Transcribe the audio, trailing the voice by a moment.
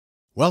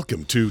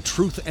Welcome to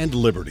Truth and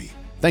Liberty.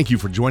 Thank you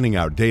for joining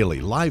our daily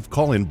live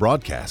call-in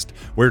broadcast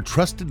where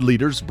trusted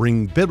leaders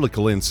bring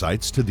biblical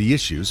insights to the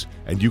issues,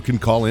 and you can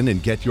call in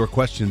and get your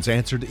questions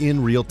answered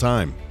in real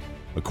time.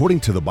 According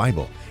to the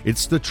Bible,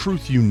 it's the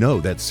truth you know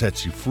that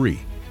sets you free.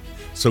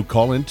 So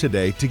call in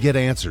today to get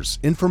answers,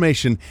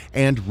 information,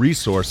 and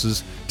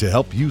resources to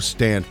help you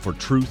stand for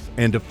truth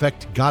and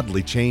effect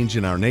godly change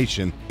in our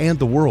nation and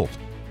the world.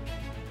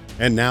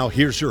 And now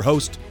here's your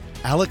host,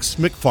 Alex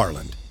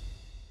McFarland.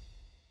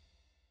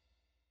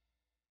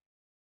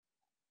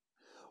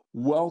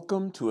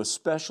 Welcome to a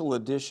special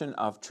edition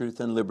of Truth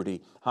and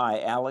Liberty.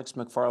 Hi, Alex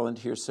McFarland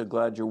here. So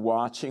glad you're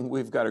watching.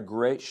 We've got a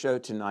great show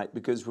tonight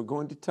because we're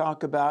going to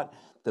talk about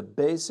the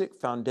basic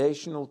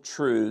foundational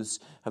truths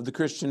of the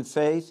Christian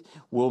faith.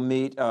 We'll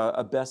meet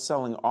a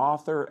best-selling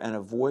author and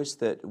a voice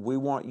that we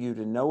want you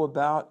to know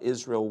about,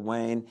 Israel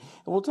Wayne. And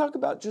we'll talk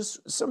about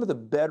just some of the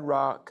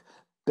bedrock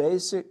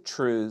basic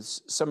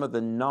truths, some of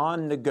the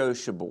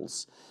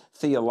non-negotiables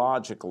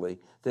theologically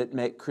that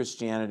make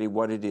Christianity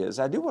what it is.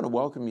 I do want to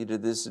welcome you to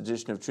this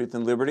edition of Truth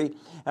and Liberty,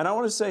 and I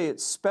want to say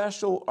it's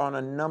special on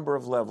a number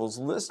of levels.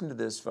 Listen to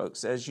this,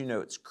 folks. As you know,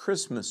 it's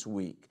Christmas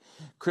week.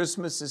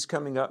 Christmas is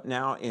coming up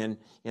now in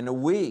a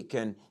week,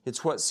 and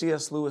it's what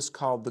C.S. Lewis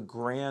called the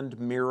grand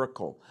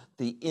miracle,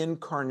 the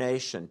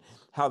incarnation,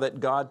 how that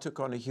God took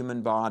on a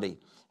human body,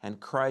 and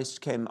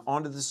Christ came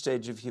onto the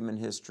stage of human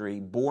history,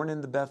 born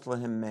in the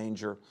Bethlehem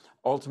manger,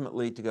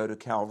 ultimately to go to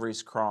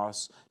Calvary's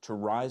cross, to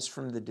rise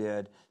from the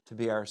dead, to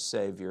be our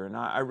Savior. And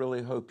I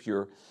really hope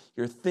you're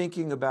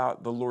thinking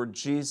about the Lord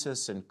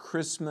Jesus and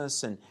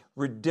Christmas and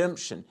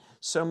redemption.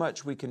 So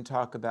much we can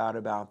talk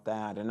about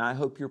that. And I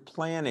hope you're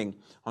planning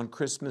on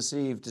Christmas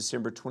Eve,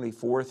 December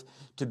 24th,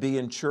 to be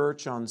in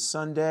church on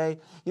Sunday.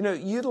 You know,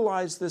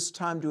 utilize this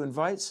time to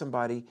invite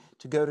somebody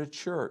to go to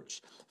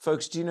church.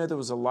 Folks, do you know there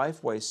was a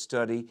Lifeway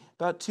study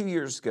about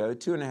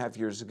 2.5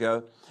 years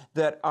ago,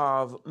 that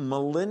of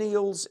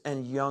millennials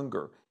and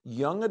younger,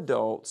 young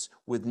adults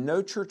with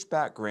no church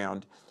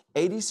background,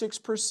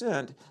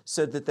 86%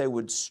 said that they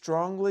would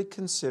strongly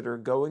consider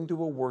going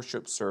to a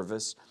worship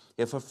service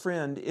if a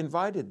friend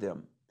invited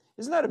them.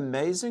 Isn't that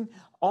amazing?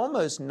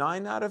 Almost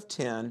 9 out of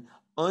 10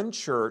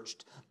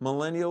 unchurched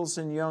millennials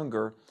and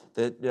younger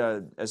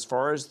that, as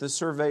far as the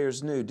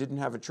surveyors knew, didn't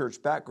have a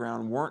church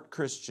background, weren't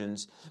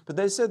Christians, but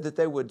they said that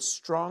they would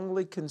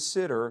strongly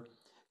consider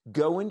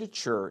going to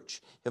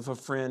church if a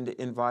friend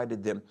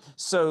invited them.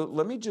 So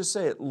let me just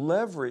say it,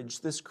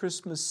 leverage this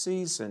Christmas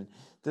season.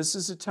 This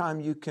is a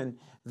time you can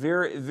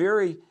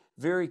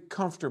very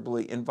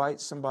comfortably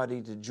invite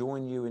somebody to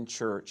join you in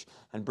church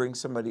and bring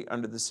somebody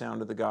under the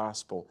sound of the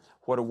gospel.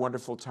 What a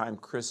wonderful time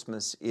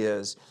Christmas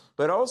is.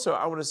 But also,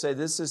 I want to say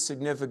this is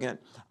significant.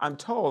 I'm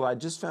told, I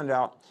just found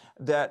out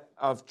that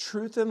of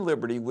Truth and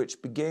Liberty,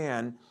 which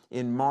began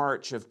in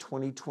March of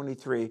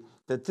 2023,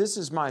 that this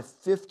is my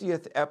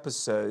 50th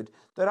episode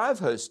that I've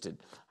hosted.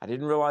 I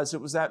didn't realize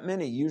it was that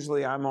many.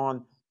 Usually I'm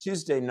on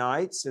Tuesday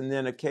nights and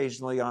then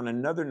occasionally on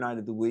another night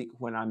of the week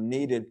when I'm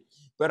needed.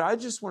 But I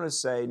just want to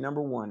say,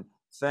 number one,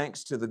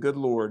 thanks to the good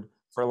Lord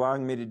for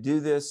allowing me to do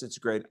this. It's a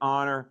great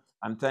honor.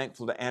 I'm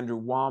thankful to Andrew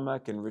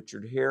Womack and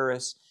Richard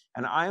Harris,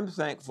 and I am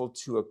thankful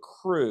to a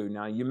crew.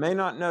 Now, you may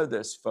not know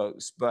this,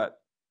 folks, but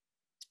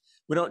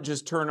we don't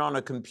just turn on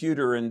a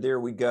computer and there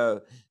we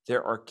go.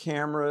 There are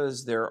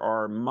cameras, there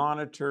are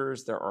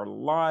monitors, there are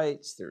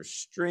lights, there's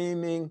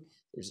streaming,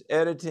 there's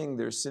editing,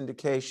 there's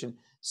syndication,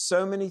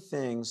 so many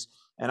things.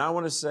 And I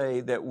want to say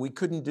that we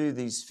couldn't do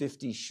these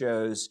 50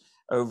 shows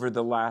over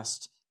the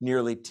last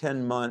nearly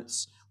 10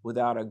 months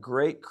without a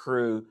great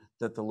crew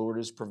that the Lord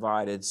has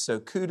provided. So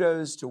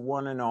kudos to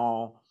one and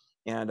all,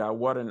 and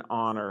what an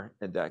honor.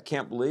 And I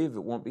can't believe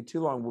it won't be too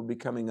long. We'll be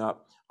coming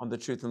up on the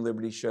Truth and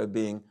Liberty show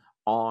being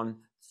on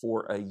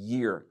for a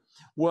year.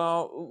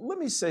 Well, let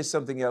me say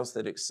something else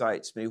that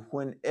excites me.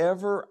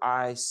 Whenever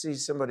I see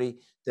somebody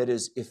that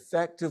is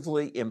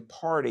effectively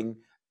imparting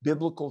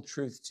biblical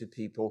truth to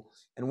people,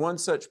 and one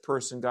such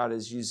person God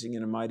is using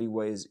in a mighty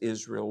way is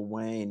Israel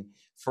Wayne.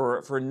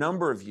 For a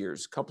number of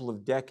years, a couple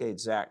of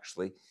decades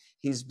actually,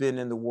 he's been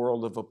in the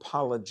world of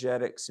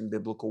apologetics and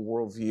biblical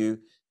worldview,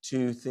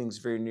 two things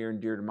very near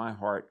and dear to my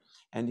heart.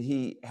 And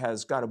he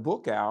has got a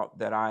book out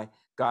that I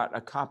got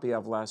a copy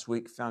of last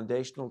week,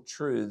 Foundational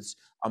Truths,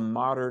 a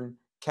Modern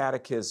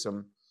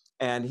Catechism.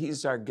 And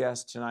he's our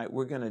guest tonight.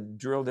 We're going to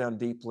drill down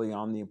deeply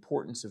on the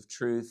importance of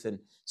truth and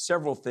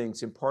several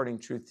things, imparting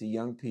truth to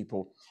young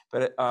people.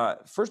 But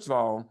first of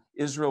all,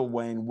 Israel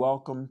Wayne,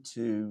 welcome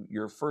to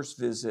your first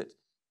visit,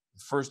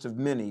 first of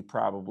many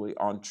probably,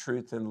 on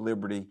Truth and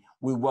Liberty.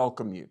 We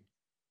welcome you.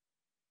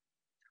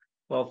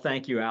 Well,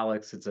 thank you,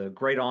 Alex. It's a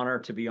great honor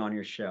to be on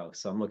your show,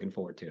 so I'm looking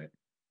forward to it.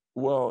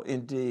 Well,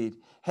 indeed.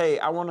 Hey,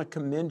 I want to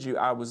commend you.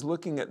 I was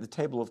looking at the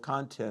table of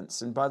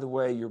contents, and by the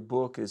way, your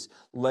book is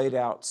laid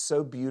out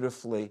so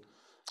beautifully.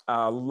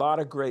 A lot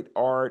of great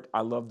art.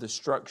 I love the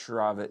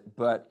structure of it,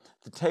 but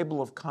the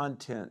table of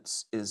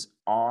contents is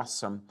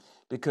awesome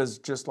because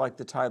just like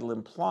the title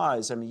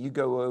implies, I mean, you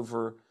go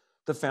over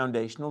the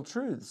foundational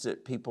truths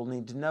that people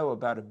need to know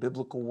about a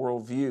biblical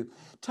worldview.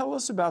 Tell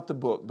us about the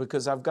book,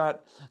 because I've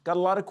got a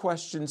lot of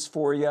questions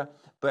for you,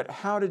 but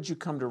how did you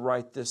come to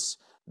write this,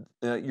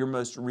 your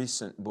most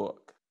recent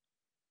book?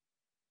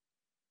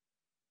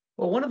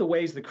 Well, one of the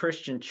ways the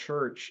Christian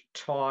church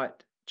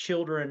taught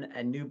children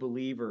and new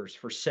believers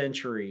for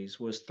centuries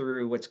was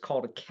through what's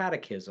called a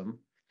catechism.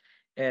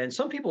 And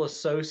some people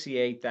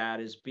associate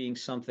that as being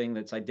something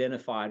that's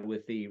identified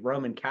with the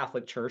Roman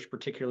Catholic Church,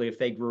 particularly if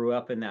they grew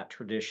up in that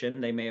tradition.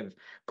 They may have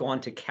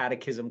gone to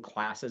catechism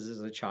classes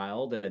as a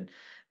child and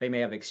they may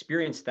have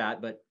experienced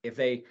that. But if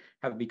they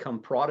have become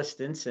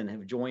Protestants and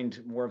have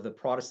joined more of the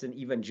Protestant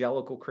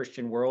evangelical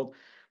Christian world,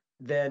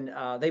 then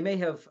they may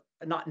have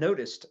not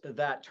noticed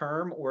that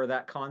term or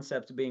that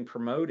concept being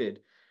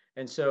promoted.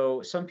 And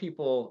so some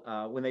people,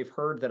 when they've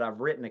heard that I've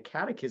written a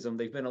catechism,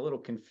 they've been a little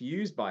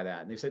confused by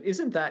that. And they've said,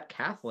 isn't that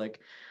Catholic?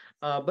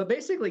 But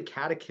basically,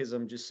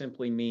 catechism just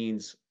simply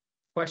means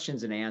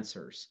questions and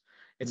answers.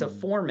 It's a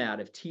format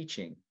of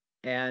teaching.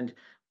 And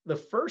the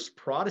first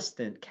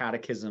Protestant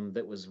catechism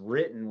that was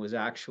written was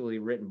actually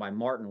written by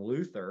Martin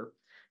Luther,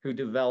 who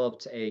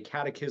developed a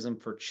catechism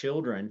for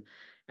children.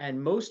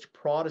 And most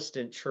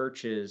Protestant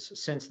churches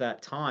since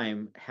that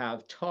time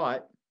have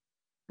taught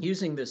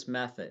using this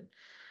method.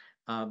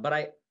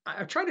 But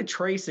I've tried to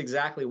trace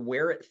exactly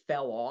where it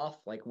fell off,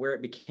 like where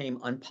it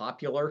became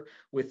unpopular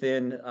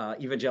within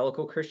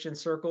evangelical Christian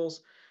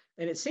circles.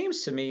 And it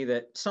seems to me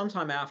that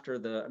sometime after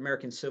the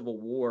American Civil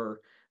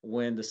War,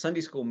 when the Sunday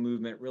school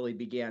movement really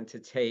began to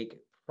take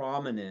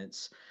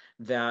prominence,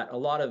 that a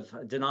lot of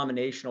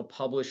denominational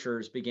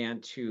publishers began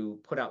to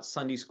put out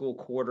Sunday school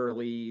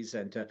quarterlies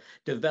and to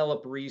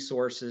develop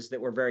resources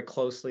that were very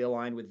closely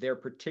aligned with their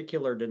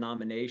particular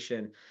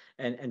denomination,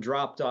 and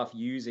dropped off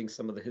using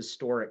some of the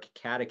historic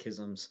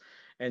catechisms.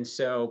 And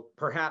so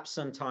perhaps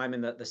sometime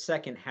in the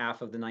second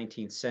half of the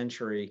 19th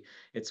century,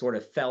 it sort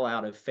of fell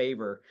out of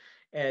favor.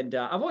 And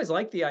I've always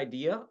liked the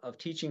idea of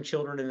teaching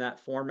children in that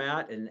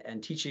format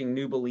and teaching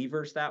new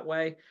believers that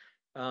way.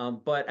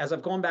 But as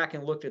I've gone back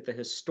and looked at the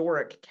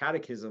historic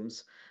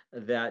catechisms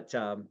that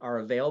are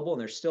available,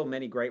 and there's still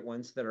many great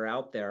ones that are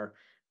out there,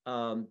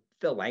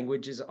 the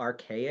language is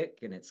archaic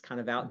and it's kind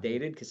of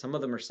outdated because some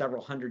of them are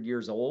several hundred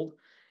years old.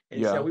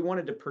 And so Yeah. we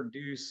wanted to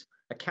produce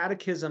a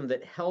catechism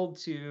that held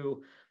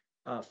to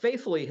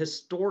faithfully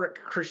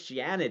historic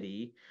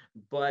Christianity,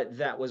 but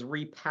that was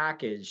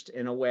repackaged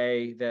in a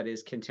way that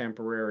is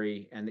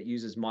contemporary and that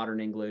uses modern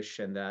English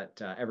and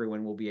that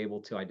everyone will be able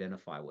to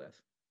identify with.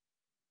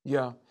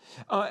 Yeah,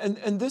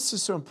 and this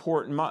is so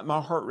important. My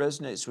heart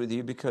resonates with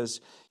you because,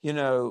 you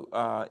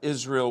know,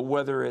 Israel,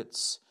 whether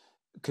it's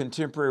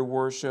contemporary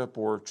worship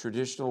or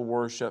traditional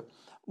worship,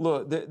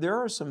 look, there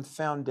are some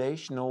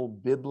foundational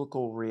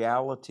biblical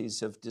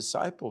realities of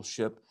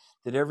discipleship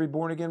that every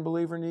born-again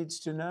believer needs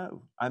to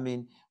know. I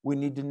mean, we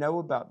need to know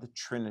about the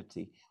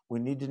Trinity. We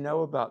need to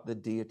know about the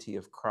deity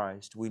of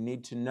Christ. We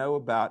need to know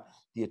about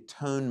the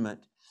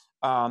atonement.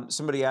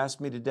 Somebody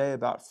asked me today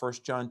about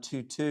 1 John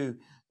 2:2.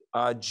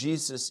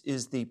 Jesus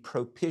is the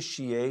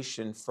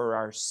propitiation for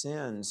our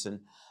sins.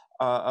 And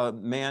a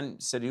man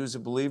said he was a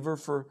believer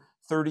for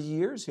 30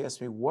 years. He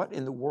asked me, what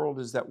in the world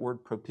does that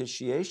word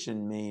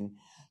propitiation mean?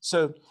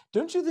 So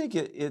don't you think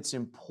it's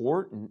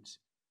important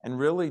and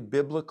really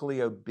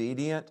biblically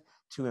obedient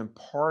to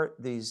impart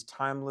these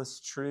timeless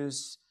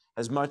truths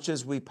as much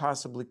as we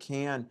possibly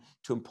can,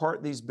 to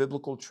impart these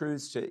biblical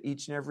truths to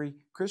each and every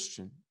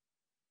Christian?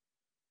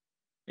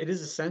 It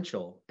is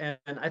essential. And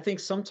I think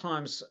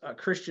sometimes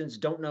Christians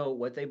don't know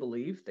what they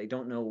believe. They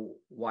don't know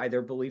why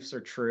their beliefs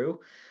are true,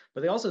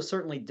 but they also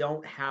certainly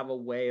don't have a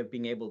way of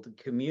being able to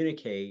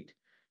communicate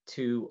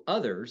to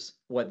others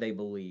what they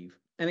believe.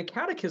 And a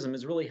catechism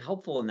is really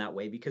helpful in that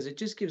way because it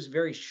just gives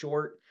very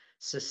short,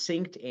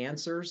 succinct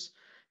answers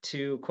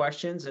to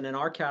questions. And in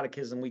our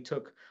catechism, we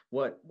took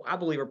what I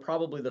believe are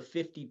probably the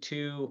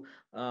 52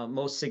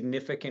 most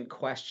significant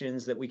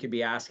questions that we could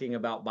be asking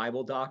about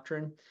Bible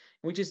doctrine.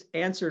 We just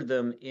answered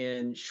them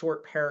in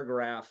short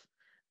paragraph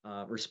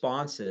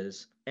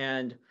responses.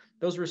 And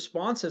those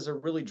responses are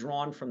really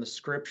drawn from the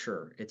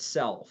scripture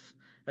itself,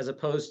 as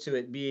opposed to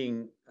it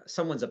being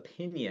someone's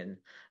opinion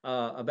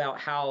about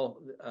how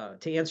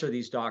to answer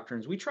these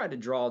doctrines. We try to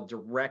draw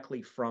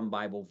directly from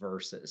Bible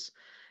verses.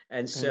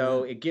 And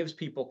so Amen. it gives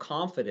people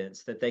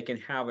confidence that they can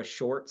have a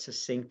short,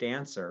 succinct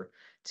answer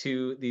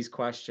to these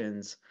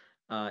questions.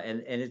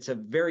 And it's a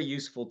very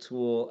useful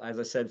tool,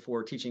 as I said,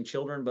 for teaching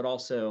children, but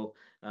also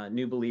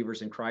new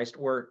believers in Christ,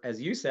 or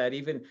as you said,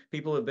 even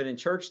people who have been in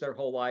church their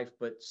whole life,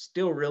 but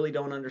still really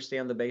don't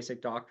understand the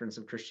basic doctrines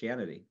of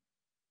Christianity.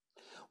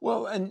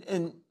 Well,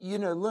 and you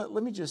know,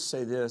 let me just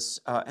say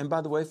this. And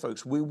by the way,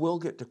 folks, we will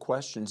get to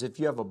questions. If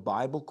you have a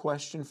Bible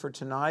question for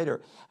tonight,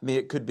 or I mean,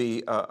 it could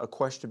be a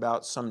question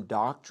about some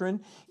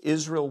doctrine,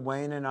 Israel,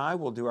 Wayne, and I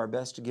will do our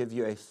best to give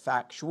you a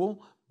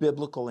factual,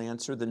 biblical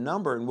answer. The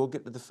number, and we'll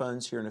get to the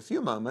phones here in a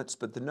few moments,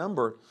 but the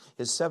number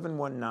is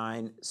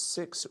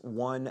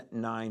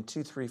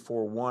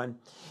 719-619-2341.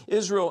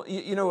 Israel,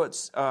 you know,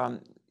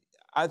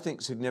 I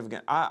think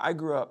significant. I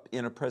grew up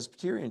in a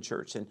Presbyterian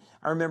church, and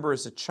I remember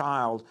as a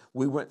child,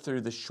 we went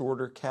through the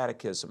shorter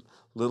catechism,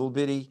 little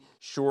bitty,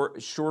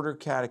 shorter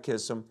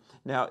catechism.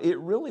 Now, it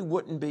really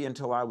wouldn't be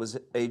until I was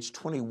age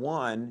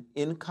 21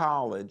 in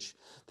college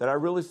that I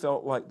really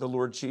felt like the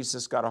Lord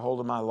Jesus got a hold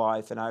of my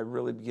life, and I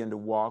really began to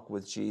walk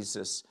with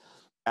Jesus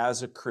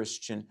as a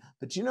Christian.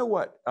 But you know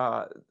what?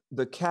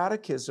 The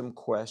catechism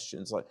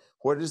questions, like,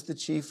 what is the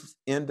chief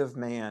end of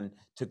man?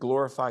 To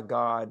glorify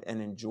God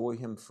and enjoy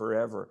Him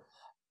forever.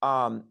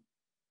 Um,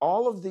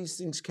 all of these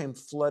things came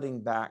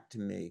flooding back to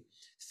me.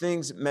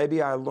 Things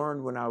maybe I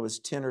learned when I was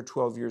 10 or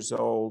 12 years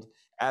old.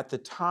 At the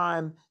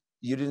time,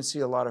 you didn't see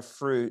a lot of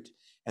fruit.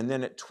 And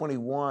then at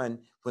 21,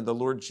 when the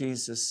Lord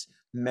Jesus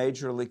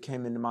majorly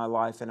came into my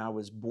life and I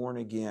was born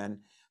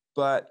again.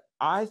 But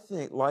I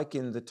think, like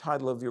in the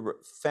title of your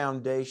book,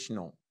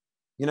 foundational.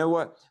 You know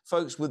what,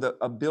 folks, with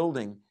a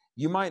building,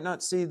 you might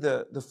not see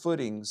the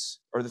footings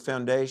or the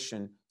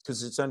foundation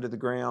because it's under the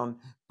ground,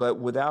 but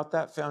without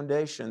that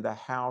foundation, the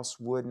house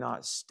would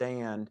not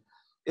stand.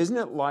 Isn't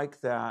it like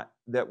that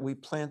we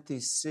plant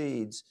these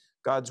seeds?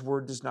 God's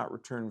word does not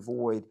return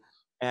void.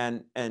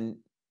 And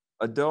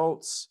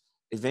adults,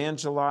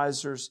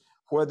 evangelizers,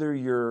 whether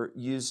you're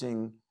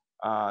using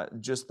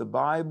just the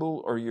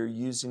Bible or you're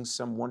using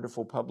some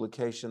wonderful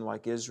publication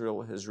like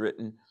Israel has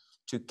written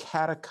to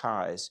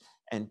catechize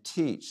and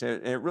teach,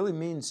 and it really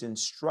means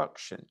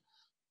instruction.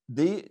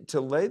 To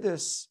lay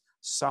this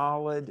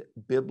solid,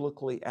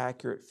 biblically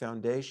accurate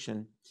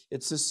foundation,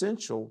 it's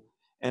essential.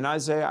 And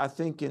Isaiah, I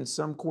think in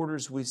some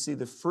quarters we see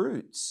the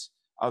fruits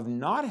of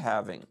not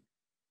having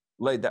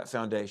laid that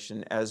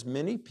foundation as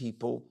many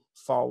people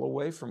fall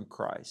away from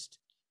Christ.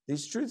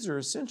 These truths are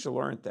essential,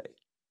 aren't they?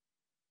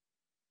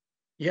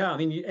 Yeah, I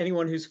mean,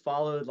 anyone who's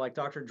followed like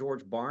Dr.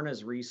 George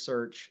Barna's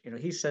research,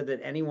 he said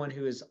that anyone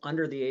who is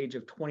under the age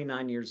of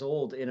 29 years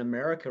old in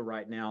America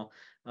right now,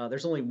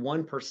 there's only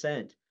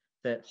 1%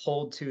 that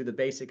hold to the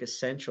basic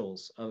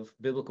essentials of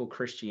biblical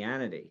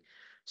Christianity.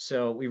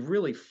 So we've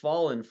really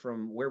fallen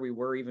from where we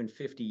were even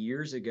 50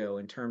 years ago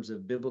in terms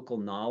of biblical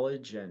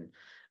knowledge and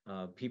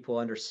people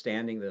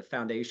understanding the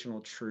foundational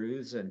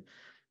truths. And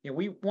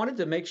we wanted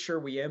to make sure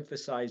we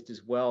emphasized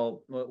as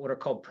well what are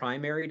called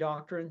primary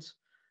doctrines,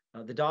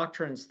 the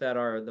doctrines that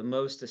are the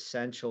most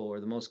essential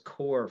or the most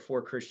core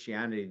for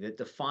Christianity, that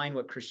define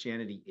what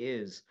Christianity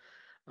is.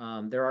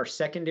 There are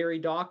secondary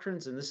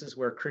doctrines, and this is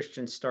where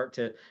Christians start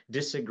to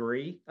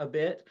disagree a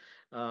bit,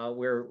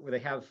 where they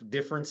have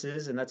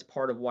differences, and that's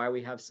part of why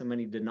we have so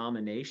many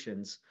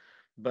denominations.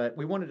 But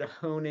we wanted to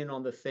hone in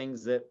on the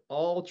things that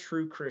all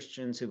true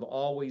Christians have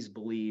always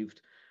believed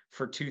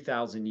for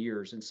 2,000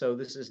 years. And so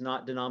this is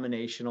not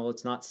denominational,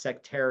 it's not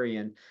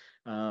sectarian.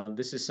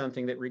 This is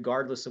something that,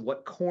 regardless of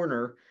what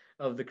corner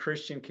of the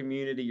Christian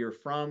community you're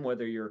from,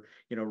 whether you're,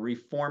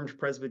 Reformed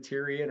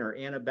Presbyterian or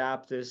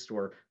Anabaptist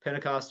or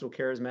Pentecostal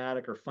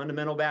Charismatic or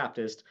Fundamental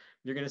Baptist,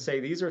 you're going to say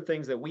these are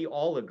things that we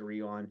all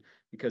agree on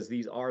because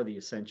these are the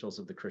essentials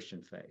of the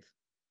Christian faith.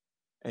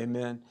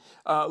 Amen.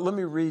 Let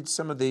me read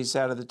some of these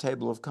out of the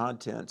table of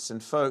contents.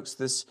 And folks,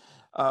 this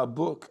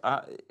book,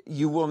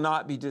 you will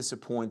not be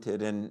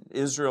disappointed. In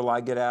Israel,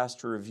 I get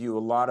asked to review a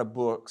lot of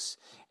books,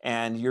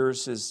 and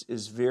yours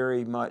is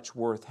very much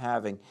worth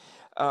having.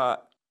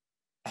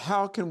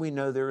 How can we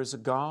know there is a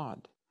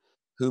God?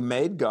 Who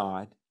made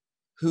God?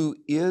 Who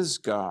is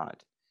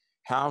God?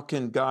 How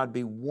can God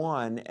be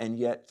one and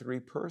yet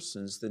three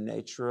persons, the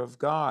nature of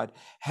God?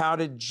 How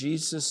did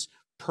Jesus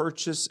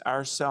purchase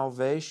our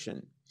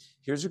salvation?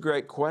 Here's a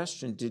great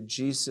question. Did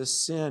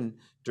Jesus sin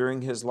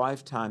during his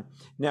lifetime?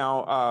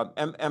 Now,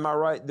 am I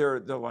right? There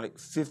are like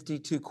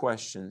 52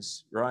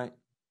 questions, right?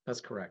 That's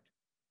correct.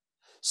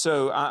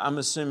 So I'm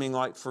assuming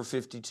like for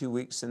 52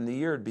 weeks in the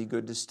year, it'd be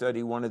good to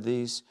study one of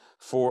these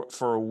for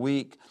a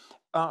week.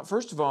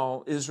 First of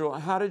all, Israel,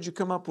 how did you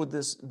come up with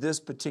this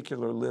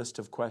particular list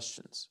of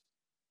questions?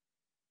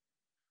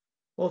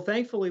 Well,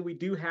 thankfully, we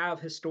do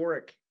have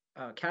historic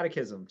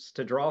catechisms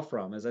to draw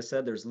from. As I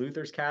said, there's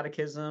Luther's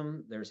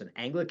catechism, there's an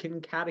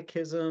Anglican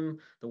catechism,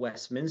 the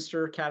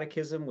Westminster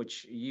catechism,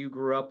 which you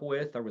grew up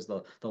with. There was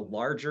the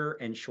larger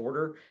and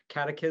shorter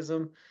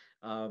catechism.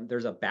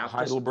 There's a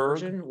Baptist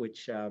version,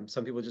 which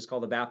some people just call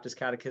the Baptist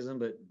Catechism,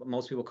 but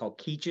most people call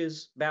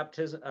Keach's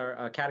baptism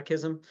or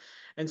Catechism.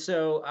 And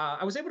so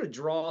I was able to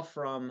draw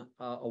from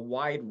a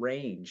wide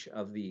range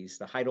of these.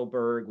 The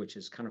Heidelberg, which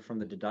is kind of from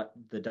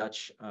the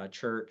Dutch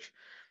church.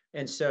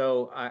 And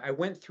so I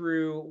went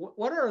through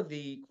what are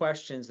the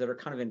questions that are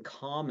kind of in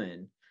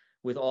common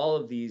with all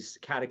of these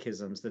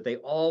catechisms that they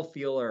all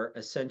feel are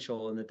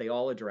essential and that they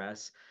all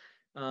address.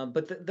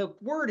 But the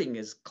wording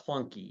is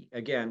clunky,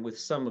 again, with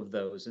some of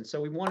those. And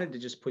so we wanted to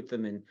just put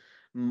them in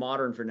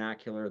modern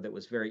vernacular that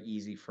was very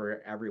easy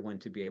for everyone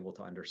to be able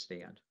to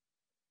understand.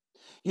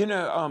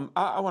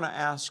 I want to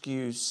ask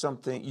you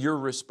something, your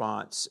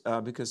response,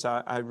 because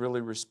I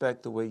really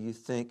respect the way you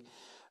think.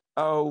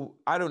 Oh,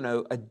 I don't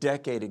know, a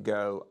decade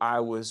ago, I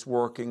was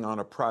working on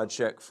a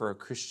project for a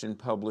Christian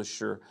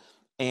publisher.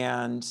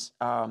 And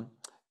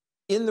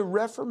in the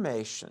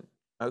Reformation,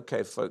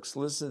 Okay, folks,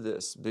 listen to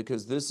this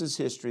because this is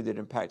history that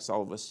impacts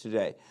all of us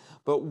today.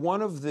 But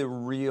one of the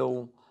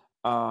real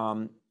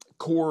um,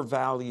 core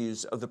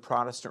values of the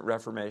Protestant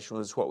Reformation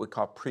was what we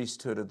call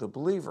priesthood of the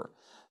believer.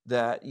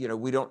 That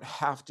we don't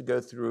have to go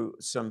through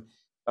some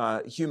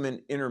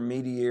human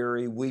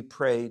intermediary. We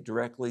pray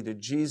directly to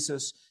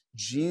Jesus.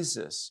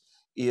 Jesus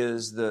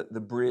is the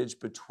bridge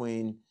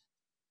between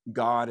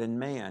God and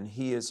man.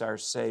 He is our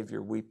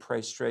Savior. We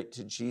pray straight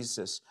to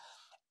Jesus.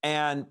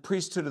 And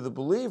priesthood of the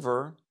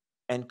believer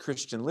and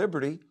Christian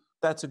liberty,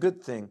 that's a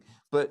good thing.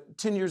 But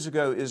 10 years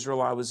ago,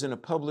 Israel, I was in a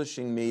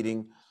publishing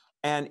meeting,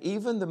 and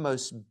even the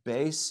most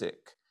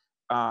basic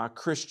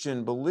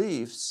Christian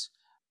beliefs,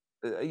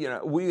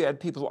 we had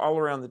people all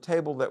around the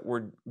table that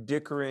were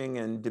dickering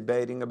and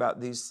debating about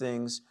these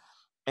things.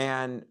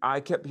 And I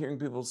kept hearing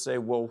people say,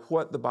 well,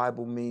 what the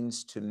Bible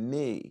means to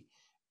me,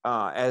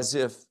 as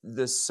if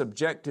the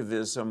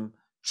subjectivism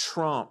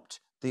trumped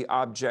the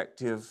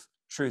objective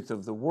truth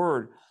of the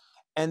word.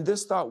 And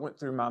this thought went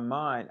through my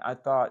mind. I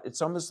thought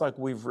it's almost like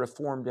we've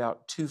reformed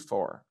out too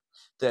far,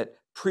 that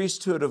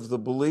priesthood of the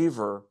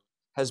believer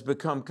has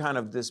become kind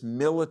of this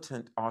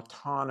militant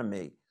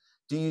autonomy.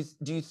 Do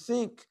you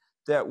think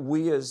that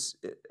we as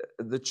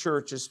the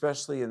church,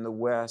 especially in the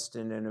West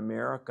and in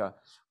America,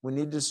 we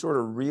need to sort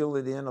of reel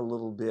it in a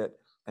little bit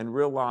and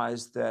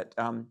realize that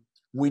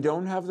we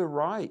don't have the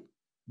right.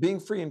 Being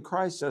free in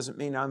Christ doesn't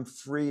mean I'm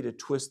free to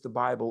twist the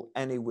Bible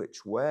any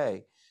which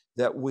way.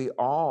 That we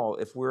all,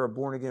 if we're a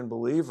born-again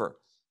believer,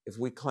 if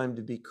we claim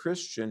to be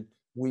Christian,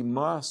 we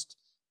must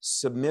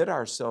submit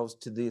ourselves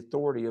to the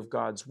authority of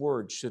God's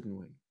word, shouldn't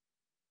we?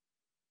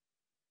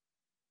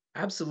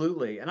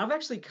 Absolutely. And I've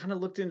actually kind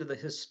of looked into the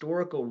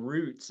historical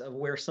roots of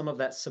where some of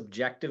that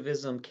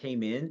subjectivism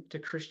came in to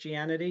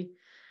Christianity.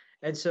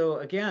 And so,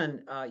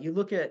 again, you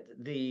look at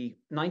the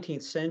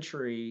 19th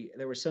century,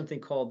 there was something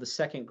called the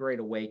Second Great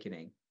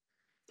Awakening.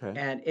 Okay.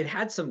 And it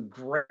had some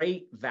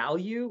great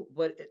value,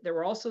 but there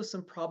were also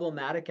some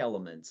problematic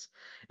elements.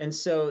 And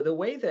so the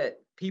way that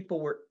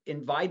people were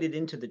invited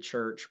into the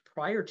church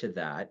prior to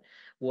that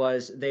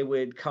was they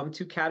would come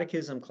to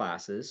catechism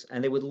classes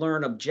and they would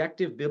learn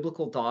objective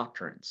biblical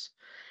doctrines.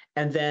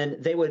 And then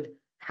they would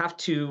have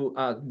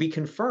to be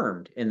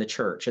confirmed in the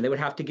church, and they would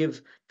have to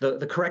give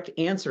the correct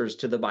answers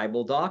to the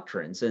Bible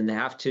doctrines and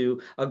have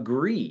to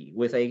agree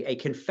with a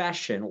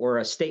confession or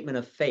a statement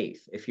of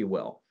faith, if you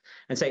will,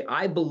 and say,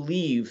 I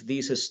believe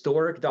these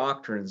historic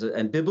doctrines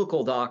and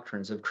biblical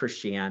doctrines of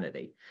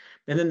Christianity.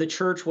 And then the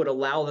church would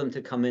allow them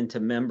to come into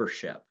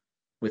membership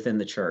within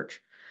the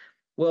church.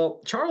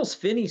 Well, Charles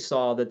Finney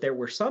saw that there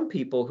were some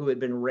people who had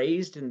been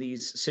raised in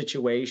these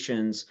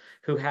situations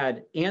who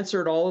had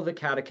answered all of the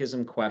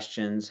catechism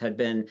questions, had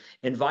been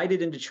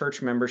invited into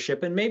church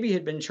membership, and maybe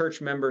had been church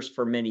members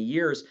for many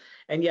years,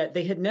 and yet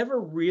they had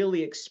never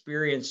really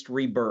experienced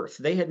rebirth.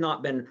 They had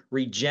not been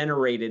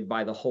regenerated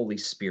by the Holy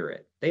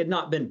Spirit. They had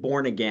not been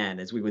born again,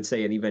 as we would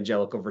say in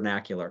evangelical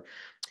vernacular.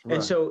 And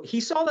Right. so he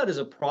saw that as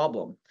a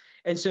problem.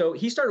 And so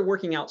he started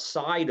working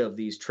outside of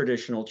these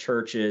traditional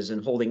churches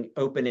and holding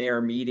open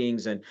air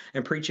meetings and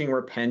preaching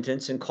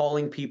repentance and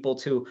calling people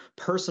to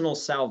personal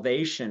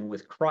salvation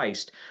with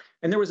Christ.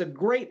 And there was a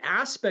great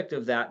aspect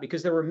of that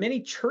because there were many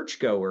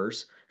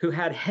churchgoers who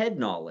had head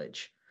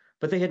knowledge,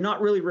 but they had not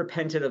really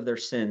repented of their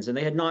sins and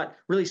they had not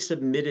really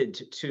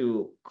submitted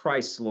to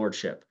Christ's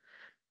lordship.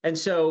 And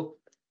so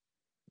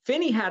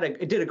Finney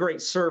did a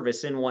great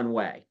service in one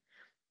way.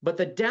 But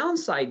the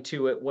downside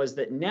to it was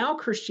that now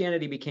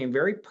Christianity became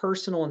very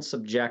personal and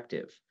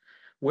subjective,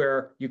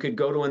 where you could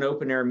go to an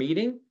open air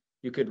meeting,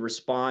 you could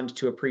respond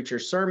to a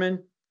preacher's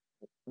sermon,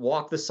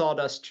 walk the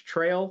sawdust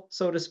trail,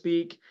 so to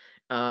speak,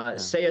 Yeah.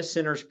 say a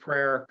sinner's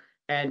prayer,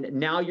 and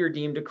now you're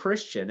deemed a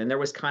Christian. And there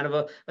was kind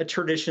of a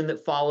tradition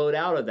that followed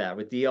out of that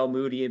with D.L.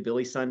 Moody and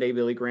Billy Sunday,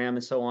 Billy Graham,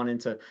 and so on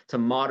into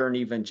modern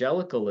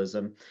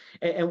evangelicalism.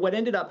 And what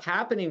ended up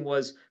happening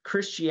was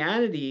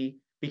Christianity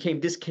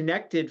became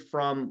disconnected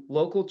from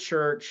local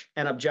church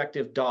and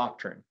objective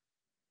doctrine.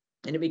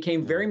 And it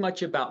became Yeah. very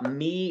much about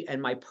me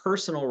and my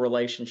personal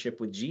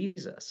relationship with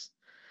Jesus.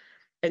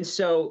 And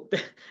so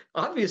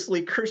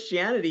obviously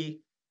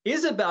Christianity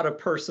is about a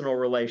personal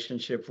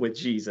relationship with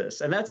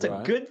Jesus. And that's a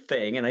Right. good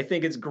thing. And I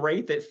think it's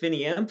great that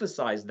Finney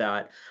emphasized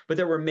that. But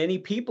there were many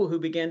people who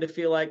began to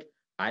feel like,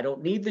 I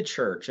don't need the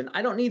church and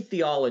I don't need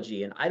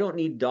theology and I don't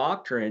need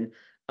doctrine.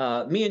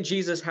 Me and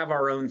Jesus have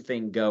our own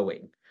thing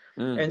going.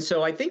 Mm. And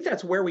so I think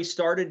that's where we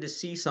started to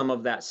see some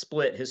of that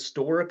split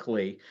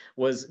historically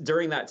was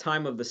during that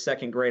time of the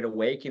Second Great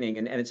Awakening.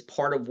 And it's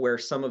part of where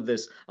some of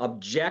this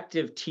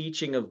objective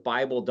teaching of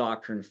Bible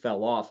doctrine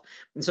fell off.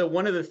 And so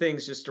one of the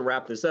things, just to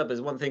wrap this up, is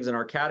one of the things in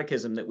our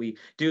catechism that we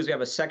do is we have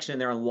a section in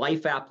there on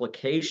life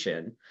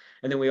application.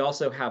 And then we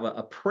also have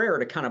a prayer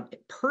to kind of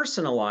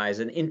personalize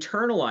and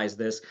internalize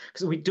this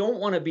because we don't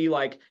want to be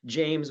like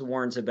James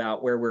warns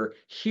about, where we're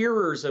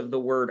hearers of the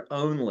word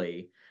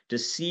only,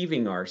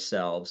 deceiving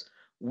ourselves.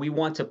 We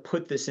want to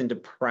put this into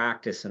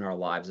practice in our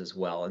lives as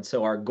well. And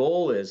so our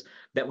goal is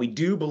that we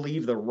do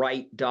believe the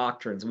right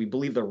doctrines. We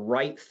believe the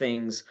right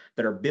things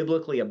that are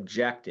biblically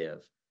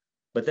objective,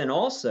 but then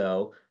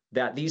also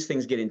that these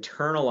things get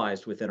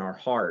internalized within our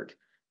heart,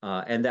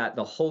 and that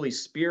the Holy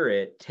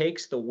Spirit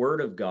takes the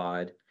Word of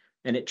God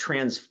and it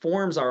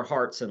transforms our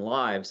hearts and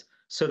lives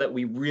so that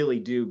we really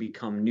do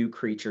become new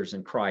creatures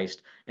in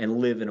Christ and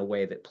live in a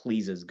way that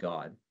pleases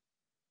God.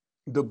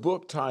 The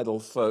book title,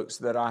 folks,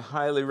 that I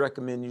highly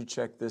recommend you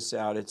check this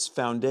out. It's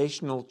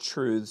Foundational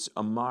Truths,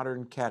 A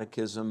Modern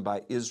Catechism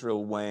by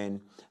Israel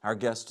Wayne, our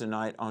guest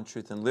tonight on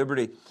Truth and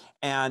Liberty.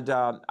 And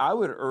I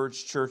would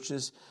urge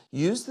churches,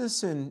 use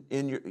this in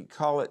your,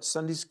 call it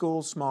Sunday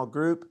school, small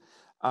group,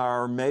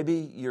 or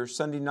maybe your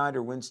Sunday night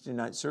or Wednesday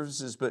night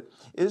services. But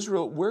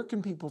Israel, where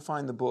can people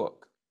find the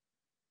book?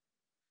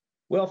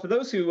 Well, for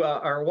those who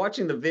are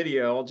watching the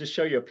video, I'll just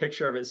show you a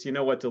picture of it so you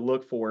know what to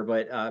look for.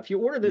 But if you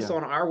order this Yeah.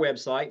 on our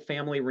website,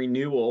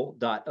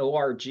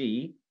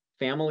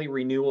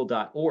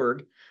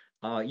 familyrenewal.org,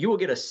 you will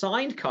get a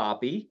signed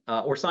copy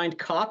or signed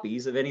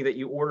copies of any that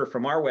you order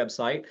from our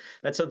website.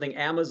 That's something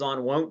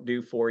Amazon won't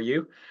do for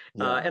you.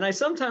 Yeah. And I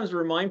sometimes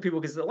remind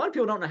people, because a lot of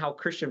people don't know how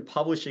Christian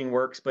publishing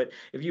works, but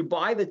if you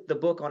buy the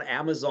book on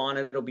Amazon,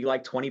 it'll be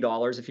like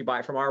 $20. If you buy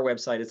it from our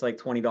website, it's like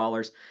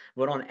 $20.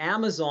 But on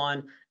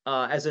Amazon,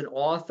 as an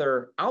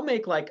author, I'll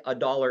make like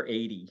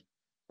 $1.80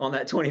 on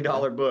that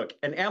 $20 book.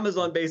 And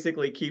Amazon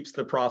basically keeps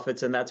the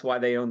profits, and that's why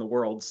they own the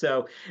world.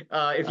 So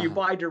if you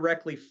buy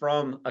directly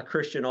from a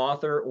Christian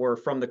author or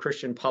from the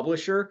Christian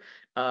publisher,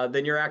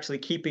 then you're actually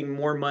keeping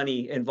more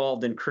money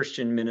involved in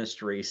Christian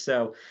ministry.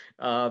 So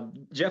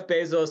Jeff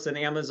Bezos and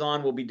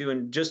Amazon will be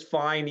doing just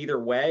fine either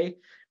way.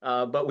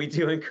 But we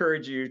do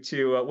encourage you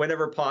to,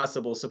 whenever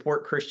possible,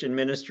 support Christian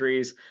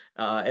ministries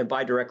and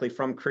buy directly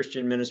from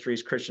Christian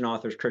ministries, Christian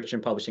authors, Christian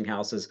publishing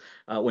houses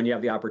when you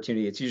have the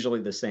opportunity. It's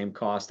usually the same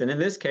cost. And in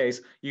this case,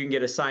 you can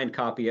get a signed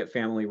copy at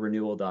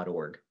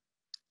familyrenewal.org.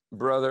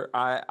 Brother,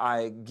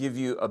 I give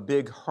you a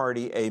big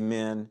hearty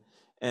amen.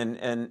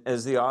 And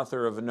as the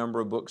author of a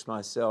number of books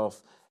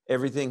myself,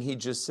 everything he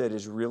just said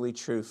is really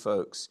true,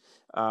 folks.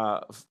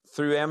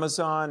 Through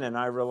Amazon, and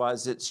I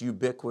realize it's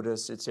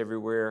ubiquitous, it's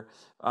everywhere.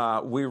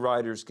 We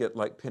writers get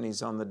like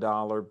pennies on the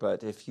dollar,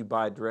 but if you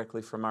buy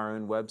directly from our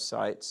own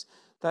websites,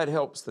 that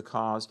helps the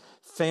cause.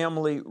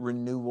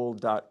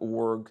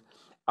 Familyrenewal.org.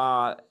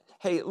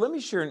 Hey, let me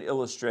share an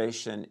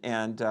illustration,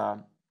 and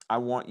I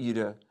want you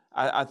to,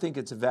 I think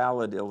it's a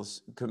valid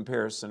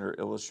comparison or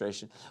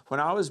illustration. When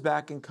I was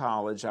back in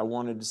college, I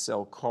wanted to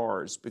sell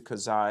cars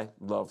because I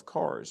love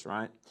cars,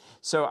 right?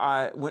 So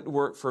I went to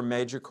work for a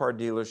major car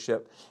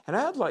dealership, and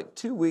I had like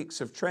 2 weeks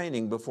of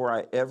training before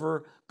I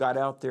ever got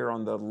out there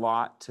on the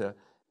lot to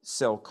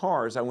sell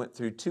cars. I went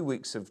through 2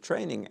 weeks of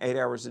training, 8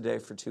 hours a day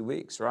for 2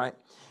 weeks, right?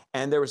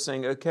 And they were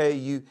saying, okay,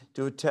 you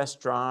do a test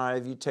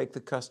drive, you take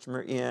the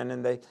customer in,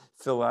 and they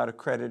fill out a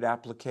credit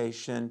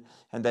application,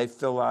 and they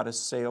fill out a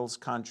sales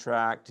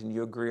contract, and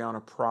you agree on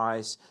a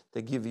price.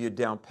 They give you a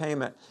down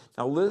payment.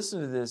 Now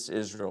listen to this,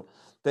 Israel.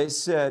 They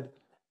said,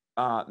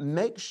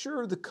 make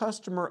sure the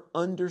customer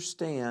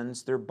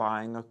understands they're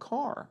buying a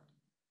car.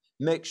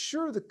 Make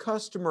sure the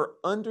customer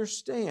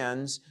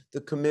understands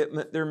the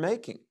commitment they're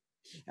making.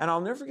 And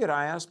I'll never forget,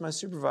 I asked my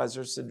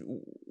supervisor, I said,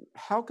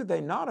 how could they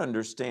not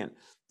understand?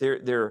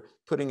 They're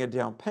putting a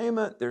down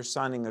payment, they're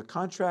signing a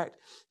contract.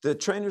 The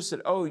trainer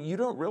said, oh, you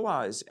don't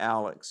realize,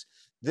 Alex,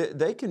 that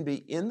they can be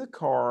in the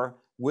car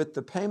with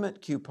the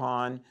payment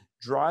coupon,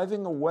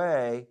 driving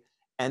away,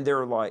 and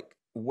they're like,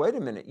 wait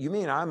a minute, you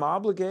mean I'm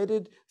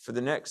obligated for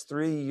the next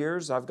 3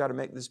 years, I've got to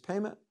make this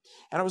payment?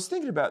 And I was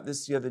thinking about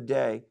this the other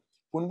day.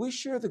 When we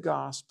share the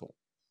gospel,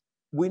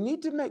 we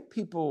need to make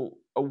people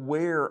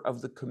aware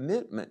of the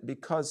commitment,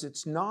 because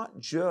it's not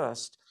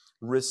just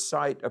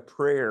recite a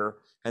prayer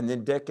and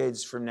then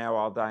decades from now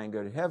I'll die and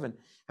go to heaven.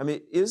 I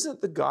mean, isn't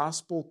the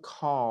gospel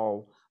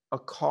call a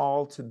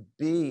call to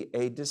be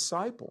a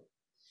disciple?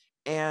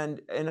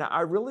 And I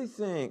really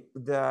think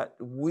that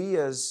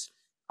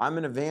I'm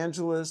an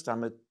evangelist,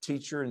 I'm a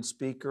teacher and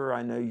speaker,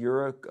 I know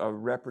you're a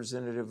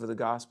representative of the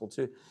gospel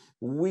too.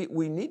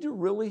 We need to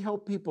really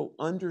help people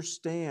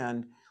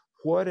understand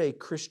what a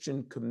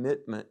Christian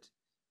commitment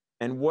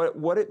and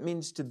what it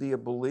means to be a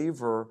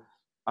believer.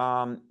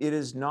 It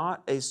is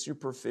not a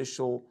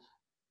superficial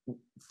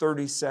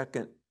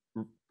 30-second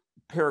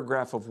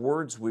paragraph of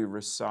words we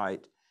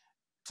recite.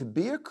 To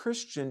be a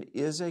Christian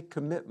is a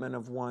commitment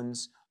of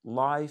one's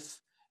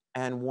life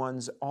and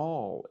one's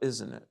all,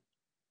 isn't it?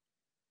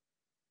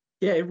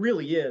 Yeah, it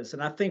really is.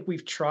 And I think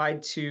we've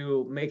tried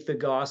to make the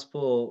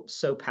gospel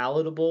so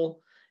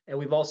palatable, and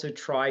we've also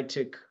tried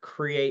to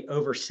create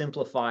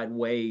oversimplified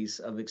ways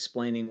of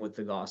explaining what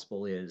the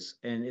gospel is.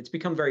 And it's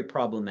become very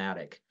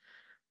problematic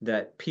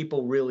that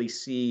people really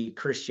see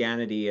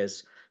Christianity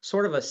as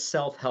sort of a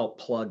self-help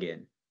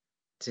plug-in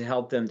to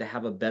help them to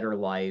have a better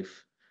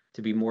life,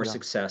 to be more Yeah.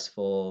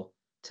 successful,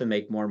 to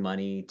make more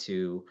money,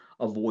 to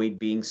avoid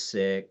being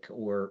sick,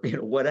 or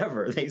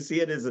whatever. They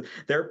see it as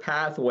their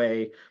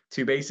pathway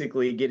to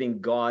basically getting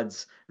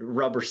God's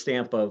rubber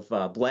stamp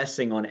of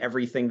blessing on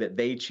everything that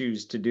they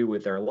choose to do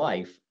with their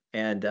life.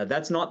 And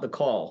that's not the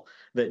call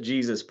that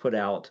Jesus put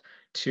out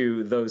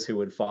to those who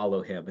would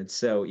follow him. And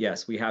so,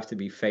 yes, we have to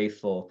be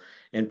faithful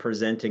in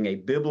presenting a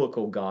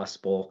biblical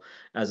gospel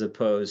as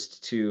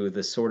opposed to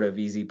the sort of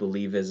easy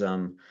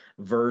believism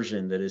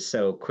version that is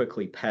so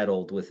quickly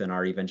peddled within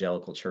our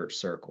evangelical church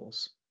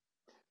circles.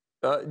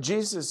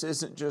 Jesus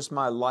isn't just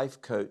my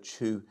life coach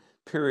who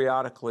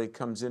periodically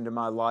comes into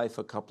my life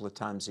a couple of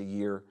times a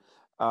year.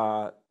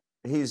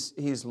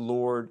 He's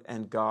Lord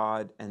and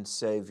God and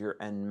Savior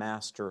and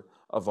Master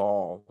of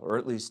all, or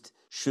at least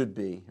should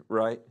be,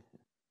 right?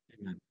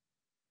 Amen.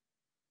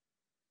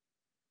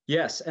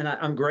 Yes, and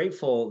I'm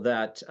grateful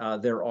that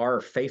there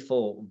are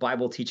faithful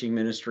Bible teaching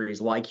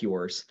ministries like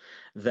yours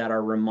that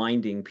are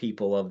reminding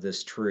people of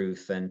this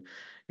truth. And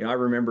I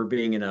remember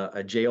being in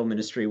a jail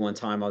ministry one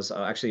time. I was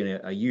actually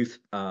in a youth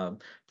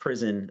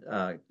prison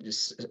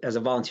just as a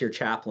volunteer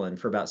chaplain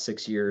for about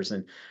 6 years.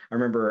 And I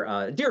remember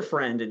a dear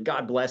friend, and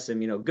God bless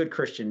him, good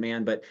Christian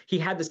man, but he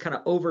had this kind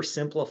of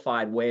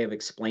oversimplified way of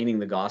explaining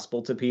the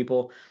gospel to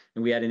people.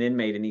 And we had an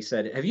inmate, and he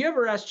said, "Have you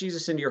ever asked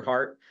Jesus into your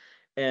heart?"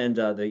 And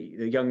the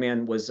young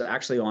man was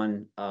actually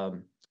on,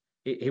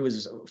 he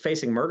was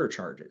facing murder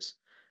charges.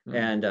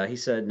 And he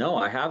said, "No,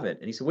 I haven't."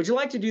 And he said, "Would you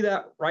like to do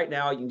that right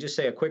now? You can just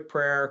say a quick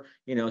prayer.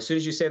 As soon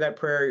as you say that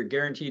prayer, you're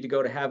guaranteed to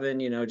go to heaven.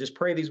 Just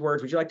pray these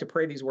words. Would you like to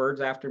pray these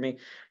words after me?"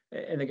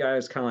 And the guy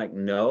was kind of like,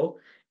 "No."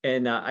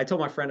 And I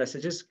told my friend, I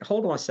said, "Just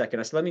hold on a second."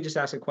 I said, "Let me just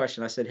ask a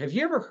question." I said, "Have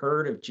you ever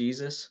heard of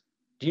Jesus?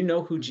 Do you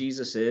know who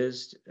Jesus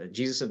is?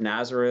 Jesus of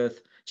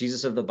Nazareth,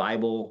 Jesus of the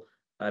Bible.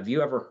 Have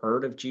you ever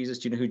heard of Jesus?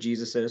 Do you know who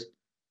Jesus is?"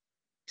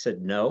 He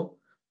said, "No."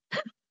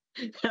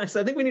 I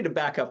said, "I think we need to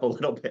back up a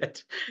little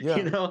bit,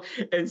 Yeah.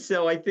 And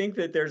so I think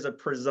that there's a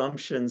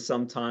presumption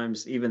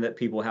sometimes even that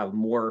people have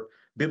more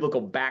biblical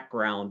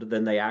background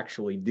than they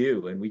actually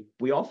do. And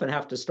we often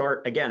have to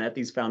start, again, at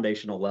these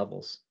foundational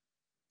levels.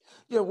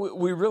 Yeah,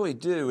 we really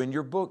do. And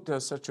your book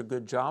does such a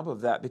good job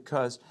of that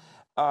because,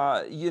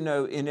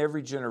 in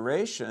every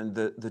generation,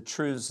 the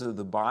truths of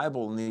the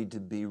Bible need to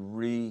be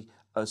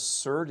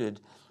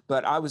reasserted.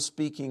 But I was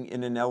speaking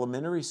in an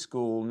elementary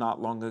school not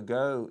long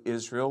ago,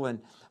 Israel,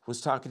 and was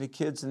talking to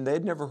kids, and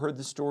they'd never heard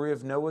the story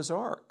of Noah's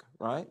Ark,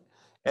 right?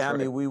 And I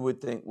mean, we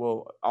would think,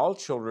 well, all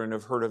children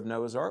have heard of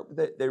Noah's Ark,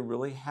 but they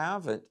really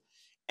haven't.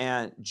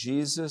 And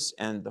Jesus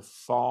and the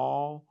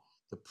fall,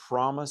 the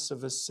promise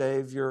of a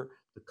Savior,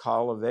 the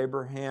call of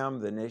Abraham,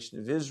 the nation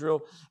of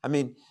Israel. I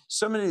mean,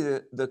 so many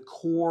of the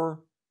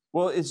core,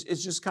 well, it's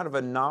just kind of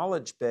a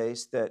knowledge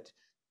base that,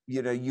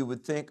 you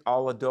would think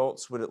all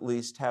adults would at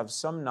least have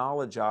some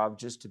knowledge of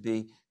just to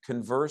be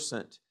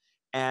conversant,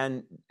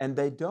 and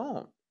they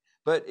don't.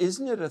 But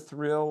isn't it a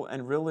thrill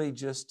and really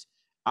just,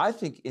 I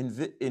think,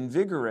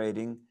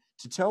 invigorating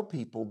to tell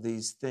people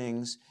these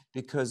things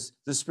because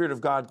the Spirit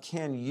of God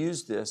can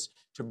use this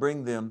to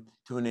bring them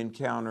to an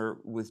encounter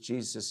with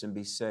Jesus and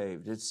be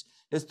saved. It's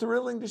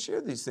thrilling to share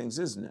these things,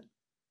 isn't it?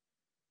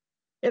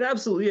 It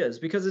absolutely is,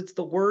 because it's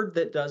the word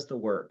that does the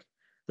work.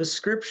 The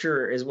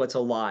scripture is what's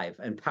alive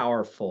and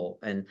powerful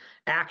and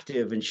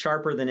active and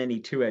sharper than any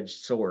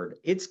two-edged sword.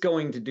 It's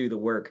going to do the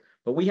work,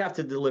 but we have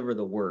to deliver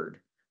the word,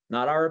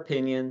 not our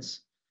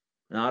opinions,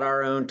 not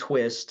our own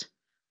twist,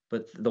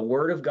 but the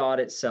word of God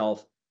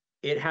itself.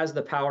 It has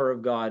the power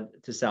of God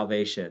to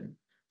salvation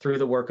through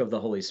the work of the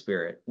Holy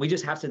Spirit. We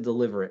just have to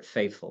deliver it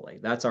faithfully.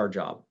 That's our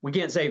job. We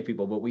can't save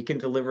people, but we can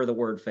deliver the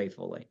word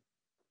faithfully.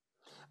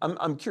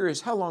 I'm curious,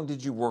 how long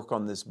did you work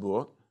on this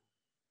book?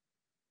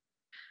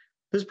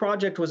 This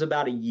project was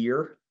about a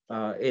year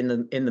in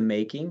the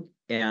making,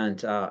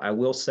 and I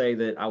will say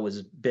that I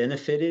was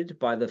benefited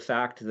by the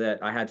fact that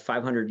I had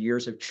 500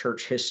 years of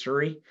church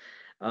history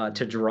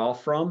to draw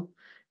from,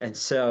 and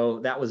so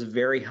that was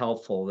very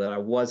helpful. That I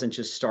wasn't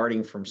just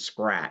starting from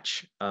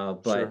scratch,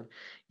 but Sure.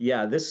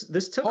 yeah,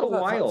 this took a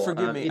while.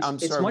 Forgive me. I'm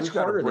sorry. It's much We've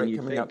got a harder than break you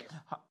coming think.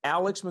 up.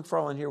 Alex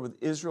McFarland here with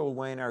Israel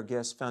Wayne, our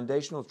guest.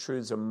 Foundational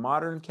Truths, a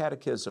Modern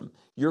Catechism.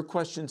 Your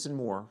questions and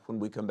more when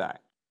we come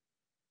back.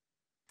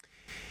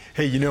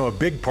 Hey, a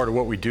big part of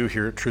what we do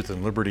here at Truth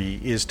and Liberty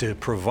is to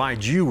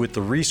provide you with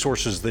the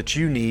resources that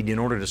you need in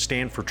order to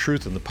stand for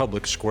truth in the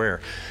public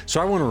square. So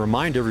I want to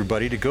remind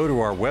everybody to go to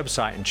our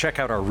website and check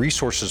out our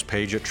resources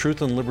page at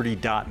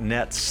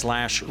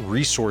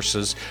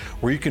truthandliberty.net/resources,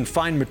 where you can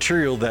find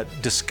material that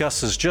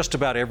discusses just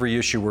about every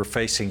issue we're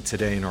facing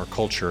today in our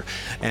culture.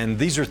 And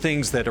these are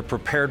things that are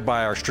prepared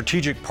by our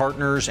strategic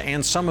partners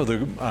and some of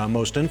the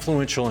most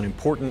influential and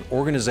important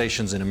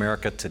organizations in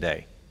America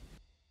today.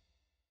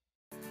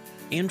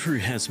 Andrew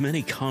has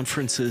many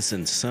conferences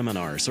and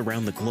seminars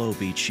around the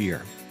globe each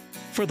year.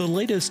 For the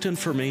latest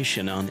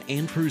information on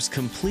Andrew's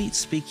complete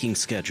speaking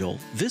schedule,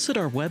 visit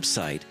our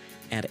website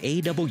at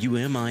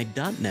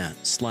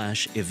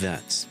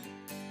awmi.net/events.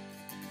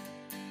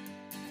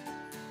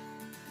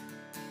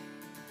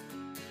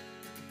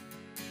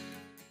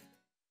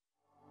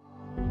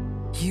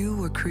 You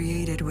were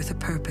created with a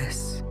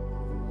purpose,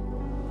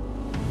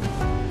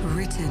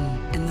 written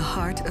in the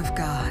heart of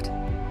God.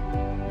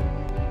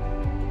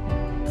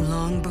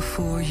 Long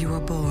before you were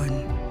born,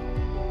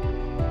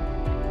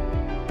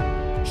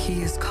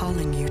 He is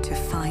calling you to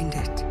find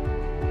it.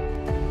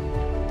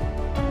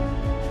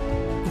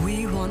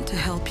 We want to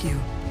help you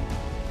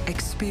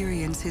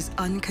experience His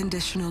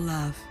unconditional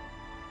love,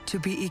 to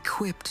be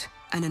equipped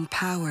and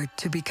empowered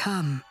to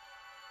become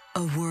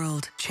a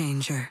world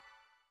changer.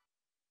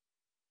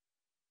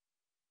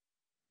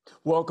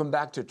 Welcome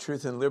back to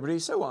Truth and Liberty.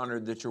 So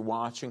honored that you're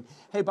watching.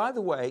 Hey, by the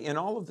way, in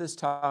all of this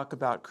talk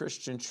about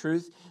Christian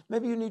truth,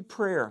 maybe you need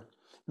prayer.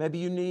 Maybe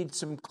you need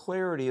some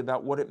clarity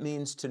about what it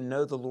means to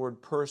know the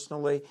Lord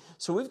personally.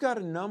 So we've got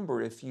a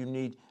number if you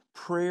need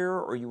prayer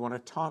or you want to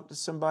talk to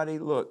somebody.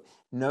 Look,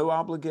 no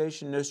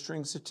obligation, no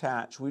strings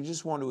attached. We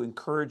just want to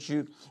encourage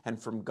you and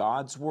from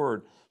God's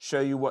Word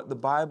show you what the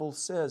Bible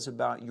says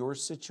about your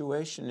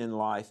situation in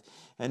life.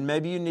 And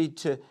maybe you need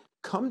to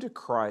come to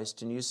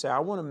Christ and you say, I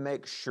want to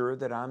make sure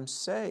that I'm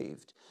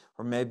saved.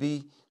 Or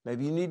maybe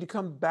you need to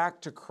come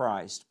back to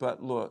Christ.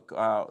 But look,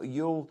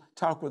 you'll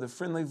talk with a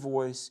friendly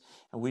voice,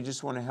 and we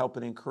just want to help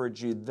and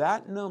encourage you.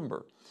 That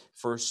number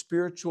for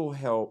spiritual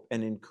help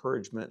and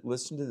encouragement,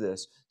 listen to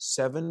this,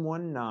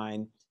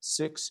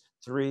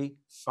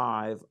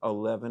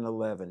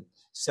 719-635-1111.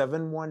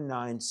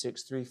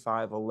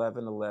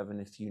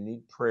 719-635-1111. If you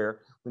need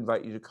prayer, we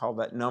invite you to call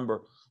that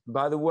number.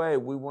 By the way,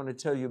 we want to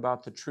tell you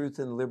about the Truth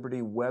and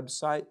Liberty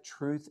website,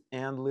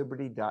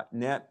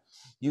 truthandliberty.net.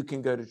 You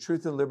can go to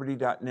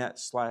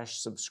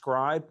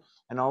truthandliberty.net/subscribe,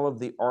 and all of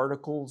the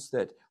articles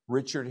that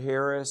Richard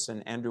Harris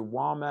and Andrew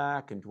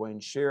Womack and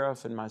Dwayne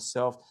Sheriff and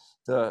myself,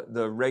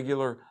 the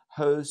regular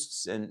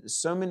hosts, and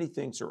so many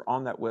things are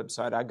on that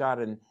website. I got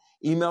an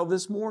email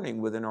this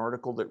morning with an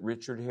article that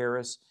Richard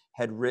Harris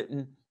had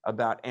written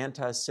about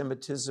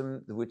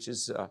anti-Semitism, which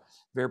is a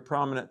very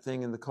prominent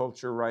thing in the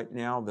culture right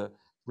now, the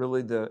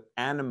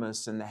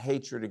animus and the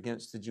hatred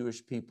against the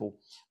Jewish people.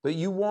 But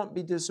you won't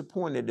be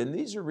disappointed. And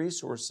these are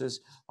resources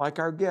like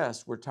our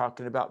guest. We're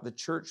talking about the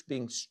church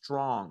being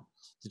strong,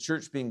 the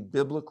church being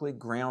biblically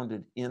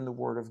grounded in the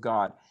Word of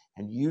God.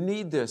 And you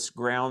need this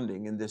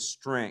grounding and this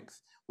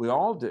strength. We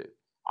all do.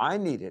 I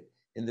need it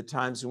in the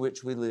times in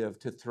which we live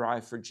to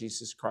thrive for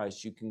Jesus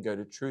Christ. You can go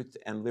to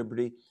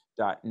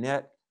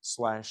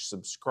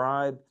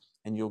truthandliberty.net/subscribe,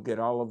 and you'll get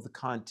all of the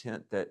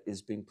content that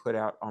is being put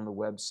out on the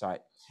website.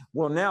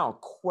 Well, now,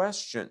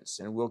 questions,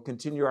 and we'll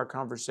continue our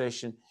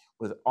conversation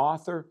with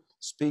author,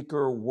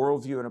 speaker,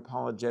 worldview, and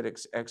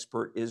apologetics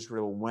expert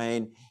Israel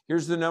Wayne.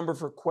 Here's the number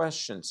for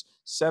questions,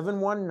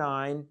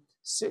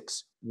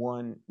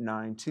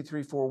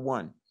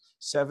 719-619-2341,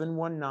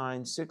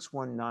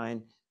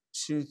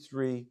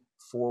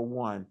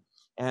 719-619-2341.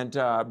 And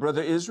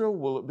Brother Israel,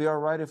 will it be all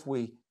right if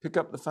we pick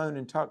up the phone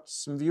and talk to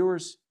some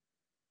viewers?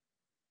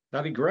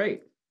 That'd be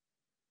great.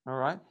 All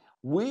right.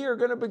 We are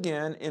going to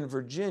begin in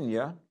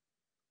Virginia,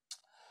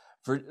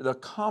 for the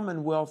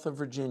Commonwealth of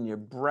Virginia.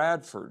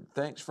 Bradford,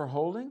 thanks for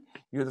holding.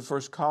 You're the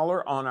first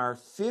caller on our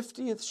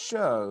 50th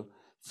show,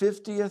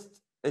 50th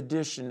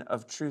edition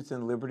of Truth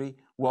and Liberty.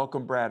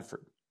 Welcome,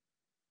 Bradford.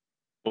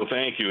 Well,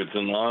 thank you. It's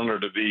an honor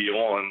to be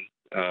on.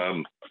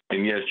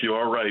 And yes, you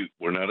are right.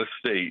 We're not a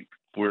state.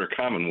 We're a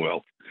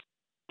commonwealth.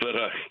 But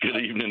good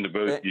evening to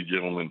both you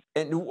gentlemen.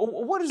 And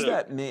what does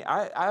that mean?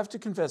 I have to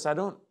confess, I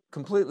don't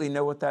completely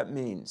know what that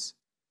means.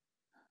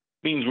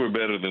 It means we're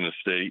better than a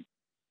state.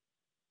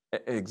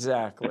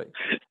 Exactly.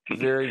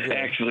 Very good.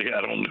 Actually,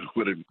 I don't know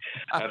what it.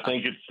 I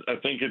think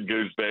it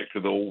goes back to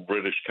the old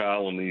British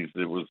colonies.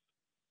 It was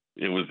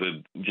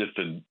just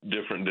a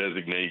different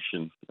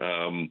designation.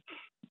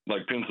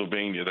 Like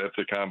Pennsylvania, that's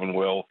a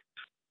commonwealth.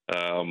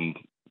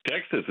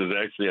 Texas is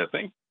actually, I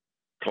think,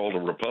 called a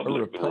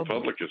republic. The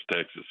republic is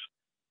Texas.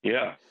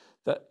 Yeah.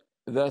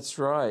 That's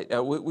right.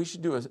 We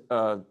should do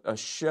a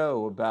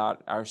show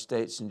about our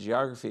states and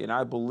geography, and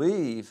I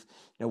believe,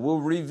 we'll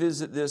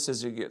revisit this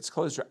as it gets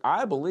closer.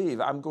 I believe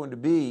I'm going to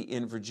be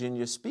in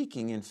Virginia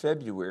speaking in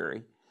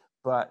February,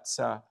 but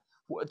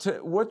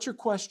what's your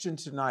question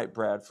tonight,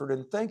 Bradford?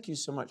 And thank you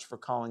so much for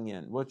calling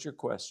in. What's your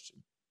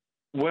question?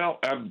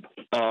 Well, I'm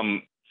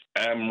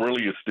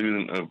really a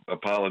student of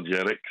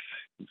apologetics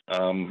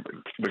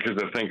because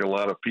I think a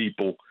lot of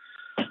people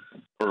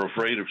are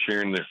afraid of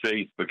sharing their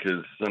faith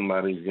because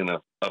somebody's going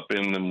to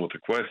upend them with a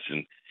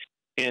question.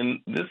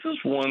 And this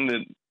is one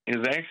that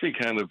has actually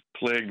kind of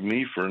plagued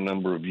me for a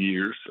number of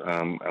years.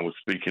 I was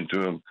speaking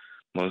to a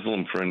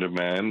Muslim friend of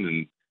mine,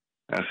 and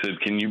I said,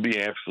 can you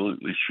be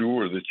absolutely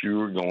sure that you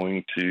are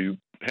going to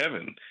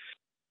heaven?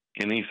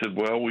 And he said,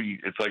 well,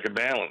 it's like a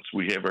balance.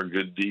 We have our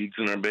good deeds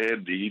and our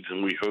bad deeds,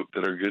 and we hope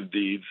that our good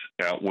deeds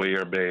outweigh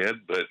our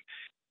bad, but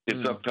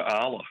it's up to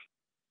Allah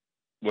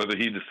whether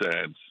he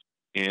decides.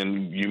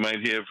 And you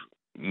might have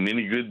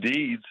many good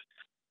deeds,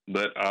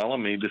 but Allah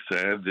may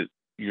decide that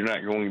you're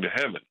not going to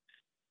heaven.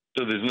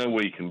 So there's no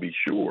way you can be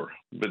sure.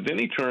 But then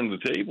he turned the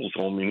tables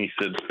on me and he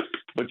said,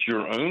 but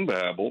your own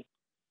Bible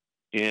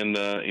in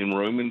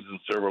Romans and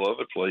several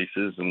other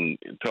places, and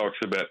it talks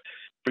about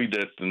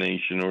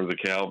predestination or the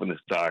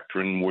Calvinist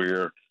doctrine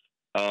where,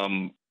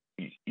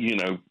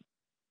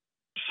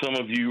 some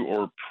of you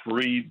are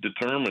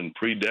predetermined,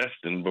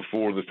 predestined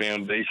before the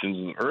foundations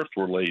of the earth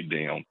were laid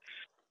down.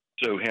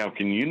 So how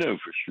can you know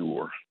for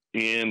sure?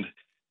 And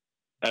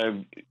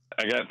I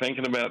got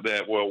thinking about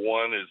that. Well,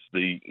 one is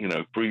the,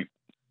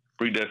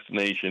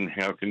 predestination.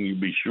 How can you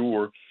be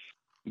sure?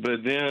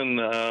 But then,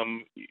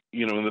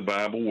 in the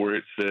Bible where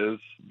it says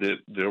that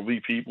there'll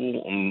be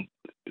people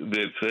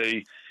that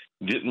say,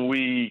 didn't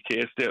we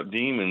cast out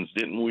demons?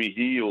 Didn't we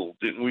heal?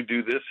 Didn't we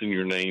do this in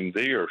your name?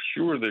 They are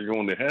sure they're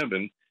going to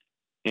heaven.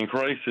 And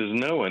Christ says,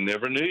 no, I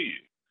never knew you.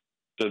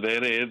 So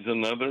that adds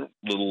another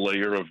little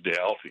layer of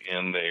doubt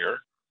in there.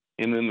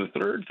 And then the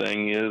third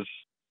thing is,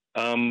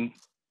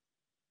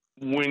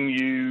 when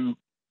you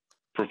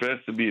profess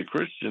to be a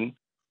Christian,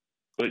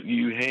 but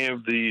you have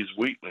these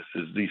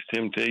weaknesses, these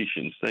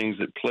temptations, things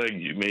that plague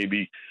you,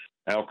 maybe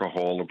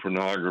alcohol or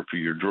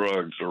pornography or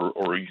drugs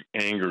or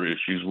anger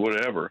issues,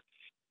 whatever,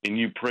 and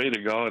you pray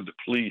to God to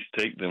please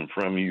take them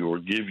from you or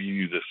give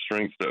you the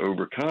strength to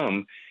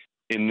overcome,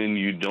 and then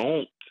you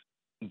don't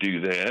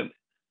do that,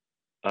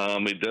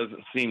 it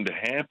doesn't seem to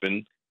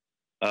happen.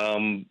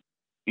 I've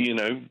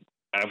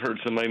heard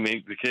somebody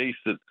make the case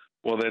that,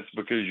 well, that's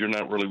because you're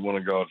not really one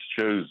of God's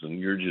chosen.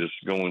 You're just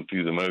going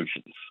through the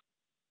motions.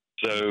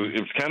 So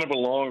it's kind of a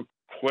long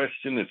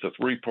question. It's a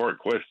three-part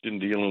question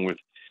dealing with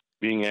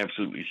being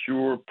absolutely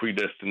sure,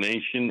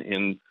 predestination,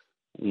 and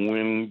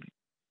when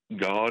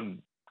God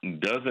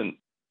doesn't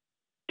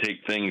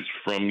take things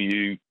from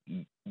you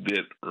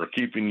that are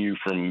keeping you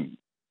from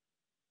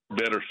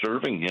better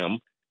serving Him,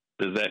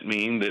 does that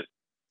mean that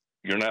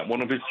you're not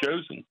one of His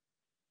chosen?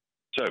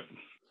 So,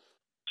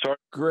 sorry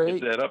to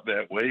get that up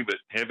that way, but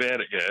have at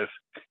it, guys.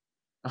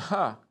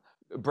 Aha.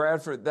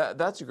 Bradford,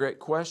 that's a great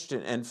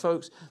question. And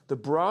folks, the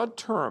broad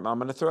term, I'm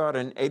going to throw out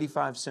an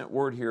 85-cent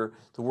word here,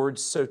 the word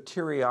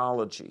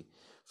soteriology,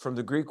 from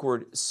the Greek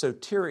word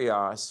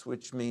soterios,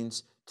 which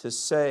means to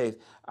save.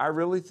 I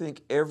really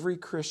think every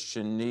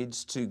Christian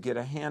needs to get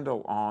a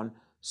handle on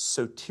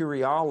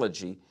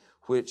soteriology,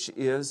 which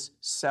is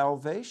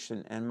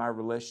salvation and my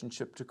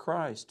relationship to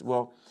Christ.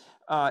 Well,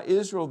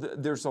 Israel,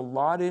 there's a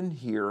lot in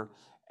here,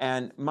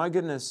 and my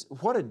goodness,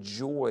 what a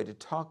joy to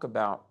talk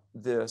about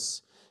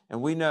this. And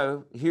we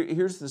know,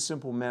 here's the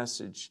simple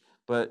message,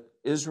 but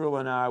Israel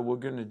and I, we're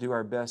going to do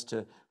our best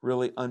to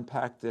really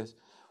unpack this.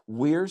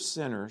 We're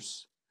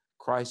sinners.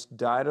 Christ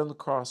died on the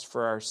cross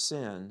for our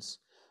sins.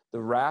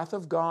 The wrath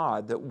of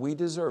God that we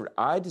deserved,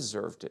 I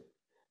deserved it.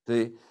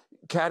 The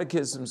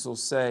catechisms will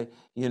say,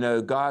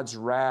 God's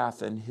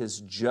wrath and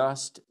His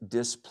just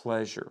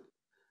displeasure.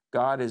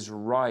 God is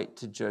right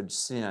to judge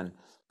sin,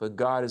 but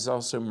God is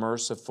also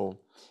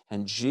merciful.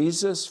 And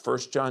Jesus,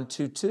 1 John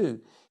 2:2,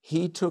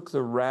 He took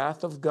the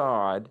wrath of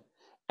God,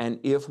 and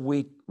if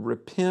we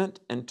repent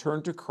and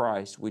turn to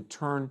Christ, we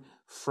turn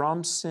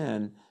from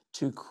sin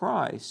to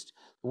Christ.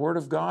 The Word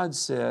of God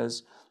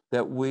says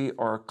that we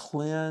are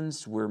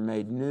cleansed, we're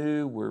made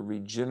new, we're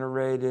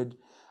regenerated.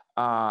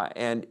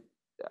 And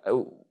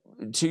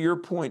to your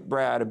point,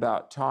 Brad,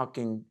 about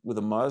talking with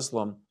a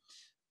Muslim,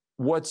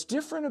 what's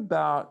different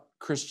about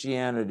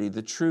Christianity,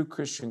 the true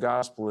Christian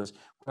gospel, is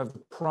we have the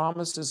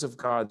promises of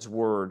God's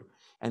Word,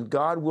 and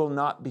God will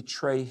not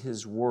betray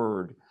His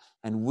Word.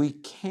 And we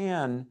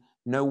can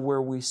know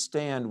where we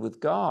stand with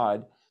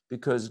God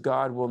because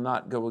God will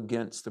not go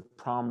against the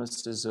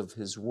promises of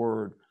His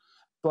Word.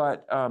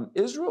 But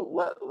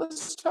Israel,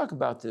 let's talk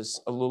about this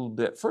a little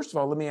bit. First of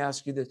all, let me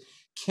ask you this.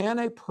 Can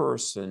a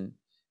person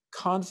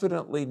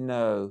confidently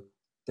know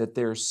that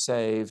they're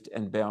saved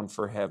and bound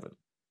for heaven?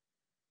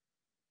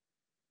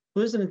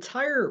 Well, there's an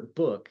entire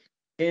book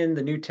in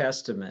the New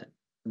Testament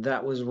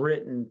that was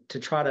written to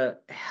try to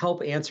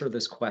help answer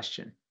this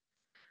question.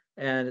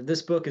 And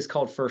this book is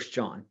called 1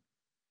 John.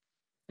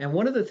 And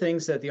one of the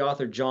things that the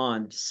author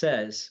John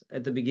says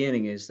at the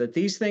beginning is that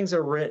these things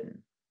are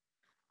written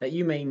that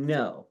you may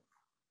know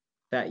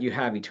that you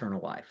have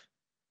eternal life.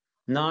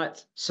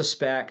 Not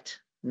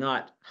suspect,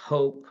 not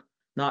hope,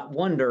 not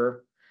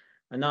wonder,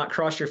 and not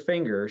cross your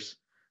fingers,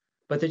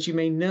 but that you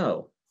may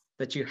know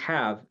that you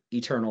have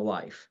eternal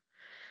life.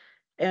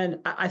 And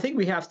I think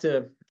we have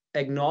to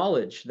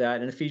acknowledge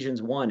that in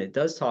Ephesians 1, it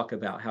does talk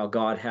about how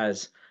God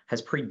has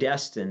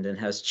predestined and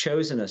has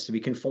chosen us to be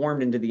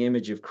conformed into the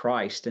image of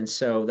Christ. And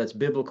so that's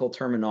biblical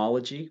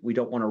terminology. We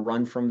don't want to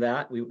run from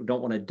that. We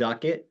don't want to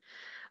duck it.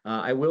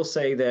 I will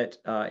say that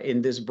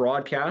in this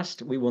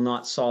broadcast, we will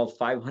not solve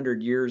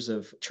 500 years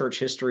of church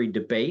history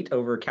debate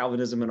over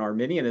Calvinism and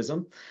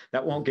Arminianism.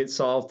 That won't get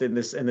solved in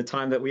the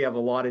time that we have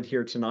allotted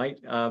here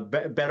tonight.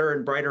 Better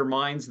and brighter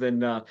minds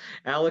than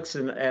Alex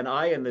and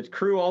I and the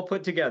crew all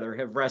put together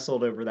have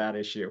wrestled over that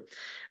issue.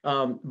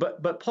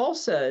 But Paul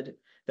said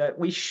that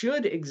we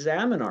should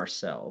examine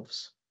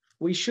ourselves.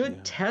 We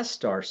should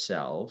test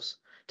ourselves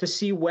to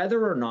see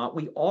whether or not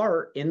we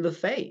are in the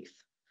faith.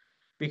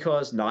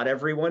 Because not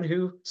everyone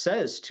who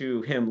says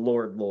to him,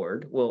 Lord,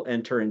 Lord, will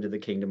enter into the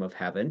kingdom of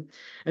heaven.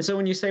 And so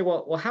when you say,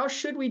 well, how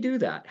should we do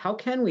that? How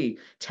can we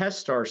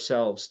test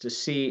ourselves to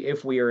see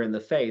if we are in the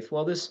faith?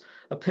 Well, this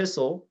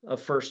epistle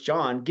of 1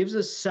 John gives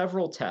us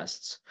several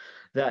tests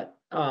that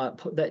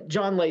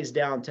John lays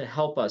down to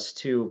help us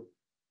to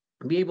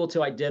be able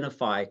to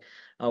identify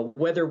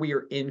whether we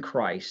are in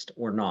Christ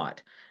or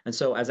not. And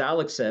so, as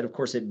Alex said, of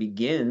course, it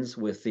begins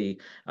with the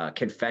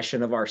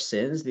confession of our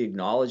sins, the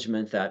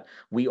acknowledgement that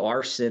we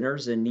are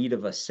sinners in need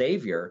of a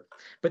Savior.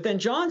 But then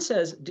John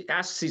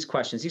asks these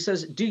questions. He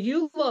says, do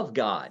you love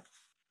God?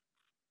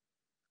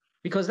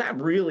 Because that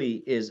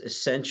really is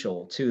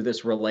essential to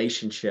this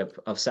relationship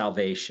of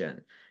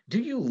salvation. Do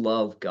you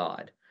love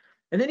God?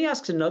 And then he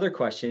asks another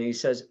question. He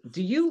says,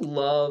 do you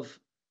love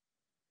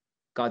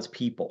God's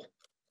people?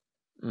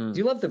 Do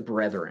you love the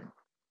brethren?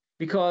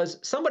 Because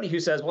somebody who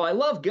says, well, I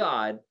love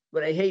God,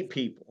 but I hate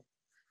people,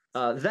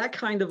 that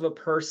kind of a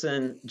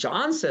person,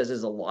 John says,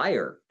 is a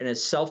liar and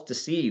is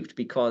self-deceived,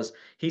 because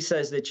he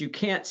says that you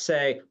can't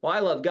say, well, I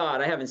love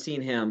God, I haven't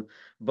seen him,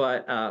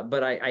 but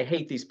I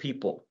hate these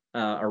people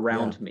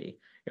around me.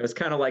 It was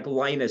kind of like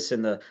Linus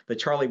in the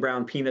Charlie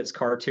Brown Peanuts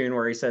cartoon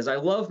where he says, I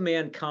love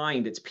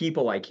mankind, it's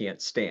people I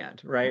can't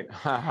stand, right?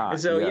 And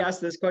so he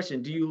asks this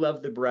question, do you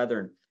love the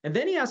brethren? And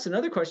then he asks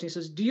another question. He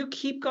says, do you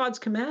keep God's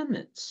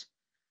commandments?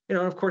 And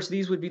of course,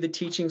 these would be the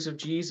teachings of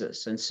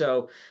Jesus. And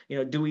so,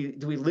 do we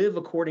live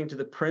according to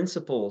the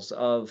principles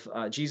of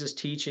Jesus'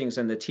 teachings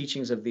and the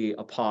teachings of the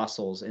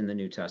apostles in the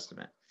New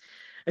Testament?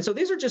 And so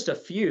these are just a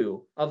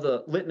few of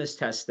the litmus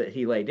tests that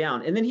he laid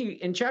down. And then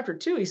in chapter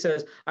 2, he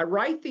says, I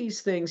write these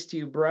things to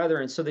you,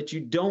 brethren, so that you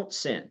don't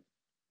sin.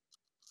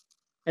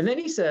 And then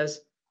he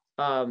says,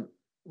 but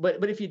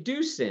if you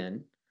do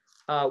sin,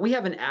 we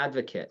have an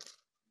advocate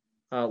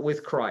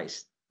with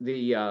Christ,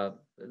 the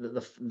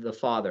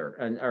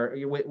Father, or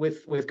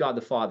with God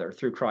the Father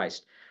through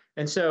Christ.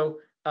 And so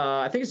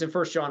I think it's in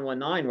 1 John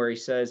 1:9 where he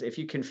says, if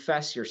you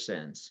confess your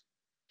sins,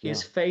 he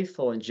is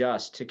faithful and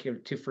just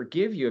to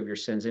forgive you of your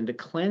sins and to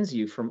cleanse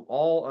you from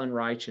all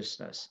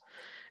unrighteousness.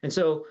 And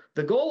so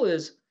the goal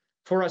is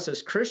for us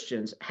as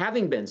Christians,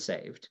 having been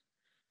saved,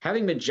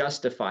 having been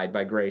justified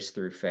by grace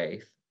through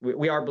faith,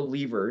 we are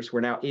believers,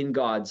 we're now in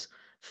God's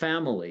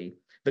family.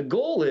 The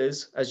goal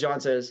is, as John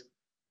says,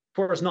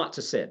 for us not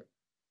to sin.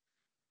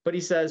 But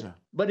he says,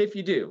 but if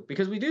you do,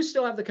 because we do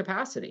still have the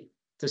capacity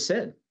to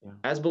sin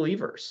as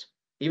believers,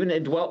 even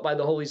indwelt by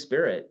the Holy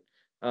Spirit.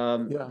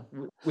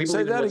 We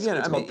Say believe that in again.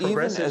 what's called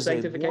progressive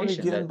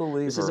sanctification. Born-again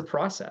believer, this is a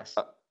process.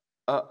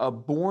 A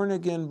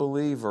born-again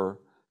believer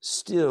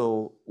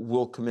still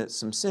will commit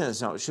some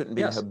sins. Now, it shouldn't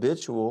be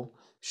habitual,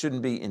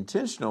 shouldn't be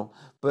intentional,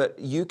 but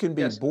you can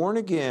be born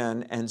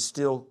again and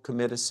still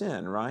commit a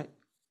sin, right?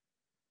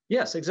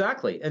 Yes,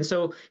 exactly. And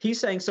so he's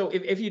saying, so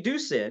if you do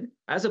sin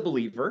as a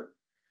believer,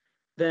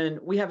 then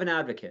we have an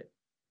advocate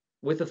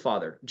with the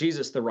Father,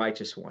 Jesus, the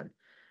righteous one.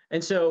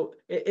 And so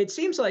it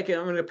seems like, and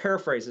I'm going to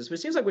paraphrase this, but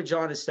it seems like what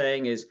John is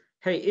saying is,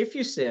 hey, if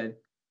you sin,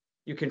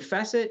 you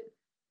confess it,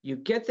 you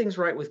get things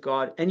right with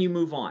God, and you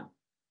move on,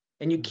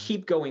 and you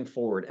keep going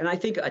forward. And I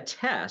think a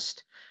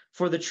test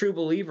for the true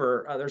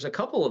believer, there's a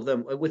couple of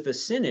them with the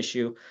sin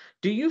issue.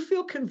 Do you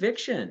feel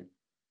conviction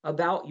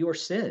about your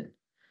sin?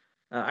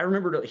 I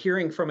remember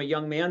hearing from a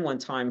young man one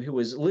time who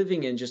was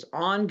living in just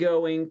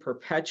ongoing,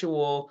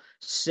 perpetual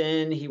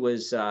sin. He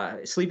was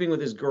sleeping with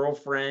his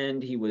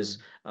girlfriend. He was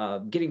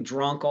getting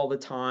drunk all the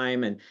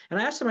time. And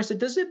I asked him, I said,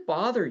 does it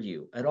bother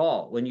you at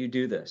all when you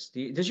do this?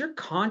 Does your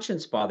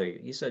conscience bother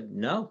you? He said,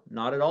 no,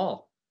 not at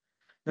all.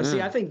 Now,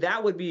 see, I think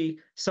that would be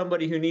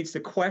somebody who needs to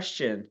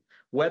question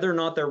whether or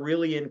not they're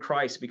really in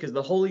Christ, because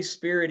the Holy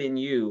Spirit in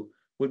you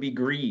would be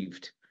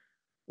grieved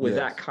with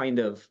that kind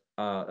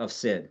of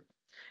sin.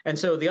 And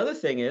so the other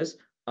thing is,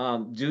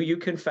 do you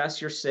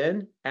confess your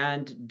sin,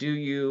 and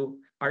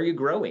are you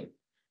growing,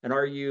 and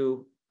are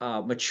you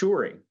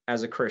maturing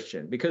as a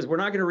Christian? Because we're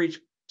not going to reach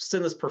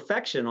sinless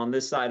perfection on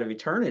this side of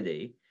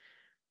eternity,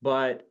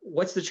 but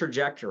what's the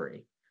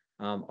trajectory?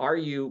 Are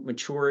you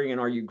maturing,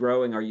 and are you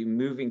growing? Are you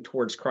moving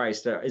towards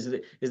Christ? Is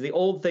the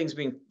old things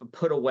being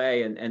put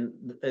away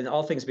and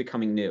all things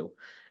becoming new?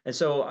 And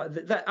so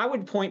that I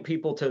would point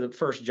people to the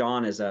 1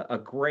 John as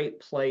a great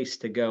place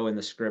to go in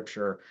the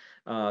Scripture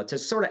to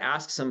sort of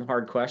ask some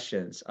hard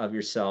questions of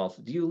yourself.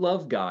 Do you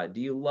love God?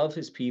 Do you love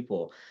His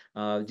people?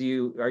 Are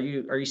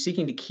you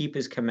seeking to keep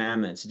His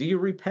commandments? Do you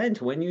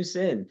repent when you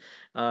sin?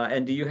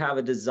 And do you have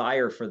a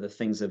desire for the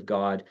things of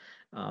God?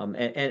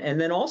 And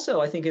then also,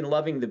 I think in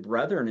loving the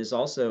brethren is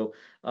also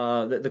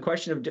the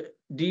question of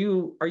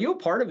are you a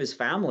part of His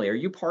family? Are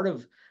you part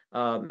of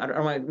I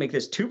don't want to make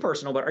this too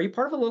personal, but are you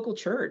part of a local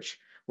church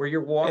where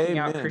you're walking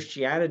out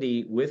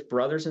Christianity with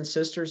brothers and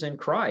sisters in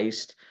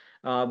Christ,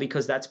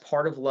 because that's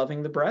part of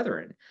loving the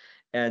brethren?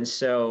 And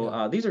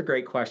so these are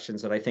great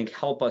questions that I think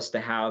help us to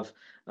have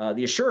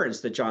the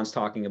assurance that John's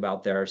talking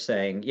about there,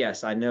 saying,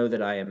 yes, I know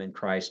that I am in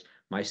Christ,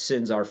 my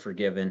sins are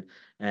forgiven,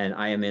 and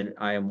I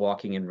am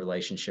walking in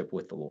relationship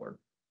with the Lord.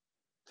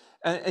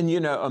 And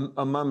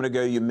a moment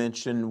ago you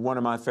mentioned one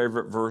of my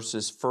favorite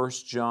verses, 1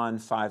 John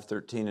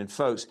 5:13. And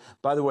folks,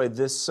 by the way,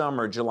 this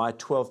summer, July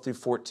 12th through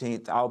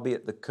 14th, I'll be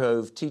at the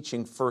Cove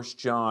teaching 1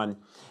 John.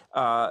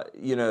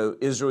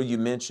 Israel, you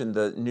mentioned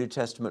the New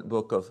Testament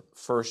book of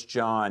 1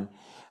 John.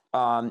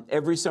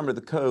 Every summer,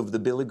 the Cove, the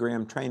Billy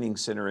Graham Training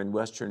Center in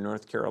Western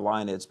North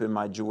Carolina, it's been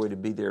my joy to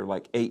be there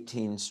like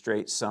 18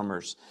 straight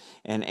summers.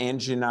 And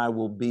Angie and I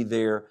will be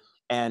there.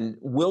 And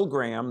Will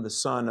Graham, the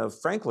son of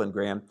Franklin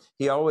Graham,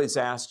 he always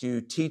asks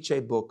you, teach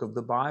a book of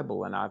the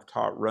Bible. And I've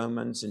taught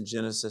Romans and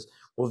Genesis.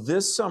 Well,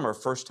 this summer,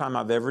 first time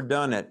I've ever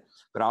done it,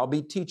 but I'll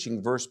be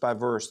teaching verse by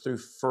verse through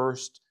 1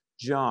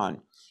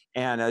 John.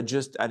 And I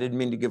didn't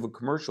mean to give a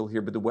commercial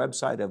here, but the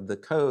website of the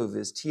Cove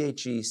is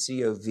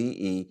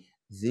THECOVE,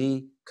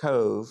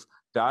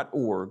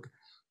 thecove.org.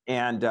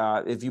 And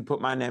if you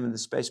put my name in the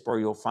space bar,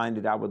 you'll find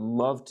it. I would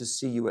love to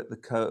see you at the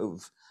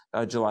Cove,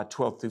 July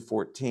 12th through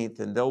 14th.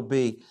 And there'll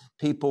be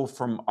people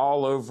from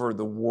all over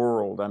the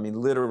world. I mean,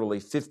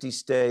 literally 50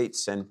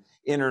 states and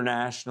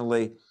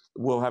internationally.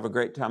 We'll have a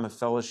great time of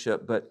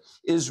fellowship. But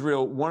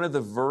Israel, one of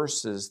the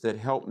verses that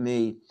helped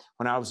me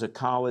when I was a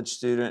college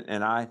student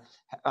and I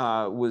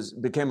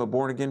became a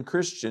born-again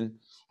Christian,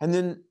 and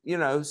then,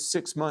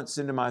 6 months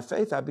into my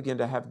faith, I began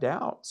to have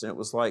doubts. And it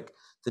was like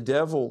the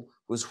devil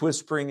was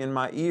whispering in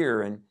my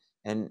ear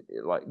and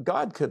like,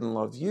 God couldn't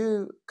love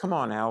you. Come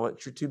on,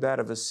 Alex, you're too bad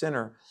of a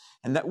sinner.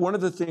 And that one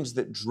of the things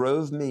that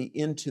drove me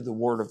into the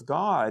Word of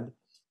God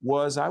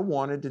was I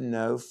wanted to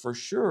know for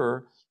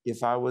sure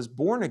if I was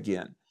born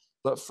again.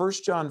 But 1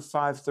 John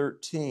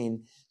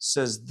 5:13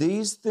 says,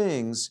 these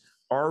things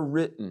are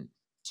written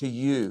to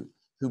you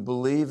who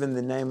believe in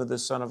the name of the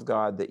Son of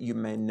God, that you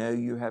may know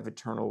you have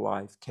eternal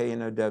life,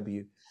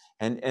 K-N-O-W.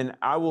 And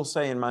I will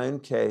say in my own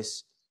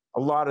case, a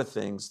lot of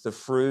things, the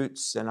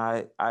fruits, and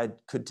I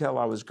could tell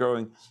I was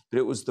growing, but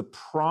it was the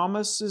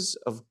promises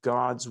of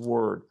God's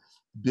Word,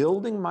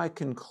 building my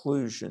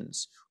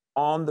conclusions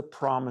on the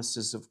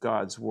promises of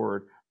God's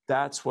Word.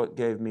 That's what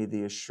gave me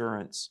the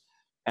assurance.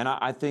 And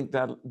I think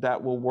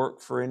that will work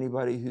for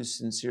anybody who's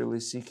sincerely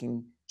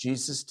seeking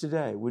Jesus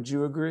today. Would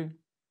you agree?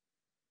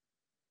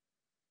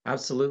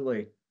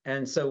 Absolutely.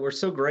 And so we're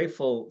so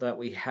grateful that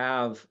we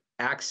have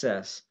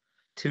access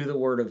to the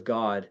Word of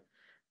God.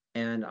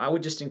 And I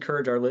would just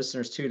encourage our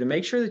listeners too, to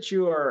make sure that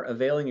you are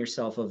availing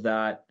yourself of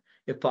that,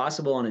 if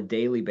possible, on a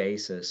daily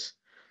basis,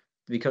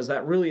 because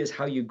that really is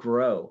how you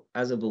grow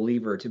as a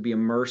believer, to be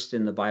immersed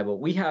in the Bible.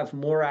 We have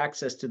more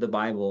access to the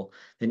Bible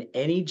than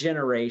any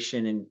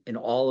generation in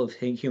all of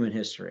human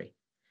history,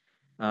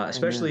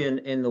 especially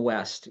in the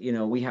West.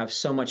 We have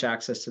so much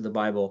access to the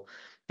Bible,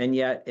 and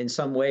yet in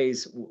some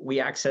ways we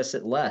access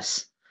it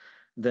less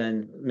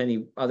than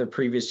many other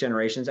previous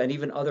generations and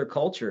even other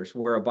cultures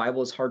where a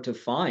Bible is hard to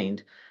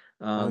find.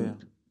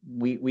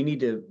 We need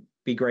to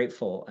be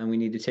grateful, and we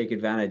need to take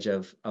advantage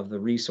of the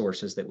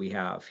resources that we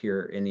have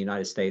here in the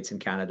United States and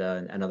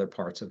Canada and other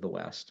parts of the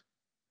West.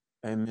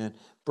 Amen.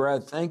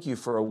 Brad, thank you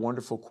for a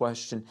wonderful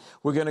question.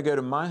 We're going to go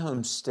to my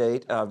home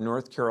state of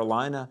North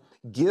Carolina.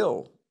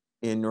 Gil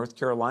in North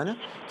Carolina.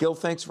 Gil,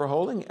 thanks for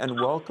holding, and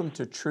welcome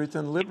to Truth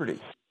and Liberty.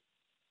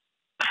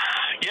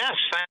 Yes,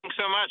 thanks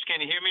so much.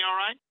 Can you hear me all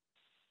right?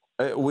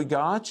 We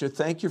got you.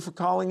 Thank you for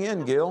calling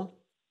in, Gil.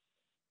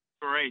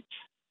 Great.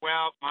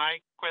 Well, my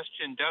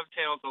question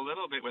dovetails a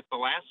little bit with the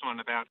last one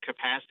about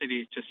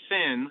capacity to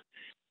sin.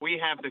 We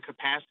have the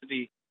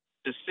capacity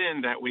to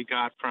sin that we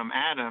got from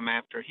Adam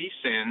after he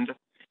sinned,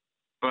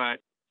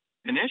 but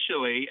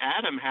initially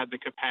Adam had the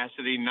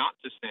capacity not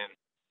to sin.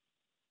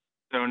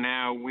 So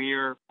now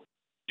we're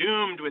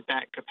doomed with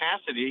that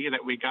capacity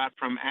that we got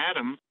from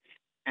Adam,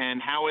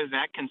 and how is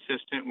that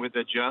consistent with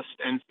a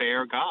just and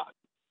fair God?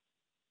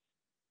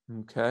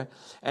 Okay.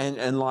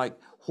 And like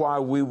why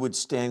we would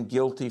stand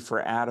guilty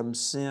for Adam's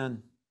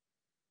sin.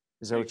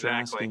 Is that what you're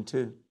asking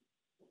too?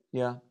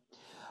 Yeah.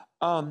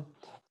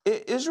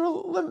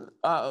 Israel,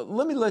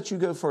 let me let you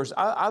go first.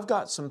 I've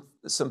got some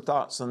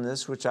thoughts on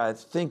this, which I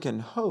think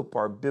and hope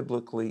are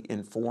biblically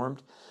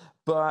informed.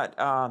 But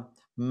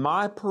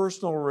my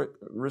personal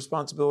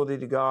responsibility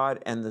to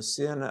God and the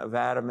sin of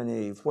Adam and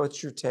Eve,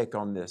 what's your take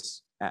on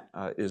this,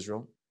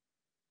 Israel?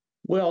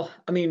 Well,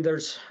 I mean,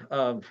 there's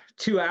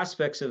two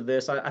aspects of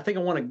this. I think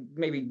I want to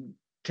maybe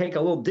take a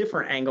little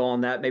different angle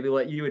on that, maybe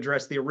let you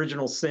address the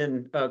original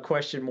sin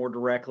question more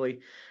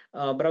directly.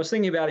 But I was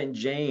thinking about in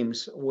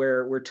James,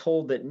 where we're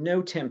told that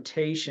no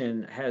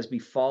temptation has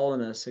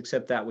befallen us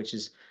except that which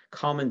is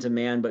common to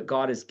man, but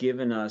God has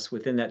given us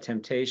within that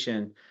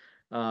temptation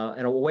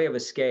and a way of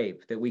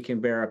escape that we can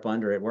bear up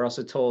under it. We're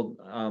also told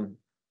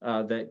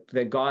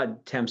that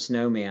God tempts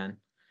no man.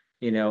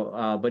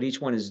 But each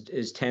one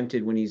is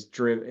tempted when he's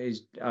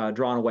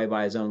drawn away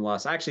by his own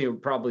lust. Actually, we're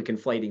probably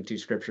conflating two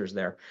scriptures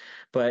there,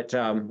 but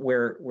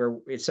where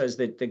it says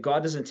that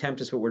God doesn't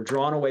tempt us, but we're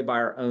drawn away by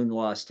our own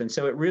lust. And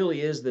so it really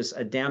is this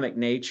Adamic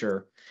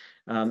nature.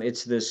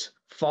 It's this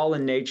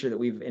fallen nature that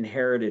we've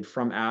inherited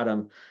from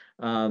Adam,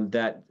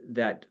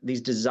 that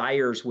these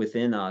desires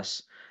within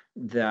us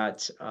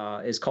that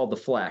is called the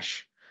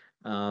flesh.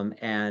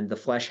 And the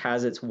flesh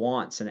has its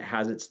wants and it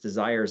has its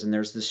desires. And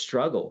there's this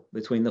struggle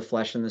between the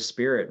flesh and the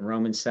spirit. And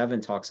Romans 7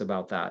 talks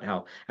about that,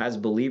 how as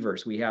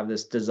believers, we have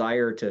this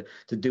desire to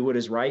do what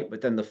is right,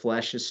 but then the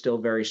flesh is still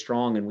very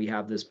strong and we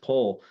have this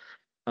pull.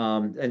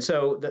 And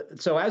so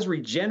as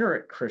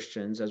regenerate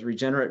Christians, as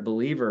regenerate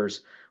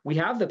believers, we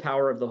have the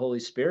power of the Holy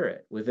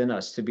Spirit within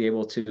us to be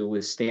able to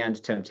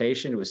withstand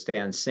temptation, to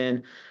withstand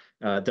sin.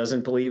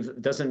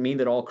 Doesn't mean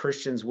that all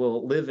Christians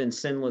will live in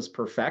sinless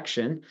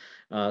perfection.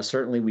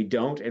 Certainly we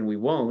don't and we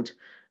won't.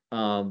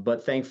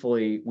 But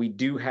thankfully, we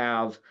do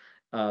have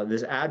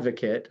this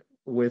advocate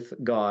with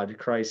God,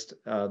 Christ,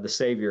 the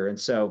Savior. And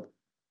so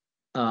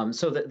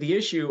the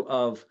issue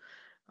of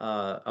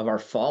our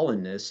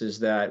fallenness is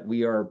that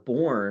we are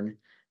born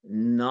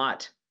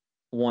not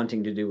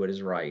wanting to do what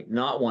is right,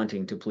 not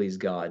wanting to please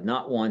God,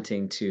 not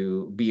wanting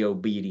to be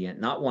obedient,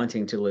 not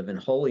wanting to live in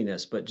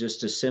holiness, but just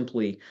to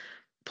simply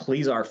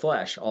please our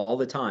flesh all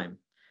the time.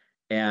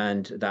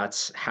 And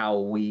that's how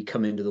we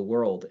come into the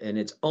world. And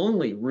it's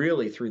only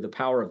really through the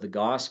power of the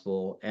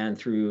gospel and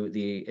through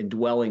the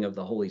indwelling of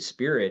the Holy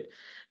Spirit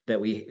that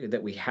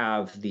we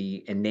have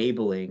the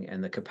enabling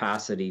and the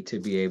capacity to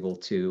be able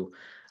to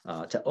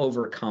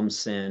overcome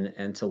sin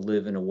and to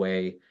live in a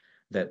way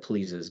that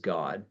pleases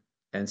God.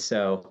 And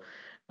so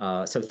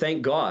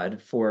thank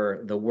God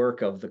for the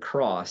work of the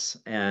cross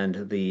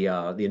and the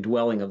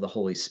indwelling of the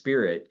Holy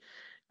Spirit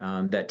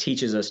that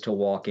teaches us to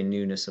walk in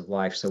newness of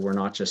life. So we're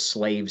not just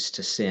slaves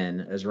to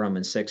sin, as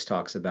Romans 6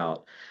 talks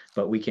about,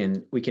 but we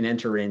can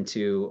enter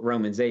into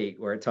Romans 8,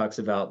 where it talks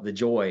about the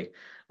joy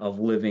of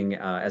living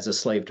as a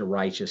slave to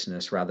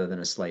righteousness rather than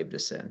a slave to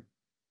sin.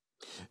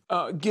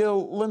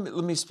 Gil,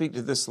 let me speak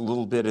to this a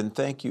little bit, and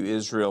thank you,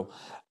 Israel.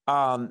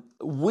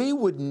 We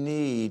would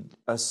need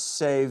a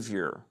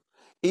Savior,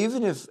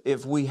 even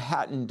if we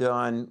hadn't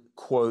done,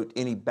 quote,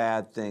 any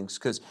bad things,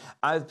 because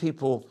I have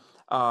people,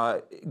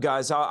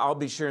 guys, I'll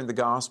be sharing the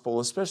gospel,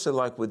 especially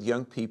like with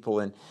young people,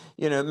 and,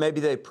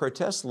 maybe they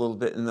protest a little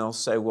bit and they'll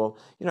say, well,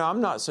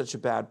 I'm not such a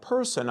bad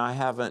person. I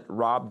haven't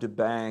robbed a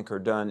bank or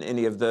done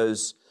any of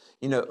those,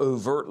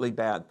 overtly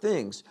bad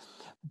things.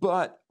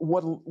 But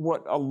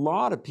what a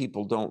lot of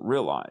people don't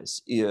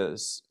realize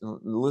is,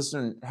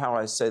 listen how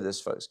I say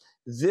this, folks,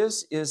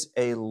 this is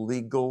a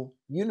legal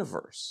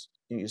universe.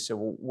 And you say,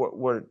 well,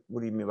 what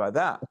do you mean by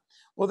that?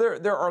 Well,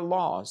 there are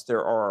laws.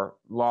 There are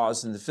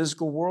laws in the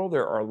physical world.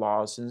 There are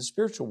laws in the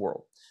spiritual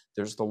world.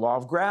 There's the law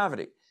of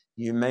gravity.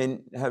 You may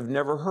have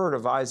never heard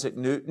of Isaac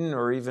Newton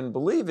or even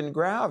believe in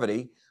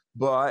gravity,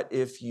 but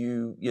if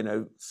you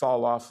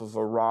fall off of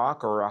a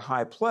rock or a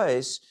high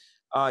place,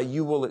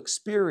 you will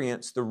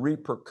experience the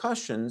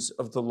repercussions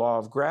of the law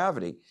of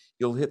gravity.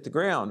 You'll hit the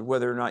ground,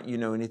 whether or not you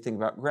know anything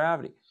about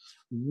gravity.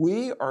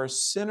 We are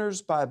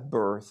sinners by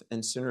birth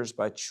and sinners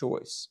by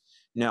choice.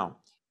 Now,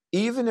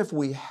 even if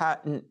we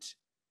hadn't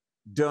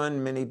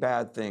done many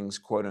bad things,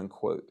 quote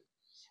unquote,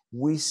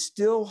 we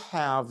still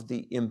have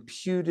the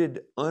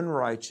imputed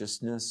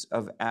unrighteousness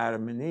of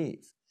Adam and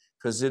Eve,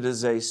 because it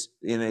is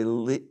in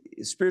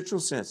a spiritual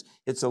sense,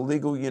 it's a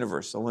legal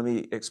universe. So let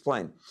me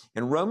explain.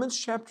 In Romans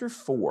chapter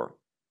 4,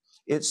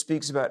 it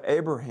speaks about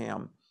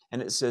Abraham,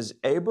 and it says,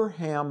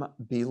 Abraham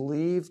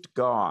believed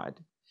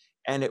God,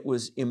 and it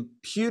was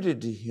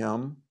imputed to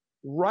him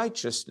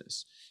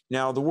righteousness.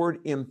 Now, the word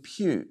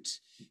impute,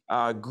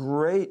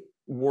 great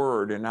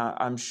word, and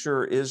I'm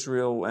sure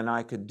Israel and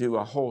I could do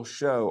a whole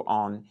show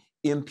on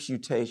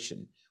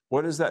imputation.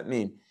 What does that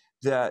mean?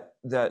 That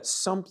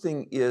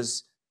something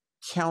is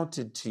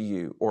counted to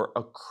you or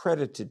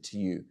accredited to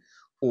you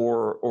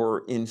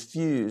or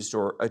infused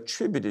or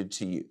attributed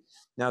to you.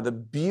 Now, the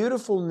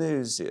beautiful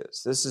news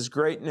is, this is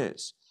great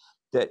news,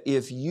 that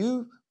if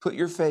you put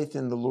your faith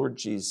in the Lord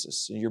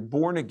Jesus and you're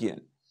born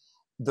again,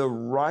 the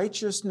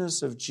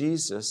righteousness of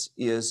Jesus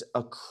is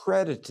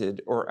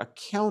accredited or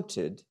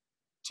accounted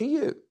to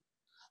you.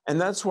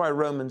 And that's why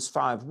Romans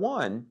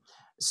 5:1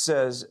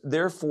 says,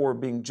 therefore,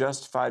 being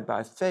justified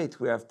by faith,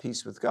 we have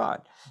peace with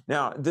God.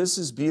 Now, this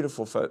is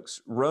beautiful,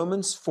 folks.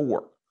 Romans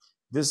 4.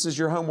 This is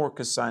your homework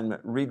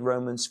assignment. Read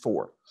Romans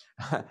 4.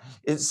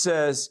 It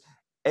says,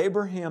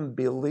 Abraham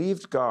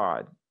believed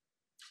God,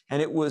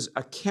 and it was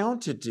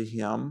accounted to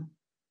him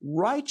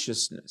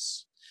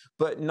righteousness,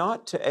 but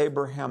not to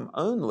Abraham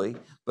only,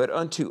 but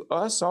unto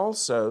us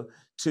also,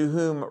 to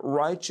whom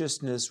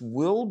righteousness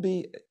will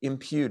be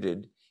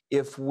imputed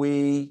if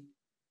we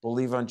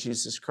believe on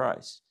Jesus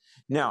Christ.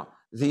 Now,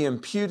 the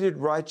imputed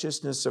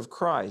righteousness of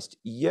Christ,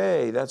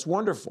 yay, that's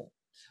wonderful.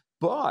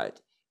 But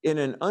in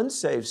an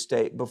unsaved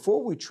state,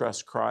 before we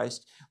trust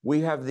Christ,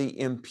 we have the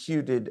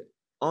imputed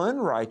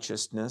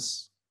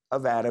unrighteousness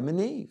of Adam and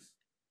Eve.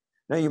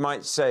 Now, you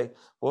might say,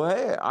 well,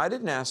 hey, I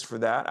didn't ask for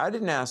that. I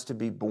didn't ask to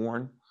be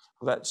born.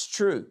 Well, that's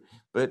true.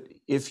 But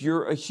if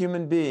you're a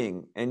human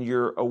being and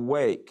you're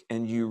awake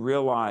and you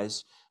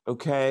realize,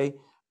 okay,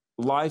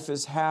 life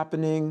is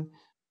happening,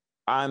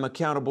 I'm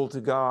accountable to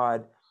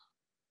God,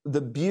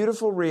 the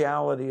beautiful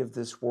reality of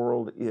this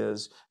world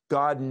is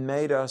God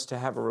made us to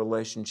have a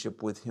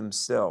relationship with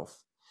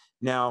himself.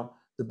 Now,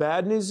 the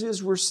bad news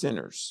is we're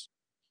sinners.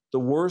 The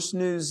worst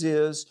news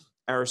is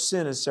our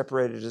sin has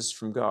separated us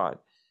from God.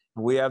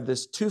 We have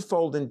this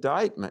twofold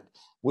indictment.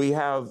 We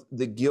have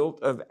the guilt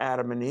of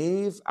Adam and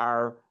Eve,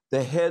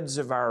 the heads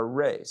of our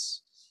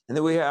race. And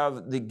then we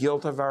have the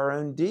guilt of our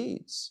own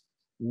deeds.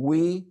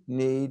 We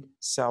need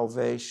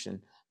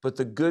salvation. But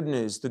the good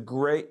news, the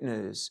great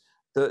news,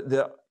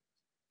 the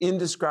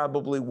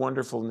indescribably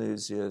wonderful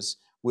news is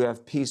we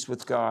have peace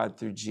with God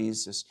through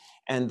Jesus.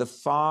 And the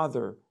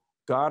Father,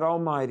 God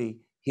Almighty,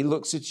 he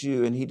looks at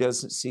you and he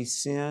doesn't see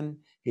sin.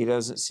 He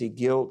doesn't see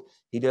guilt.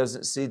 He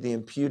doesn't see the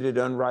imputed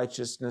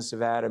unrighteousness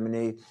of Adam and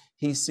Eve.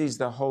 He sees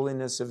the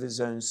holiness of his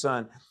own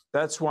Son.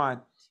 That's why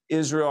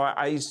Israel,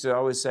 I used to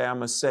always say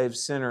I'm a saved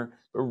sinner,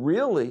 but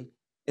really,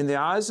 in the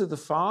eyes of the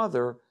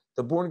Father,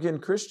 the born-again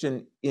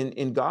Christian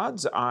in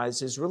God's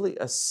eyes is really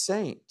a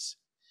saint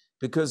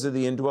because of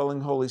the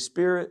indwelling Holy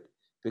Spirit,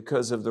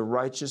 because of the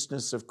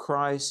righteousness of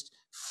Christ,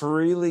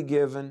 freely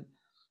given.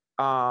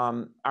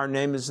 Our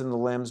name is in the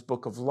Lamb's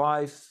Book of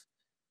Life.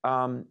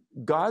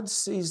 God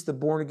sees the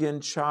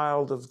born-again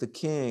child of the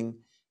King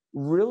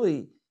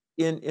really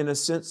in a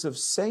sense of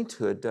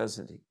sainthood,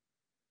 doesn't he?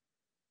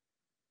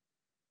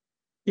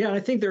 Yeah, and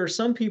I think there are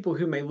some people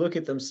who may look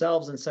at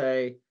themselves and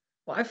say,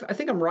 well, I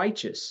think I'm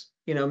righteous.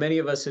 You know, many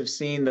of us have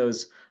seen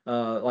those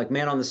like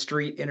man on the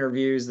street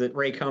interviews that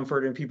Ray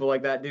Comfort and people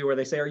like that do, where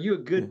they say, are you a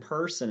good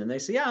person? And they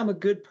say, yeah, I'm a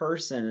good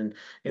person. And,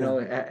 you know,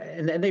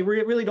 and they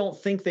really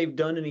don't think they've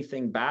done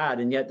anything bad.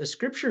 And yet the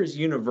scripture is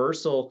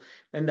universal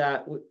in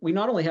that we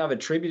not only have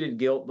attributed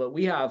guilt, but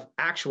we have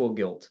actual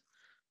guilt.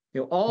 You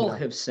know, all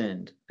have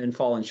sinned and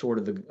fallen short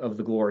of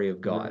the glory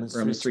of God.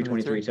 Romans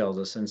 3:23 tells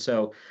us. And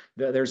so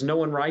there's no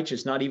one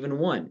righteous, not even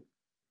one.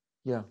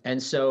 Yeah. And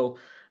so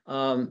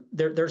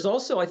there's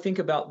also, I think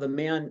about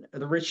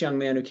the rich young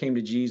man who came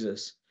to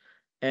Jesus,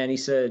 and he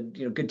said,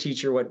 you know, good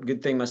teacher, what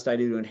good thing must I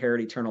do to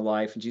inherit eternal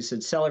life? And Jesus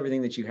said, sell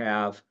everything that you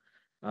have,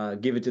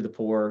 give it to the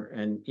poor,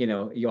 and, you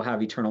know, you'll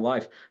have eternal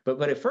life.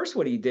 But at first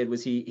what he did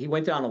was he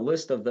went down a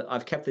list of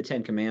I've kept the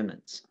 10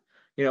 commandments,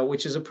 you know,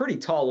 which is a pretty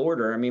tall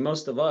order. I mean,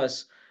 most of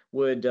us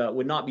would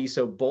not be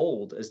so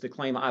bold as to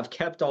claim I've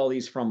kept all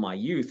these from my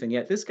youth. And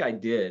yet this guy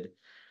did.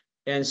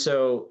 And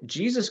so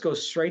Jesus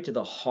goes straight to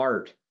the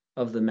heart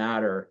of the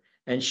matter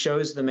and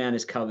shows the man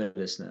his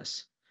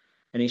covetousness.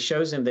 And he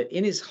shows him that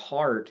in his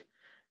heart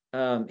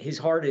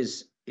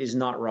is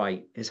not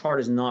right. His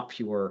heart is not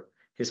pure.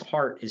 His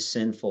heart is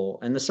sinful.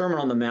 And the Sermon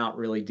on the Mount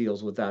really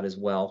deals with that as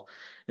well.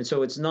 And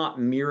so it's not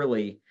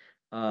merely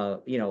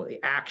you know, the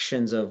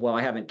actions of, well,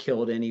 I haven't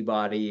killed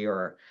anybody,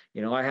 or,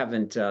 you know, I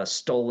haven't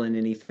stolen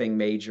anything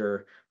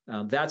major.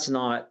 That's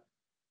not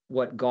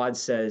what God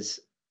says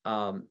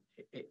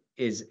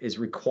is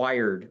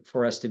required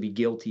for us to be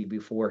guilty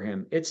before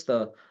him. It's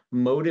the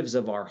motives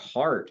of our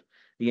heart,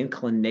 the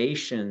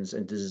inclinations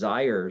and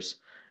desires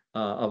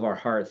of our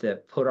heart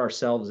that put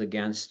ourselves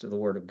against the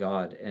word of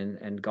God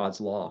and God's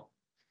law.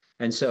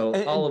 And so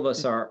all of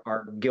us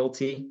are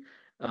guilty.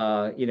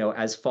 You know,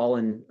 as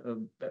fallen,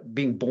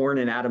 being born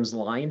in Adam's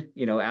line,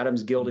 you know,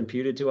 Adam's guilt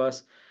imputed to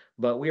us,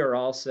 but we are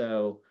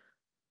also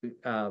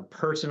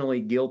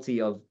personally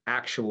guilty of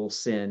actual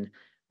sin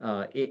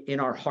in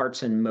our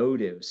hearts and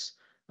motives,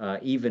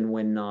 even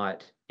when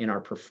not in our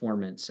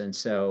performance. And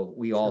so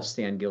we all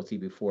stand guilty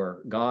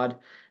before God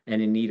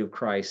and in need of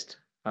Christ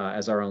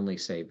as our only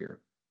Savior.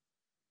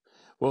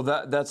 Well,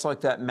 that's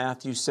like that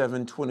Matthew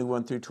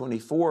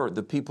 7:21-24,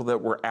 the people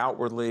that were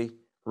outwardly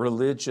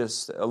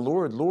religious,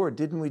 Lord, Lord,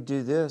 didn't we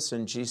do this?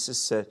 And Jesus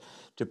said,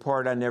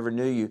 depart, I never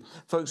knew you.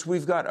 Folks,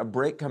 we've got a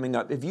break coming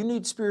up. If you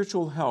need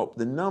spiritual help,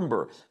 the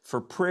number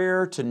for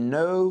prayer to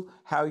know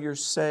how you're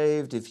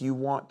saved, if you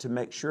want to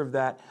make sure of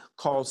that,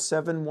 call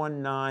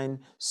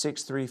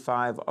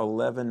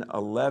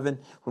 719-635-1111.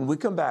 When we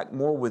come back,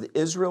 more with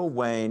Israel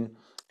Wayne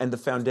and the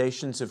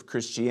foundations of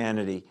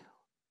Christianity.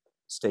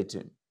 Stay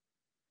tuned.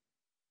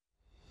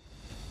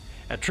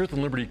 At Truth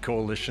and Liberty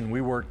Coalition,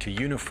 we work to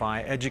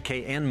unify,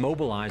 educate, and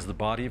mobilize the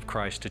body of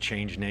Christ to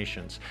change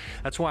nations.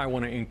 That's why I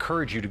want to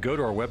encourage you to go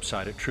to our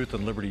website at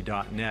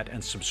truthandliberty.net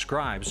and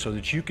subscribe so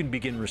that you can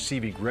begin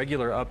receiving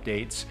regular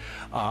updates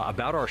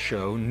about our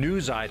show,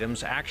 news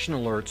items, action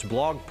alerts,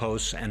 blog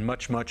posts, and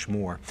much, much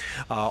more.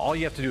 All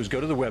you have to do is go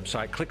to the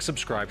website, click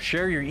subscribe,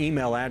 share your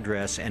email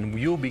address, and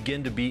you'll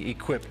begin to be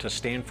equipped to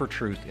stand for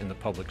truth in the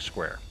public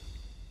square.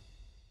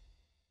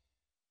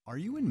 Are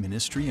you in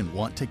ministry and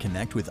want to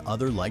connect with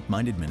other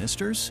like-minded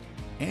ministers?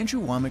 Andrew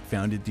Womack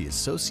founded the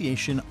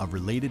Association of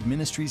Related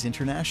Ministries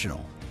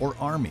International, or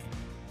ARMY,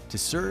 to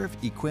serve,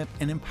 equip,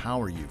 and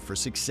empower you for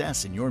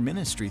success in your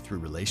ministry through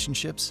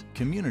relationships,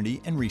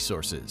 community, and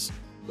resources.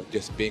 But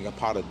just being a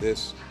part of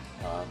this,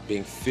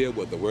 being filled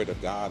with the Word of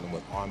God and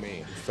with ARMY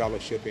and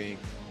fellowshipping,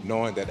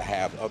 knowing that I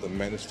have other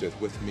ministers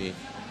with me,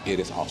 it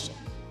is awesome.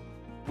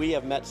 We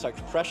have met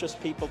such precious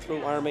people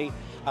through ARMY.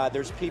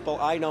 There's people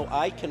I know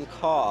I can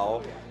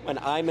call when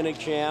I'm in a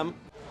jam.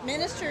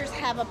 Ministers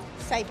have a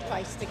safe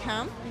place to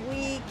come.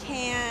 We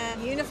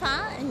can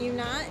unify and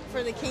unite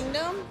for the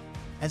kingdom.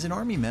 As an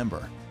ARMY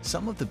member,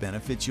 some of the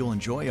benefits you'll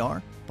enjoy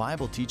are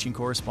Bible teaching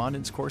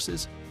correspondence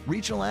courses,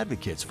 regional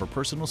advocates for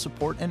personal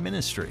support and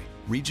ministry,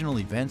 regional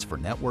events for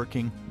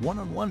networking,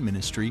 one-on-one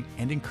ministry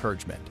and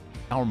encouragement,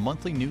 our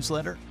monthly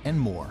newsletter, and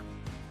more.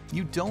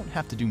 You don't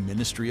have to do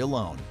ministry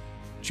alone.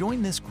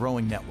 Join this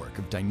growing network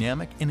of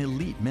dynamic and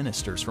elite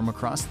ministers from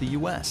across the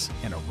U.S.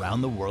 and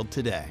around the world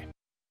today.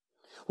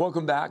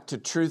 Welcome back to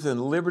Truth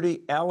and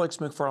Liberty. Alex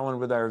McFarland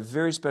with our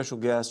very special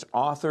guest,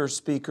 author,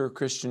 speaker,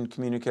 Christian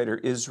communicator,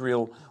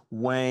 Israel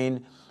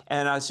Wayne.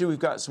 And I see we've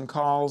got some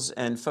calls,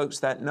 and folks,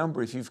 that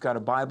number, if you've got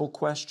a Bible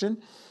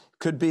question,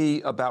 could be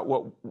about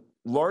what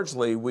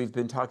largely we've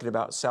been talking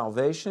about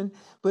salvation,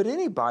 but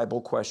any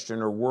Bible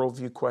question or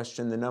worldview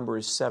question, the number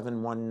is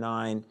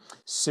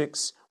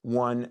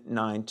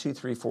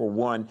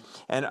 719-619-2341.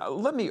 And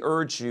let me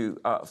urge you,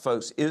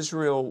 folks,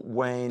 Israel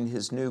Wayne,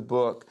 his new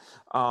book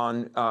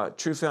on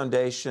True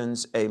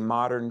Foundations, A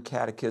Modern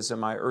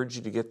Catechism, I urge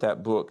you to get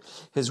that book.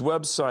 His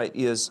website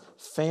is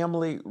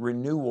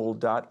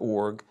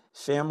familyrenewal.org,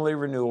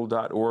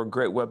 familyrenewal.org,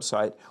 great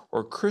website,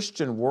 or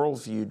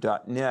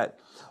christianworldview.net.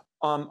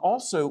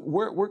 Also,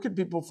 where could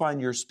people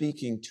find your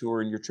speaking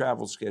tour and your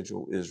travel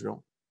schedule,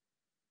 Israel?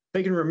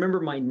 They can remember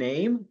my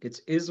name.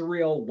 It's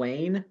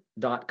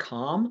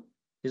israelwayne.com,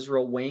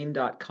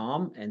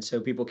 israelwayne.com. And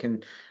so people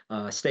can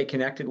stay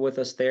connected with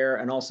us there.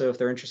 And also, if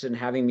they're interested in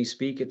having me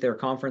speak at their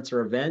conference or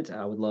event,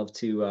 I would love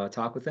to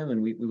talk with them.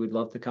 And we would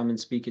love to come and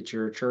speak at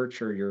your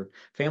church or your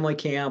family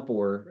camp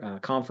or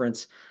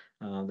conference.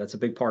 That's a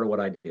big part of what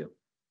I do.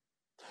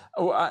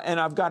 Oh, and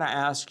I've got to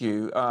ask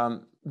you,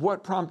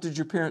 what prompted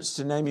your parents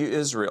to name you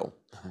Israel?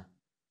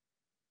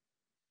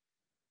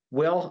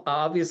 Well,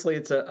 obviously,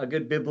 it's a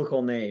good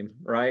biblical name,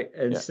 right?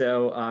 And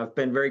so I've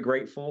been very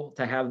grateful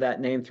to have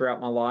that name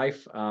throughout my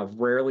life. I've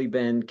rarely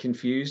been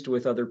confused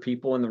with other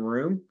people in the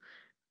room.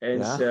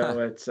 And so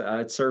it's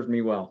served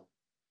me well.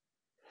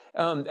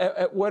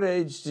 At what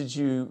age did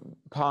you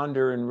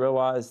ponder and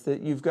realize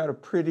that you've got a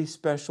pretty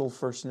special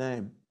first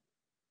name?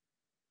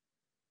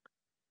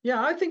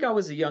 Yeah, I think I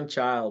was a young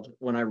child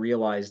when I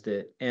realized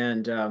it.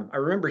 And I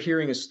remember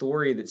hearing a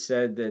story that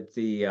said that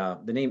the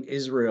name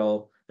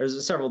Israel,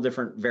 there's several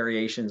different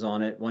variations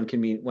on it. One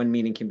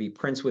meaning can be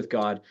prince with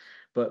God,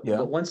 but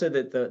one said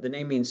that the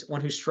name means one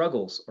who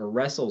struggles or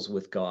wrestles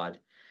with God.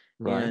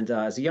 Right. And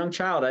as a young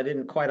child, I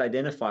didn't quite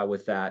identify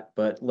with that,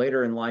 but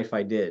later in life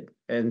I did.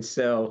 And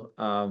so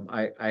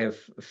I have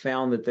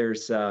found that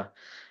there's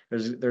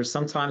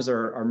sometimes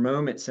are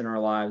moments in our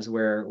lives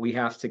where we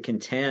have to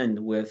contend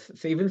with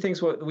even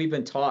things what we've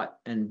been taught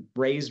and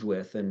raised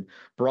with and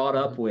brought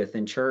up with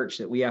in church,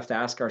 that we have to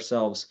ask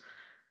ourselves,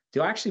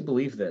 do I actually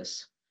believe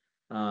this?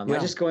 Am I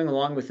just going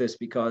along with this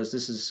because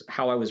this is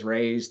how I was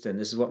raised and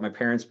this is what my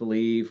parents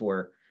believe?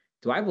 Or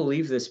do I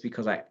believe this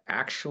because I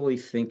actually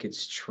think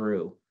it's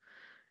true?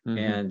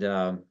 And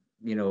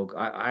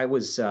I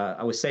was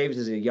saved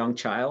as a young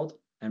child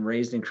and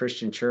raised in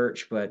Christian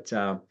church, but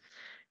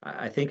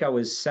I think I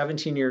was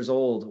 17 years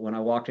old when I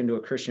walked into a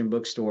Christian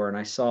bookstore and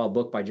I saw a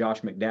book by Josh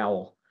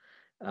McDowell,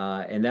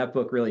 and that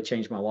book really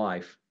changed my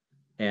life.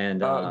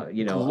 And owe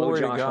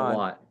Josh a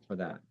lot for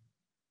that.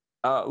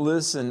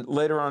 Listen,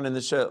 later on in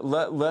the show,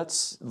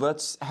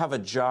 let's have a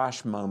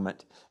Josh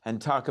moment and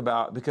talk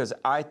about, because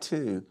I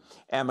too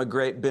am a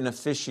great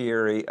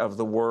beneficiary of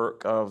the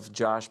work of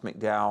Josh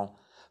McDowell.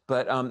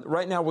 But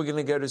right now we're going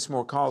to go to some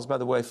more calls. By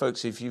the way,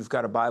 folks, if you've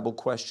got a Bible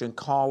question,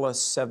 call us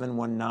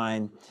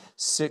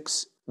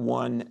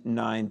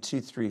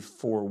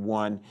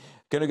 719-619-2341.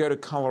 Going to go to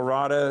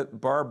Colorado.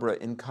 Barbara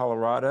in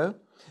Colorado.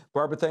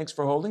 Barbara, thanks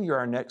for holding. You're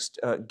our next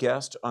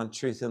guest on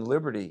Truth and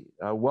Liberty.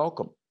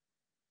 Welcome.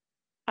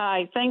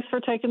 Hi, thanks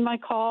for taking my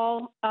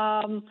call.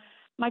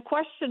 My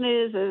question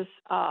is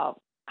how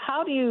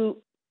do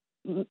you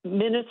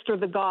minister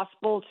the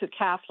gospel to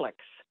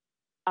Catholics?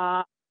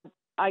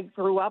 I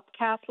grew up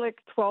Catholic,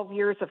 12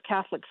 years of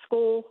Catholic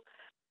school.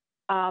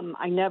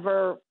 I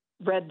never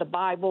read the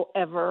Bible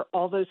ever.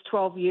 All those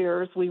 12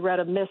 years, we read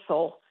a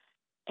missal.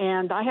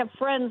 And I have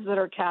friends that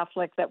are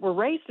Catholic that were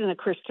raised in a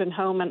Christian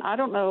home, and I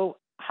don't know,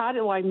 how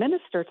do I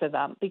minister to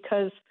them?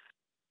 Because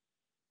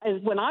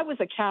when I was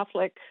a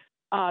Catholic,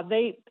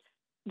 they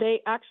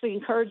actually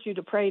encouraged you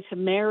to pray to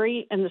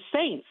Mary and the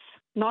saints,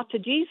 not to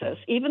Jesus,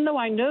 even though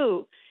I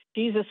knew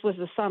Jesus was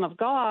the Son of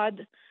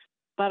God,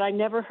 but I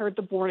never heard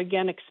the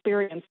born-again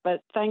experience.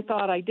 But thank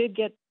God I did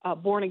get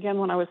born again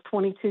when I was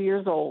 22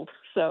 years old.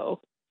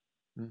 So,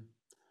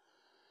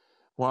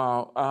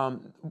 wow,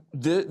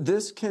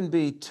 this can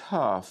be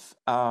tough.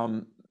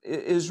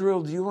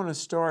 Israel, do you want to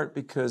start?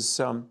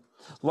 Because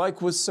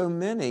like with so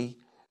many,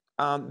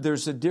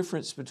 there's a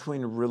difference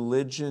between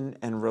religion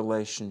and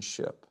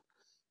relationship.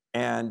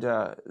 And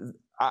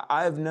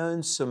I have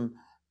known some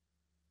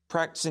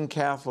practicing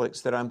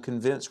Catholics that I'm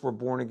convinced were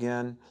born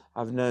again.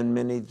 I've known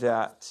many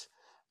that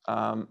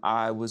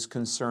I was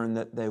concerned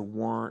that they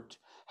weren't.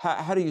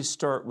 How do you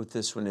start with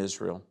this one,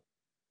 Israel?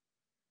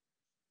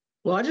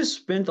 Well, I just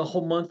spent the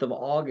whole month of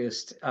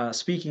August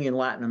speaking in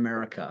Latin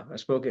America. I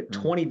spoke at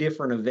 20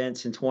 different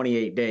events in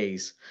 28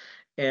 days.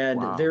 And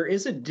there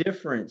is a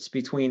difference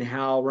between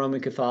how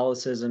Roman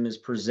Catholicism is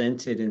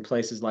presented in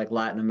places like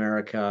Latin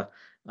America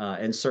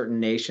and certain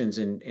nations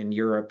in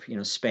Europe,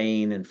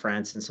 Spain and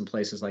France and some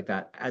places like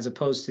that, as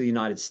opposed to the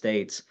United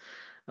States.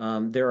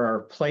 There are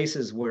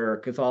places where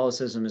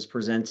Catholicism is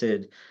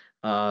presented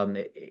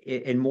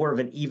in more of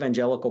an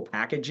evangelical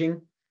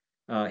packaging.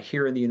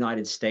 here in the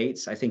United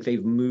States. I think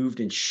they've moved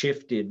and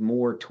shifted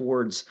more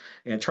towards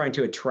trying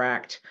to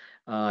attract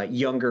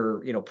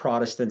younger,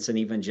 Protestants and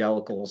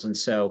evangelicals, and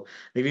so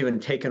they've even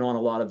taken on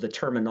a lot of the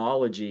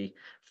terminology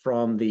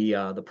from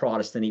the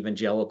Protestant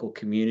evangelical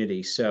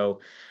community. So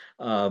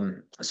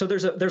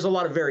there's a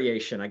lot of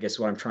variation, I guess,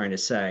 what I'm trying to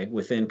say,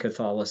 within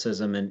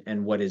Catholicism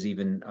and what is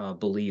even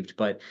believed.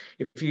 But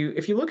if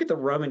you look at the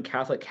Roman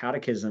Catholic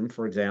Catechism,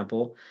 for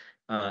example,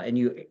 and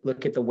you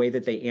look at the way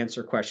that they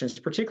answer questions,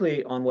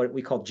 particularly on what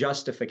we call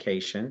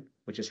justification,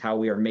 which is how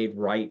we are made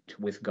right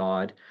with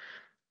God,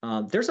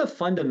 there's a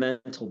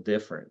fundamental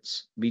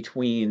difference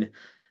between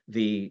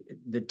the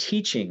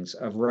teachings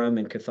of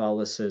Roman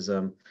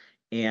Catholicism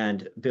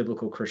and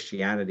biblical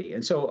Christianity.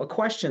 And so a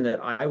question that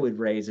I would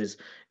raise is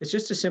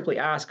just to simply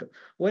ask,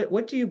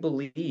 what do you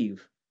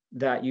believe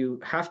that you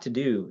have to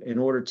do in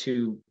order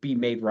to be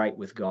made right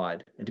with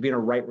God and to be in a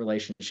right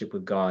relationship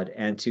with God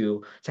and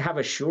to have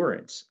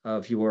assurance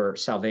of your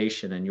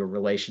salvation and your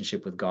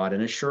relationship with God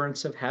and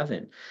assurance of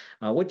heaven?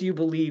 What do you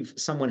believe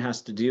someone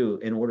has to do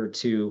in order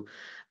to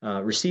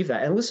receive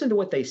that? And listen to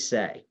what they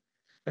say.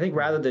 I think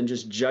rather than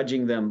just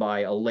judging them by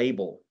a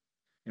label,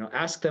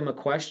 ask them a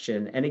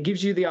question, and it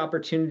gives you the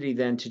opportunity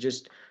then to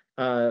just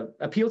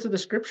appeal to the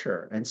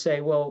scripture and say,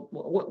 well,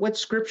 what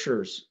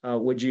scriptures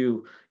would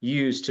you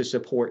use to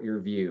support your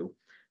view?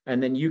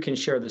 And then you can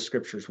share the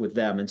scriptures with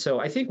them. And so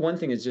I think one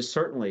thing is just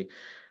certainly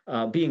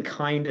being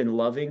kind and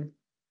loving,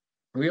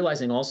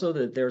 realizing also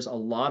that there's a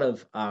lot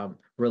of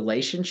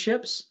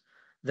relationships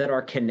that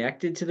are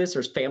connected to this.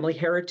 There's family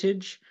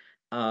heritage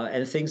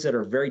and things that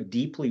are very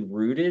deeply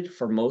rooted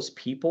for most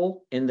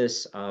people in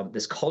this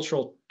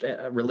cultural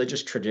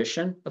religious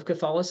tradition of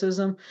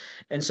Catholicism.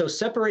 And so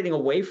separating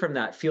away from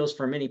that feels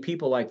for many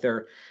people like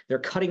they're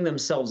cutting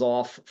themselves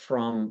off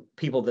from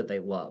people that they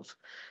love.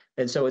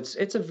 And so it's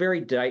a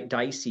very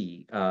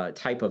dicey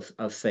type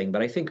of thing.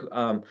 But I think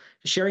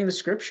sharing the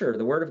scripture,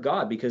 the word of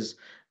God, because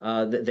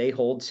they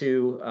hold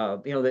to,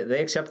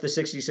 they accept the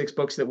 66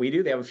 books that we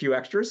do. They have a few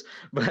extras,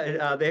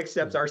 but they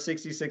accept our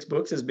 66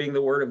 books as being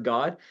the word of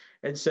God.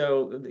 And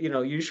so,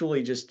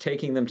 usually just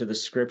taking them to the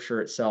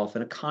scripture itself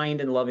in a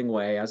kind and loving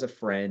way as a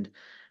friend,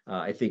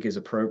 I think is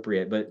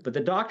appropriate. But the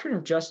doctrine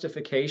of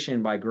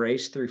justification by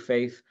grace through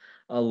faith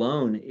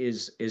alone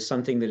is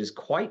something that is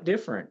quite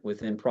different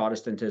within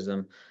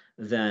Protestantism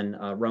than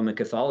Roman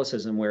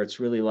Catholicism, where it's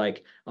really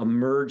like a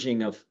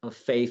merging of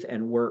faith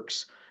and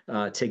works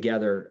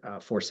together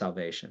for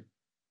salvation.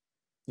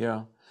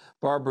 Yeah.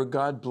 Barbara,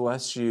 God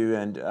bless you.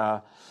 And,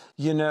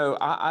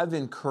 I've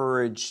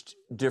encouraged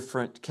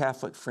different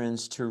Catholic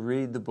friends to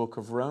read the book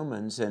of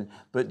Romans,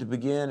 but to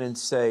begin and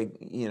say,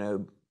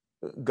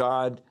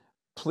 God,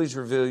 please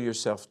reveal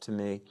yourself to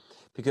me.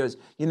 Because,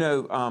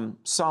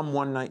 Psalm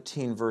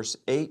 119, verse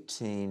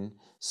 18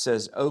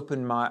 says,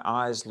 open my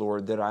eyes,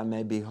 Lord, that I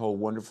may behold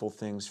wonderful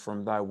things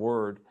from thy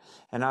word.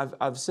 And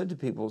I've said to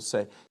people,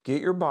 say,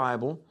 get your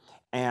Bible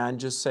and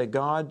just say,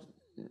 God,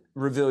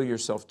 reveal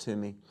yourself to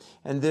me.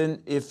 And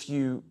then if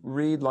you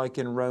read like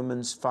in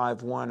Romans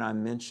 5:1, I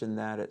mentioned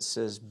that it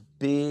says,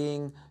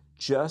 being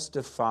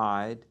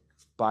justified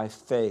by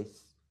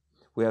faith,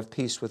 we have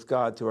peace with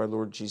God through our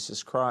Lord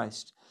Jesus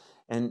Christ.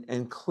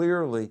 And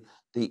clearly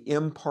the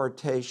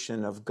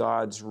impartation of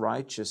God's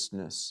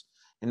righteousness.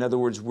 In other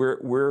words,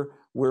 we're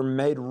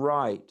made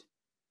right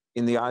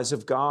in the eyes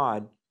of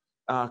God.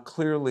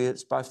 Clearly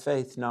it's by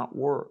faith, not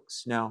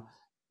works. Now,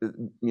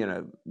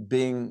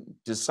 being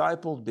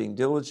discipled, being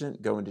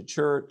diligent, going to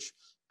church,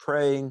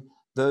 praying,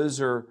 those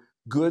are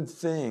good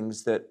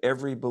things that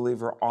every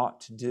believer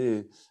ought to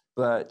do.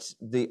 But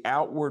the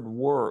outward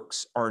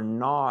works are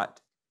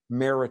not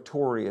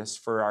meritorious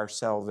for our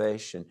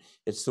salvation.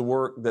 It's the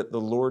work that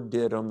the Lord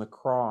did on the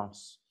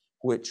cross,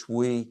 which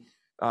we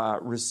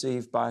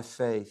receive by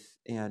faith.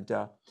 And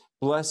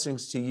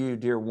blessings to you,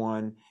 dear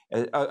one.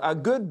 A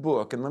good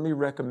book, and let me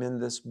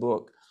recommend this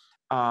book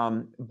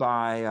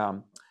by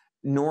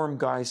Norm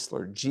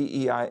Geisler,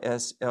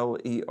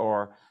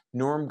 Geisler,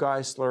 Norm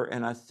Geisler,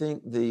 and I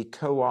think the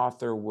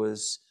co-author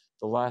was,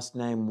 the last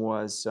name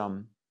was,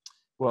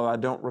 I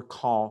don't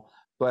recall,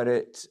 but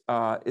it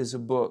is a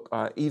book,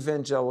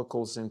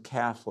 Evangelicals and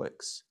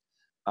Catholics,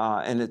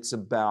 and it's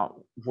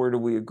about where do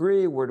we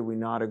agree, where do we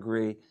not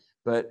agree,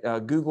 but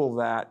Google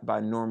that by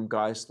Norm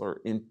Geisler,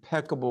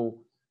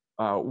 impeccable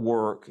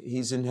work.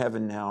 He's in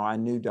heaven now. I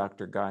knew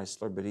Dr.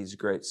 Geisler, but he's a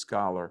great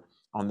scholar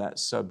on that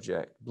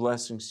subject.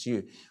 Blessings to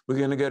you. We're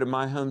going to go to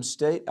my home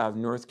state of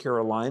North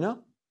Carolina.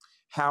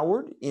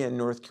 Howard in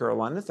North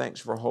Carolina, thanks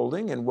for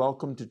holding, and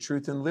welcome to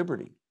Truth and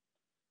Liberty.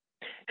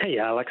 Hey,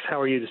 Alex. How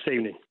are you this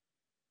evening?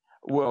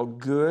 Well,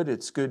 good.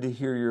 It's good to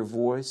hear your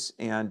voice,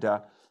 and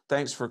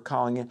thanks for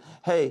calling in.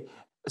 Hey,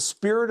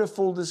 spirit of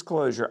full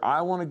disclosure,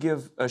 I want to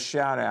give a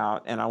shout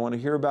out, and I want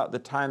to hear about the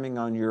timing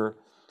on your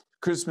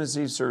Christmas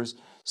Eve service.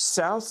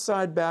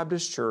 Southside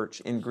Baptist Church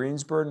in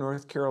Greensboro,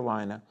 North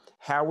Carolina,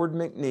 Howard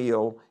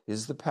McNeil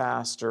is the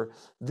pastor.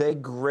 They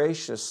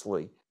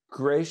graciously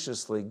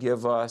graciously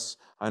give us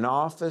an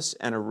office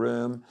and a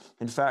room.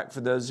 In fact,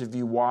 for those of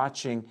you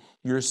watching,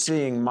 you're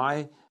seeing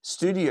my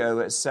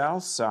studio at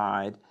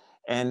Southside.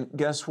 And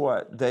guess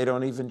what? They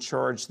don't even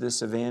charge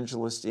this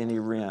evangelist any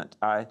rent.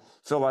 I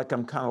feel like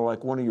I'm kind of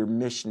like one of your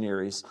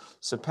missionaries.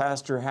 So,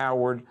 Pastor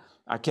Howard,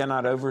 I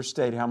cannot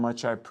overstate how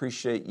much I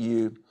appreciate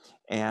you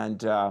and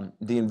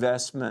the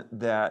investment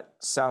that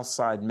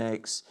Southside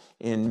makes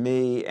in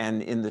me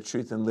and in the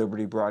Truth and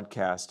Liberty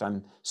broadcast.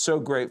 I'm so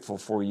grateful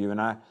for you.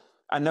 And I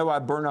know I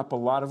burn up a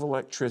lot of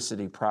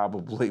electricity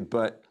probably,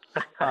 but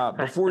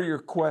before your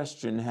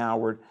question,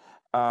 Howard,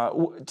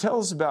 tell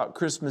us about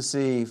Christmas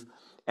Eve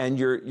and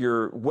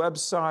your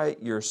website,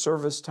 your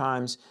service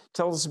times.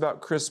 Tell us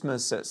about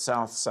Christmas at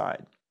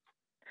Southside.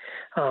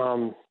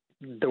 The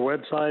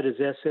website is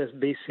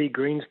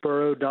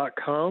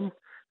ssbcgreensboro.com.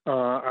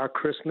 Our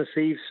Christmas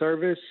Eve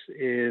service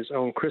is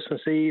on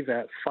Christmas Eve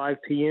at 5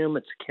 p.m.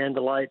 It's a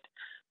candlelight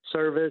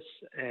service,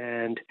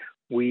 and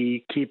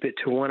we keep it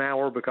to 1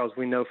 hour because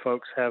we know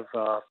folks have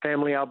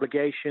family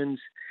obligations,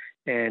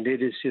 and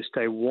it is just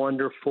a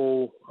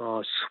wonderful,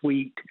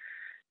 sweet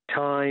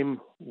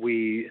time.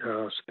 We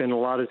spend a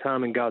lot of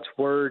time in God's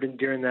Word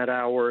during that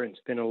hour, and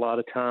spend a lot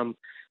of time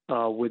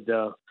with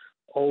the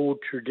old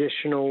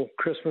traditional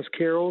Christmas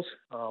carols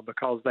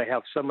because they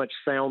have so much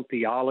sound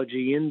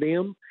theology in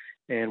them.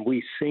 And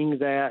we sing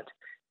that,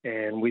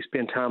 and we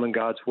spend time in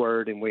God's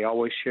Word, and we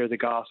always share the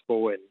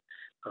gospel, and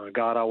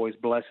God always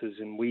blesses.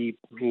 And we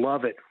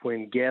love it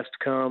when guests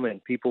come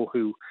and people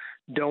who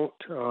don't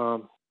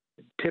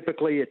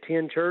typically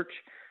attend church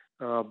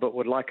but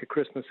would like a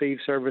Christmas Eve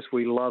service.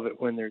 We love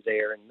it when they're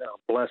there and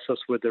bless us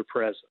with their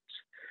presence.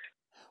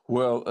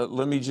 Well,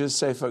 let me just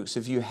say, folks,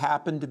 if you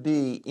happen to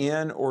be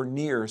in or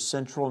near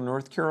Central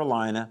North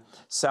Carolina,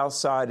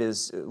 Southside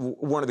is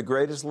one of the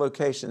greatest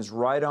locations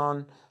right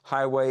on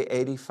Highway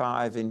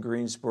 85 in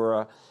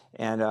Greensboro.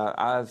 And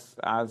I've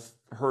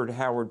heard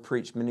Howard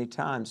preach many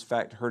times. In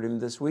fact, heard him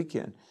this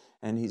weekend.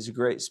 And he's a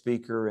great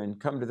speaker. And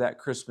come to that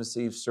Christmas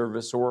Eve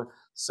service or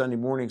Sunday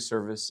morning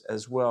service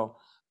as well.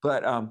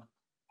 But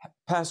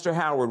Pastor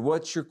Howard,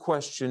 what's your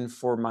question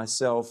for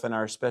myself and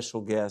our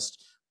special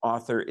guest,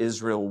 author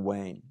Israel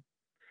Wayne?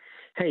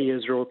 Hey,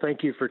 Israel,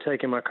 thank you for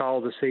taking my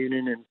call this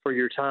evening and for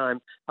your time.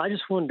 I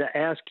just wanted to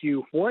ask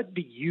you, what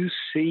do you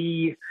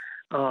see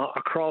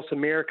across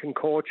American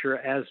culture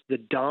as the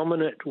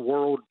dominant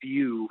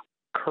worldview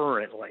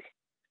currently?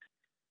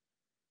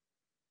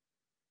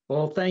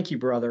 Well, thank you,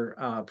 brother.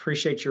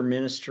 Appreciate your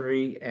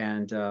ministry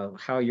and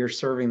how you're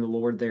serving the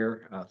Lord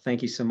there.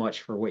 Thank you so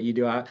much for what you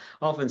do. I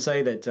often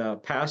say that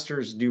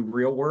pastors do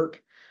real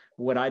work.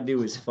 What I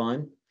do is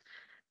fun.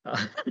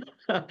 I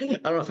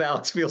don't know if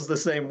Alex feels the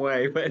same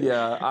way, but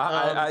yeah,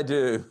 I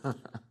do.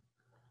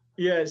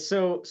 Yeah,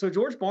 so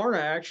George Barna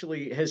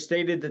actually has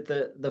stated that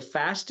the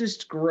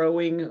fastest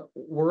growing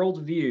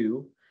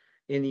worldview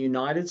in the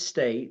United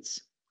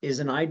States is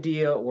an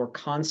idea or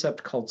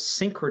concept called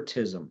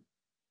syncretism.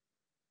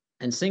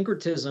 And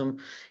syncretism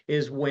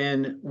is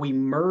when we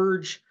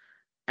merge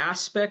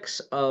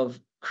aspects of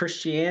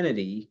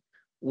Christianity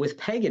with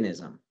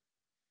paganism.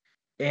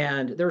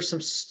 And there's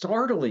some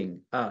startling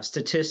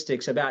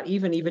statistics about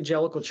even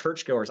evangelical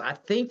churchgoers. I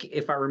think,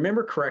 if I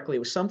remember correctly, it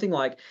was something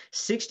like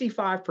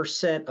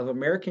 65% of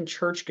American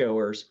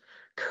churchgoers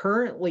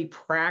currently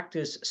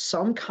practice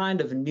some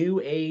kind of New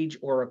Age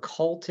or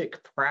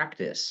occultic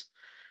practice,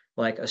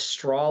 like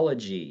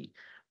astrology,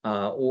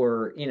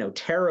 or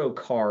tarot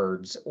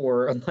cards,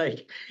 or a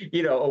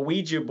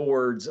Ouija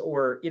boards,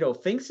 or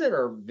things that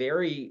are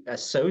very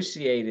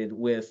associated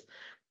with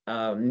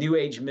New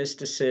Age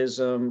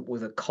mysticism,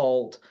 with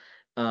occult,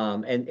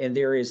 and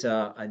there is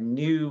a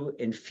new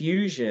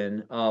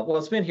infusion. Well,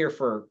 it's been here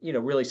for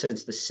really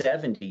since the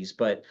 70s,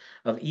 but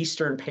of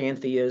Eastern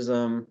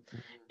pantheism,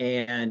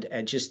 and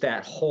just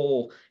that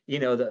whole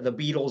the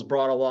Beatles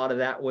brought a lot of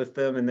that with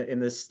them in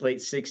the late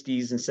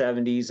 60s and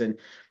 70s, and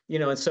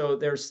so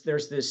there's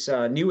this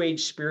New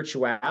Age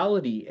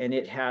spirituality, and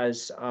it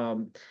has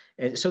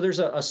and so there's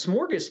a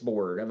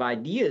smorgasbord of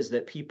ideas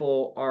that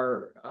people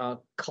are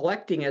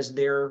collecting as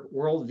their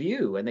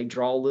worldview, and they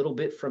draw a little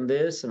bit from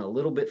this and a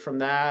little bit from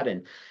that,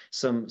 and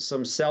some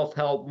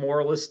self-help,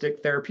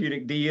 moralistic,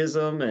 therapeutic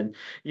deism, and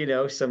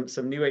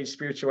some New Age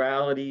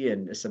spirituality,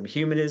 and some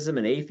humanism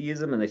and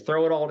atheism, and they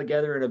throw it all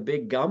together in a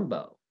big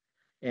gumbo.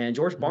 And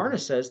George Barna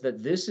says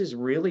that this is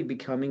really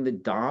becoming the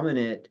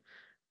dominant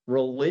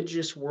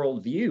religious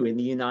worldview in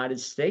the United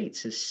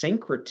States, is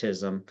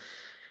syncretism.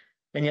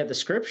 And yet the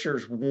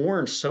scriptures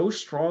warn so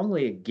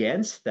strongly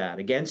against that,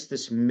 against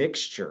this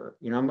mixture.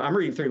 I'm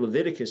reading through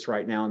Leviticus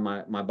right now in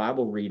my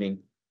Bible reading,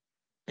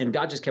 and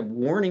God just kept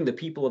warning the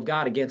people of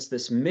God against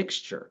this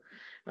mixture.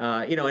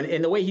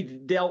 And the way he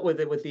dealt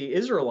with it with the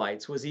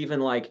Israelites was even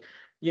like,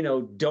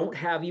 don't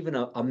have even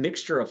a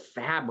mixture of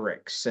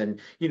fabrics, and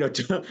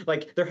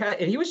and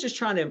he was just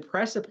trying to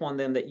impress upon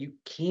them that you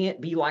can't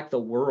be like the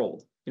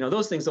world.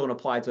 Those things don't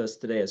apply to us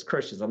today as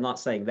Christians. I'm not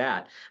saying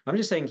that. I'm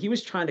just saying he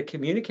was trying to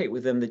communicate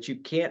with them that you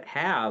can't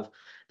have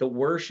the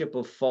worship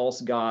of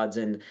false gods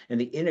and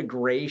the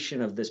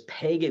integration of this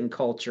pagan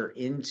culture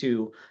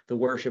into the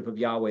worship of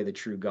Yahweh, the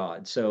true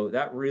God. So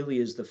that really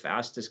is the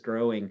fastest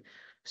growing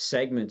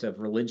segment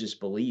of religious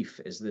belief,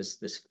 is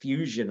this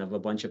fusion of a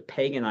bunch of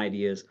pagan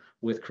ideas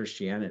with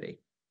Christianity.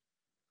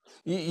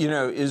 You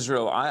know,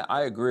 Israel,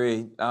 I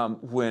agree.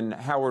 When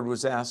Howard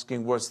was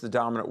asking what's the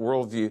dominant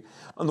worldview,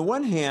 on the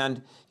one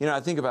hand, you know, I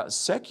think about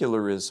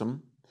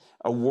secularism,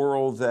 a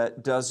world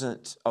that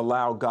doesn't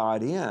allow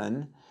God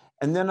in.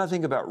 And then I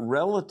think about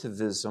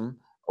relativism,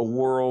 a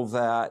world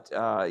that,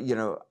 you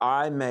know,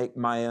 I make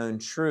my own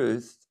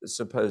truth,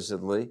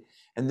 supposedly.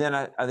 And then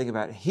I think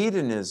about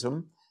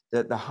hedonism,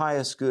 that the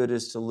highest good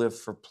is to live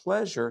for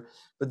pleasure.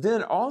 But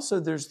then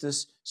also there's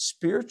this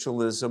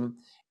spiritualism.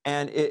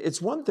 And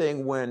it's one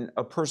thing when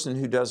a person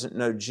who doesn't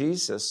know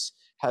Jesus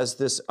has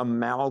this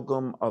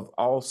amalgam of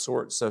all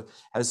sorts of,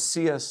 as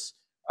C.S.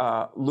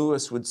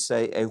 Lewis would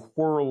say, a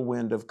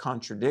whirlwind of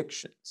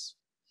contradictions.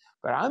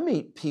 But I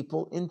meet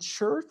people in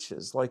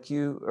churches, like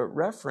you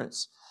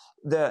reference,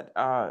 that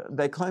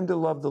they claim to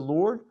love the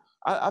Lord.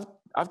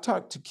 I've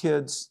talked to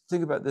kids.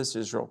 Think about this,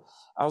 Israel.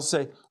 I'll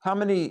say, how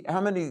many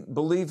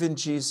believe in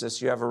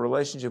Jesus? You have a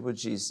relationship with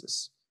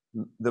Jesus.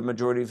 The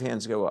majority of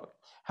hands go up.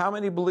 How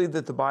many believe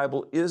that the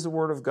Bible is the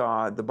Word of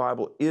God? The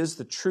Bible is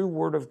the true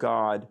Word of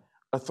God,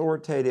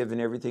 authoritative in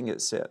everything it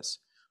says.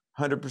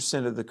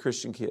 100% of the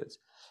Christian kids.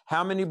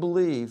 How many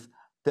believe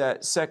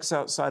that sex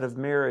outside of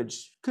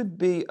marriage could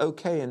be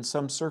okay in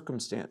some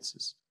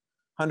circumstances?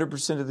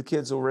 100% of the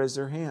kids will raise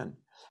their hand.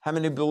 How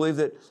many believe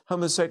that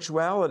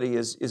homosexuality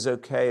is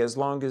okay as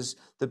long as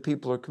the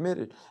people are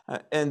committed?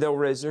 And they'll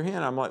raise their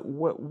hand. I'm like,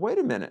 wait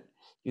a minute.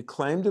 You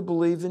claim to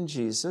believe in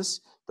Jesus.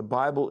 The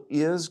Bible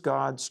is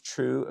God's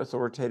true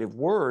authoritative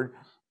word.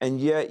 And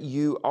yet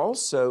you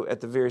also,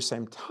 at the very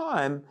same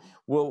time,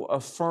 will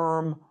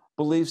affirm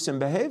beliefs and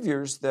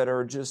behaviors that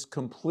are just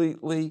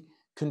completely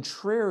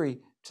contrary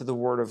to the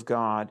Word of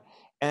God.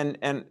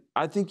 And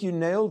I think you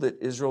nailed it,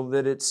 Israel,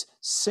 that it's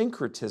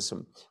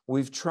syncretism.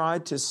 We've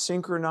tried to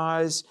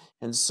synchronize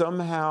and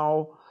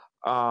somehow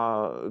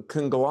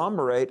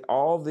conglomerate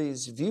all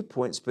these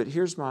viewpoints. But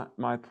here's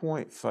my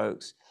point,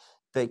 folks.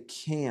 They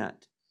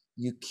can't.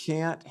 You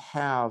can't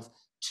have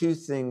two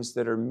things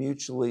that are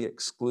mutually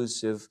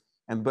exclusive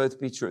and both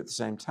be true at the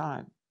same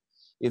time.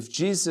 If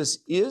Jesus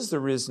is the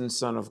risen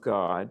Son of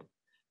God,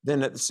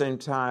 then at the same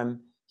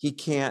time, he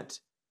can't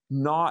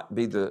not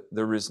be the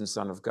risen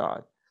Son of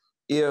God.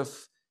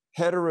 If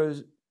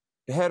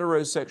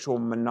heterosexual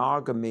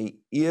monogamy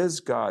is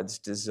God's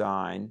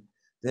design,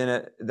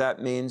 then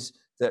that means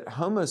that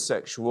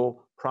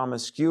homosexual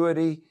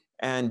promiscuity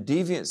and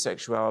deviant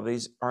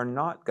sexualities are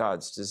not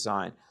God's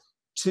design.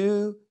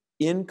 Two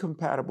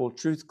incompatible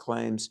truth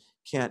claims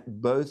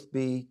can't both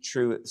be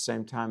true at the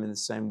same time in the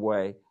same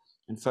way.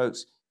 And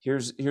folks,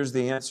 here's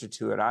the answer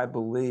to it. I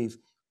believe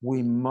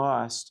we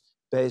must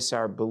base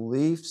our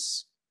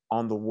beliefs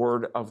on the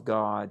Word of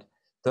God.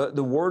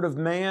 The word of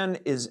man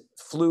is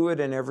fluid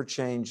and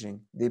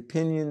ever-changing. The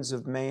opinions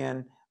of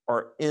man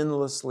are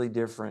endlessly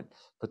different,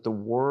 but the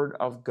Word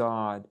of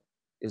God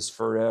is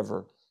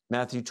forever.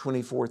 Matthew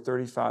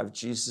 24:35,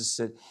 Jesus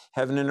said,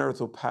 heaven and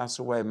earth will pass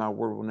away, my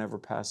word will never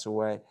pass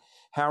away.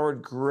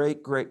 Howard,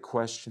 great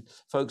question.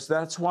 Folks,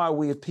 that's why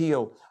we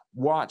appeal.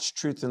 Watch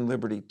Truth and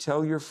Liberty.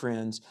 Tell your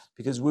friends,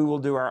 because we will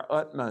do our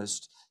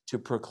utmost to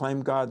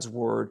proclaim God's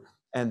word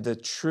and the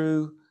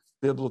true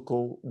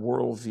biblical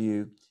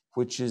worldview,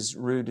 which is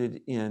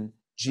rooted in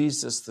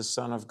Jesus, the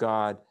Son of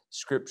God,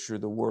 Scripture,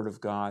 the Word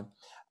of God.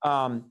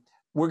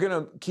 We're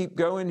going to keep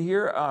going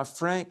here.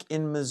 Frank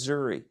in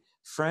Missouri.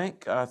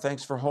 Frank,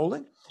 thanks for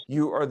holding.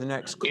 You are the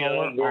next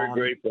caller on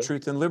grateful.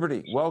 Truth and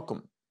Liberty.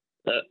 Welcome.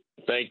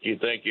 Thank you.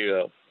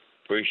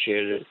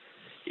 Appreciate it.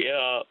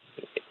 Yeah,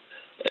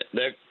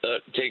 that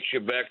takes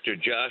you back to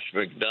Josh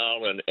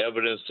McDowell and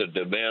evidence that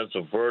demands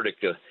a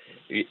verdict.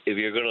 If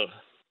you're going to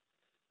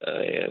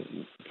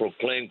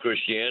proclaim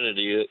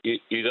Christianity,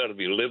 you got to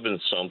be living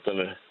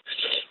something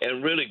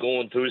and really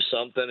going through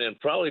something and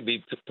probably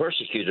be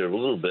persecuted a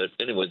little bit.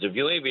 Anyways, if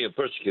you ain't being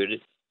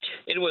persecuted.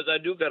 Anyways, I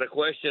do got a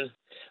question,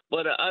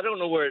 but I don't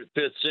know where it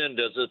fits in.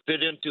 Does it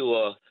fit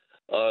into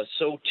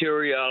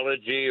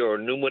soteriology or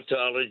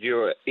pneumatology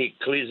or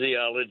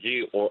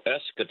ecclesiology or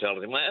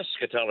eschatology? My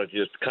eschatology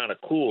is kind of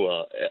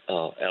cool,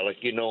 Alec.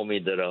 You know me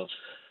that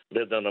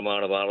lived on the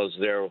Mount of Olives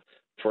there,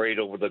 prayed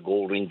over the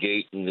Golden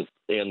Gate and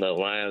in the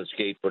Lion's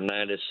Gate for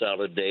 90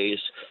 solid days.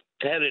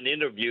 Had an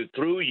interview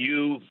through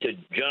you to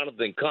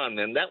Jonathan Kahn,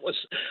 and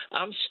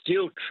I'm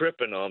still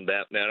tripping on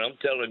that, man. I'm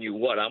telling you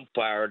what, I'm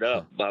fired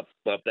up about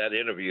that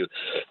interview.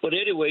 But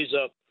anyways,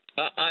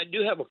 I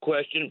do have a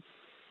question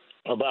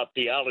about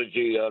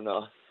theology, and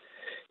that,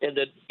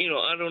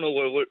 I don't know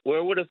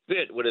where would it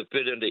fit? Would it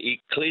fit into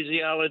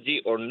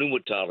ecclesiology or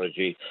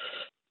pneumatology?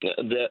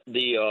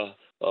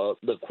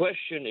 The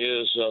question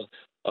is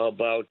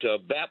about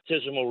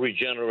baptismal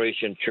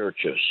regeneration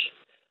churches.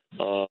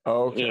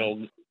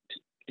 Okay.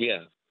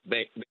 Yeah.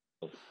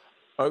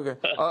 Okay.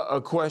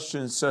 A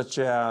question such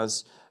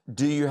as,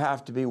 do you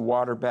have to be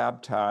water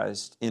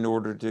baptized in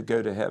order to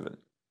go to heaven?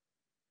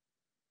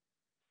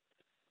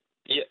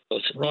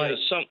 Right.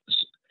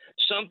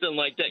 Something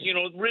like that.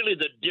 Really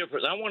the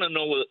difference. I want to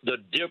know the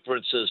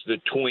differences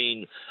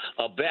between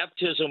a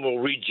baptismal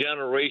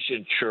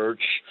regeneration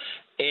church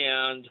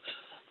and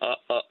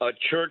a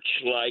church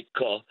like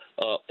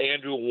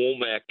Andrew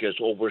Womack is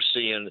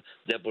overseeing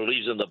that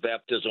believes in the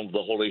baptism of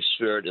the Holy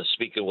Spirit and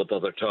speaking with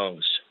other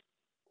tongues.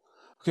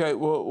 Okay,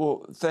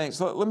 well,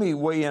 thanks. Let me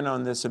weigh in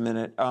on this a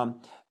minute.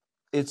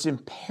 It's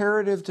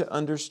imperative to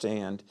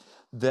understand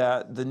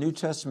that the New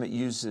Testament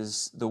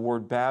uses the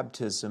word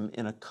baptism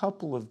in a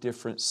couple of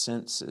different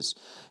senses.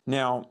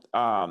 Now,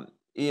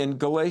 in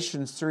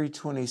Galatians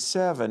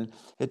 3:27,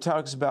 it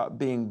talks about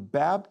being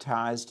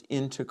baptized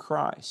into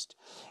Christ.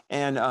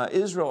 And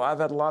Israel, I've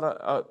had a lot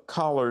of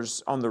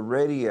callers on the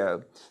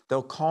radio.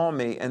 They'll call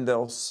me and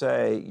they'll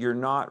say, you're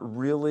not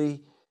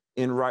really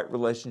in right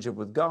relationship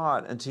with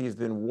God until you've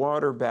been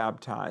water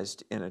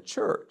baptized in a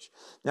church.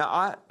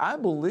 Now, I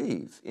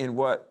believe in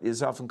what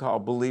is often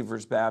called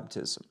believer's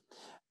baptism.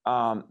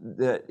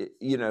 That,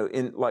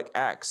 in like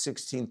Acts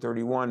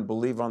 16:31,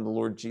 believe on the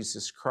Lord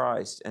Jesus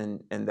Christ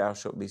and thou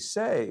shalt be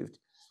saved.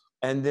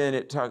 And then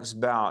it talks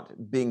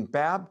about being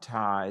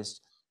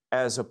baptized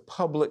as a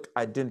public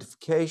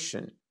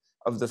identification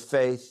of the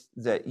faith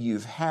that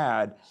you've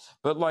had.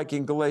 But like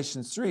in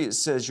Galatians 3, it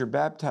says you're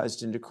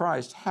baptized into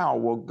Christ. How?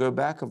 We'll go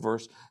back a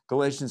verse,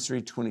 Galatians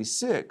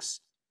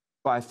 3:26,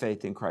 by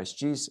faith in Christ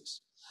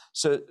Jesus.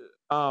 So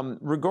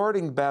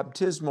regarding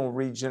baptismal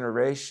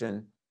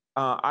regeneration,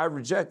 I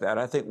reject that.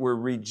 I think we're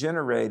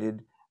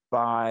regenerated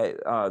by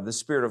the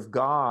Spirit of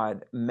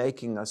God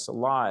making us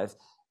alive.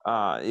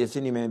 If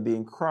any man be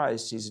in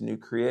Christ, he's a new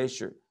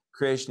creation.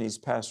 He's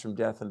passed from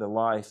death into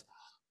life.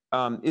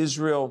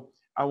 Israel,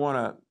 I want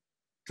to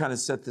kind of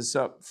set this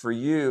up for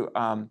you.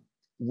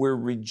 We're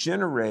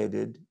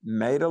regenerated,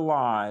 made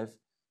alive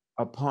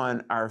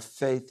upon our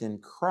faith in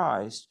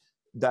Christ.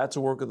 That's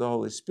a work of the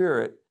Holy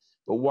Spirit.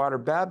 But water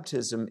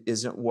baptism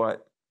isn't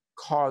what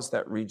caused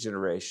that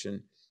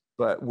regeneration,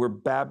 but we're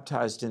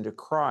baptized into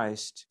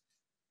Christ,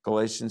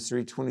 Galatians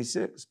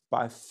 3:26,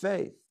 by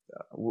faith.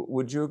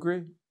 Would you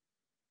agree?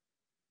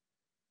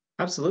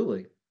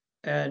 Absolutely.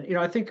 And,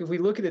 I think if we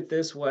look at it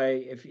this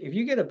way, if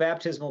you get a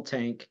baptismal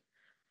tank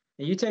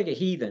and you take a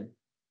heathen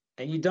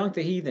and you dunk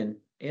the heathen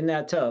in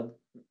that tub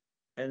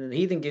and the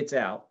heathen gets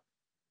out,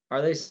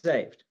 are they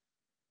saved?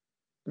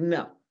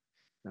 No.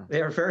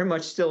 They are very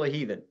much still a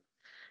heathen.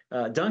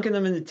 Dunking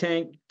them in the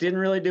tank didn't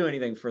really do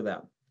anything for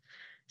them.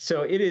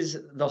 So it is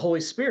the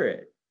Holy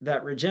Spirit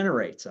that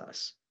regenerates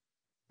us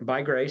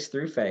by grace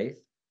through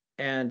faith,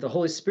 and the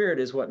Holy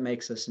Spirit is what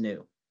makes us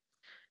new.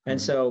 And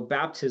so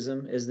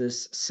baptism is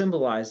this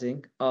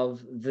symbolizing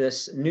of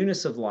this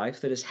newness of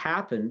life that has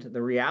happened,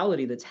 the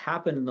reality that's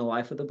happened in the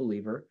life of the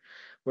believer,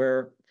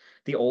 where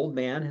the old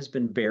man has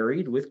been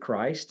buried with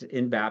Christ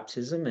in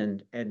baptism,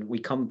 and we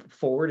come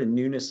forward in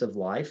newness of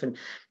life. And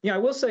I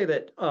will say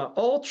that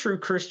all true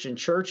Christian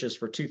churches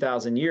for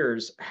 2,000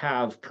 years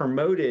have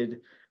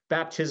promoted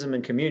baptism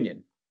and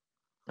communion.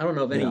 I don't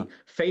know of any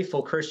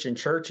faithful Christian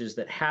churches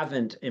that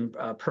haven't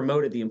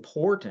promoted the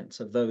importance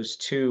of those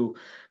two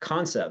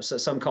concepts. So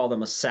some call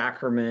them a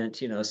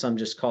sacrament, some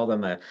just call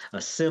them a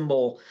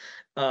symbol.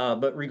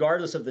 But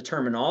regardless of the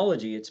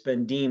terminology, it's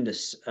been deemed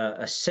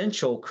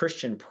essential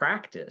Christian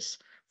practice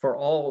for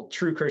all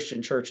true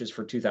Christian churches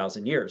for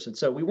 2,000 years. And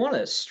so we want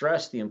to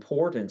stress the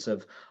importance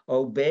of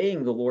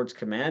obeying the Lord's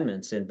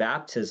commandments in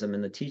baptism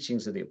and the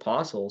teachings of the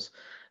apostles.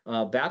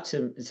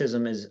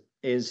 Baptism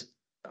is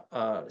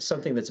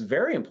something that's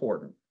very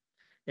important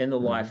in the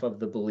life of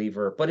the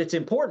believer, but it's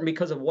important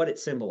because of what it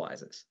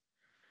symbolizes.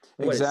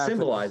 What it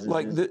symbolizes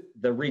is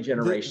the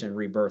regeneration and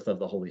rebirth of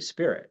the Holy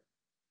Spirit.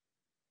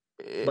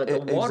 But the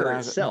water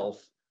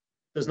itself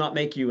does not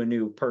make you a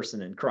new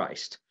person in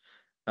Christ.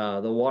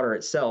 The water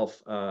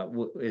itself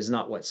is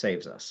not what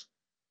saves us.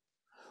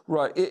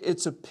 Right.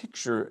 It's a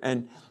picture.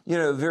 And,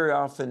 very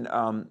often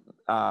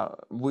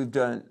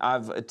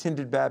I've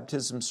attended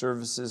baptism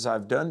services,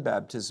 I've done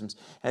baptisms,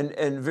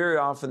 and very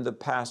often the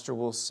pastor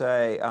will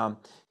say,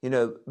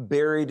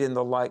 buried in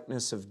the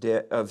likeness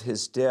of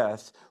his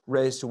death,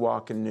 raised to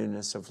walk in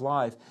newness of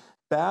life.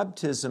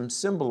 Baptism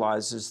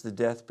symbolizes the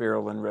death,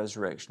 burial, and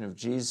resurrection of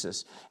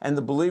Jesus. And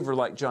the believer,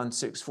 like John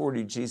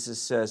 6:40,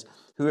 Jesus says,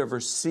 whoever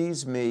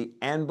sees me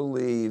and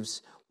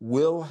believes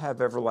will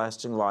have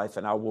everlasting life,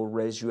 and I will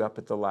raise you up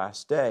at the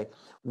last day.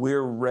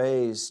 We're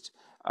raised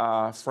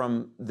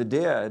from the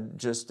dead,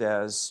 just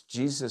as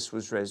Jesus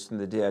was raised from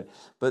the dead.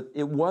 But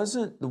it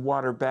wasn't the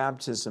water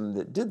baptism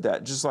that did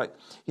that. Just like,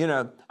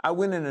 I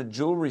went in a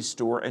jewelry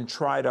store and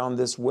tried on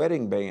this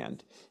wedding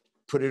band,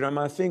 put it on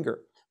my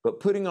finger. But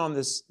putting on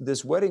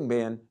this wedding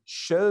band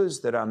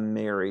shows that I'm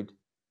married,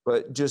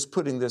 but just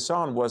putting this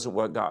on wasn't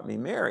what got me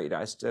married.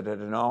 I stood at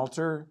an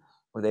altar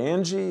with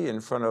Angie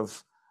in front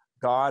of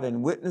God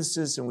and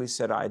witnesses, and we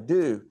said, I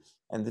do.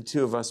 And the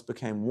two of us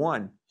became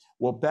one.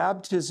 Well,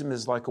 baptism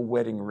is like a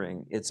wedding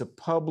ring. It's a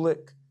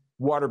public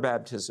water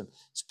baptism.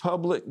 It's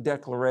public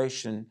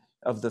declaration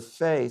of the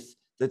faith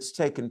that's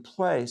taken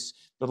place.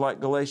 But like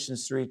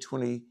Galatians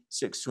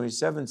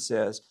 3:26-27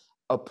 says,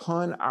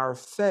 upon our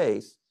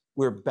faith,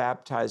 we're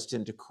baptized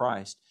into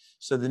Christ.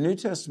 So the New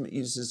Testament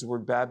uses the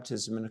word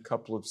baptism in a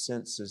couple of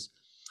senses.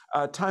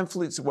 Time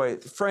fleets away.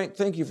 Frank,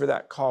 thank you for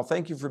that call.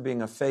 Thank you for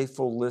being a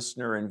faithful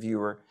listener and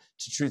viewer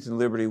to Truth and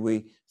Liberty.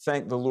 We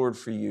thank the Lord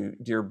for you,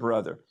 dear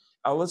brother.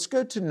 Let's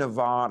go to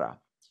Nevada.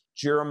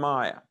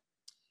 Jeremiah.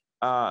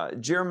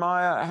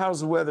 Jeremiah,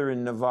 how's the weather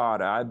in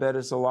Nevada? I bet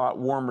it's a lot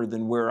warmer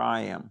than where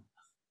I am.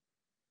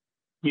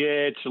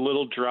 Yeah, it's a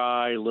little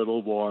dry, a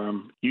little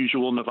warm.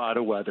 Usual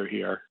Nevada weather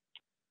here.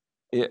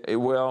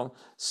 Well,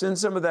 send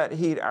some of that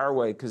heat our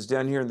way, because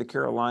down here in the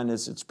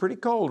Carolinas, it's pretty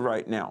cold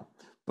right now.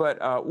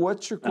 But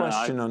what's your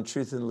question on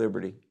Truth and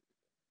Liberty?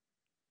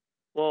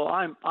 Well,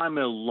 I'm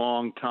a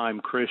longtime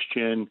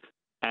Christian,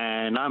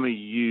 and I'm a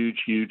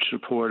huge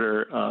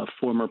supporter of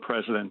former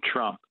President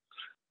Trump.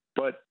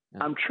 But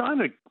I'm trying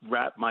to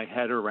wrap my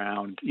head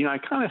around, I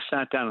kind of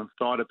sat down and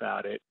thought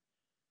about it.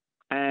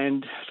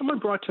 And someone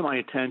brought to my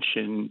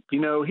attention,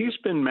 he's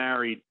been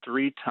married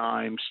 3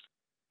 times.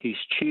 He's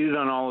cheated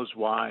on all his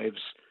wives.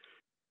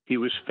 He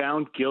was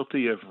found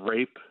guilty of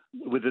rape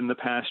within the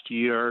past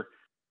year.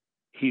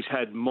 He's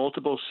had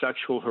multiple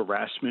sexual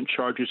harassment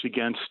charges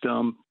against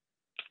him.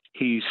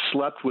 He's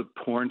slept with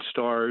porn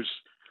stars.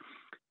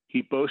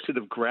 He boasted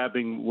of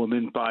grabbing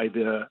women by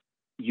the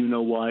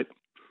you-know-what.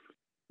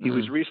 He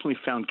was recently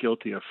found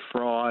guilty of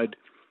fraud.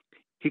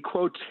 He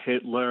quotes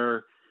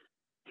Hitler.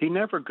 He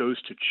never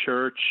goes to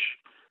church.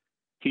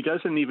 He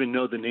doesn't even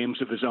know the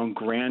names of his own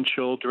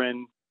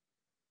grandchildren.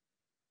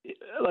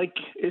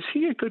 Is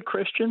he a good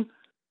Christian?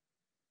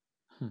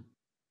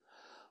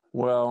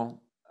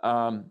 Well,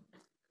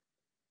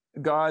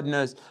 God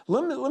knows.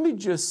 Let me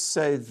just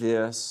say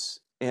this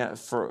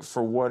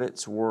for what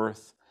it's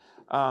worth.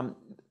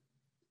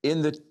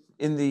 In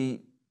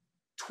the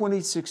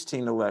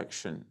 2016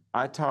 election,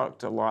 I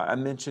talked a lot. I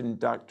mentioned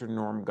Dr.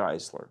 Norm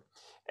Geisler.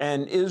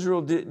 And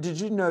Israel, did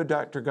you know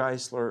Dr.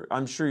 Geisler?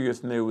 I'm sure you're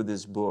familiar with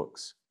his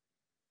books.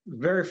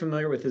 Very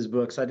familiar with his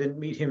books. I didn't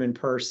meet him in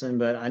person,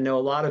 but I know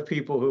a lot of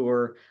people who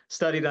were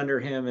studied under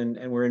him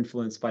and were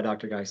influenced by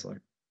Dr. Geisler.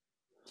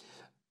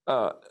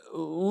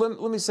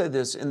 Let me say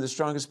this in the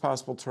strongest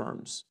possible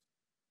terms.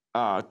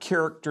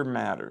 Character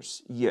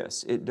matters.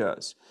 Yes, it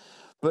does.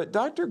 But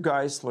Dr.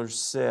 Geisler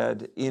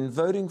said in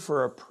voting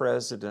for a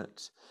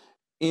president,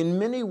 in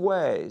many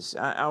ways,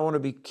 I want to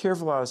be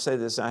careful how I say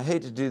this. I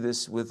hate to do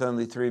this with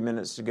only 3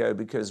 minutes to go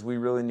because we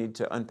really need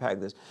to unpack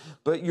this.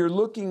 But you're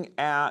looking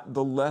at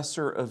the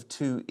lesser of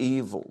 2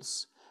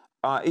 evils.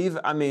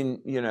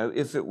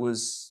 If it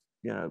was,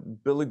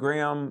 Billy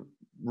Graham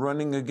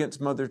running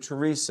against Mother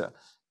Teresa.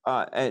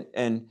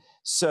 And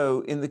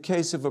so in the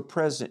case of a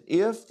president,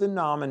 if the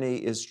nominee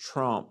is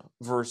Trump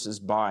versus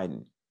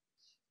Biden,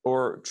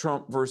 or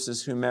Trump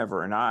versus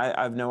whomever, and I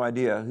have no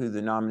idea who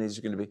the nominees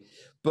are going to be,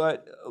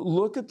 but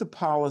look at the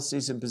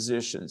policies and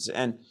positions.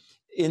 And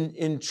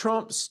in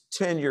Trump's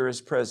tenure as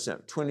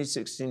president,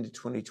 2016 to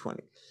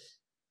 2020,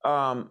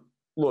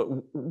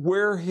 look,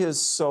 where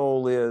his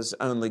soul is,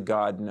 only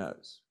God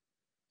knows.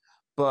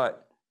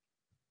 But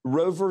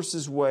Roe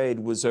versus Wade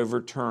was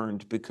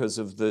overturned because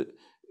of the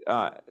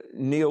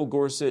Neil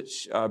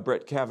Gorsuch,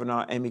 Brett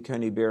Kavanaugh, Amy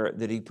Coney Barrett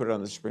that he put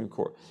on the Supreme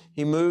Court.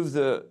 He moved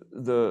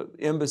the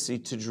embassy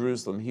to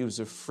Jerusalem. He was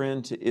a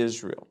friend to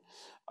Israel.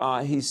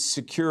 He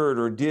secured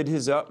or did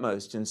his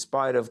utmost in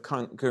spite of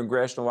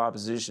congressional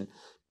opposition,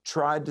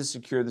 tried to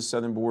secure the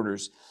southern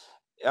borders.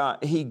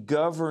 He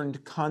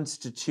governed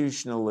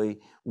constitutionally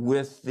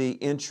with the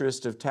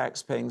interest of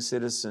taxpaying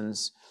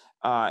citizens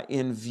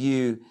in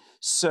view.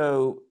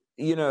 So,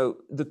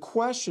 the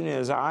question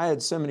is, I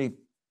had so many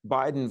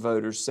Biden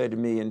voters say to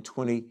me in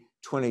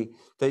 2020,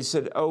 they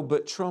said, oh,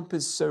 but Trump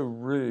is so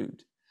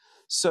rude.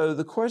 So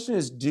the question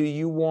is, do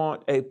you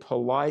want a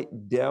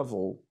polite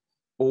devil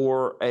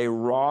or a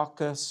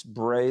raucous,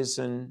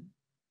 brazen,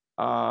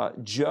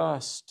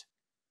 just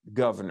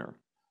governor?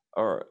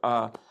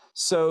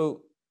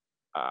 So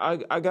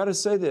I got to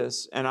say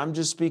this, and I'm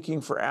just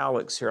speaking for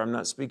Alex here. I'm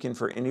not speaking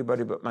for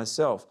anybody but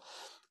myself.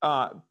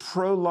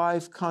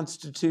 Pro-life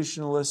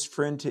constitutionalist,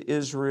 friend to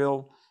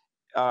Israel,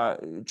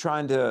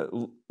 trying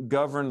to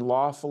govern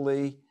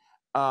lawfully.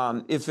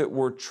 If it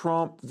were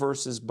Trump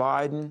versus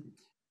Biden,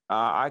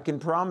 I can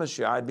promise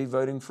you I'd be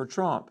voting for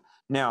Trump.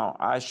 Now,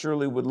 I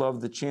surely would love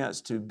the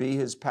chance to be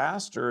his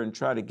pastor and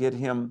try to get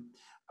him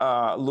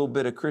a little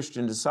bit of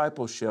Christian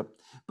discipleship.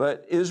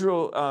 But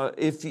Israel,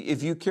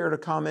 if you care to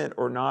comment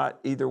or not,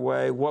 either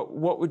way,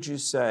 what would you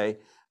say?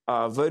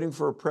 Voting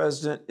for a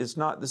president is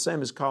not the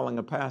same as calling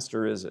a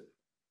pastor, is it?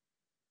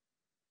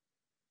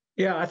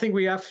 Yeah, I think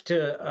we have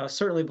to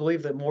certainly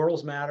believe that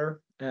morals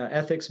matter,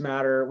 ethics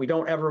matter. We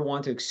don't ever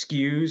want to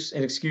excuse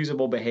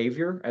inexcusable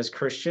behavior as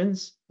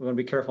Christians. We want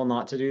to be careful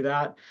not to do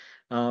that.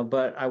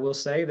 But I will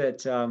say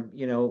that,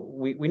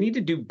 we need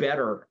to do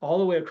better all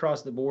the way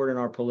across the board in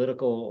our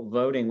political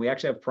voting. We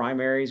actually have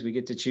primaries. We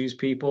get to choose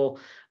people.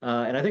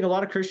 And I think a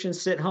lot of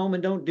Christians sit home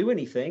and don't do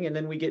anything. And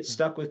then we get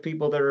stuck with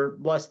people that are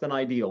less than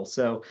ideal.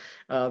 So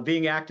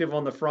being active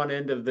on the front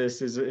end of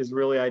this is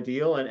really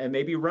ideal. And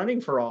maybe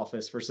running for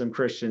office for some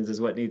Christians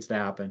is what needs to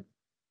happen.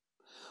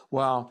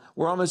 Wow,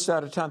 we're almost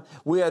out of time.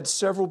 We had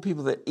several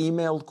people that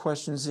emailed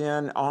questions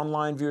in.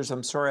 Online viewers,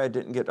 I'm sorry I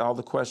didn't get all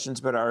the questions,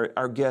 but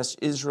our guest,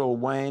 Israel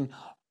Wayne,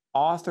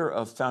 author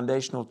of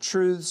Foundational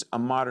Truths, A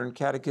Modern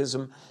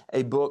Catechism,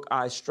 a book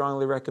I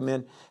strongly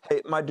recommend.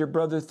 Hey, my dear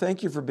brother,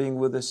 thank you for being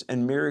with us,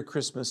 and Merry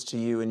Christmas to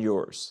you and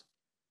yours.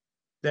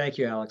 Thank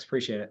you, Alex.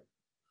 Appreciate it.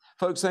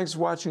 Folks, thanks for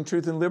watching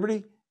Truth and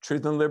Liberty.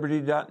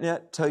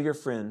 TruthandLiberty.net. Tell your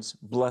friends.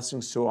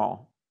 Blessings to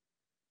all.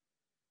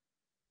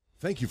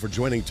 Thank you for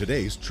joining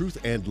today's Truth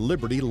and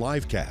Liberty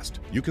livecast.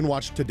 You can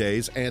watch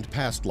today's and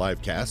past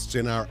livecasts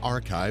in our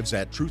archives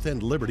at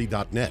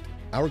truthandliberty.net.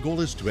 Our goal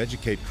is to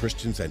educate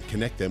Christians and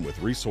connect them with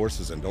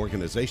resources and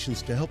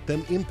organizations to help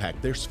them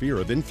impact their sphere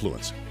of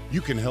influence. You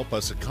can help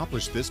us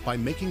accomplish this by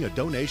making a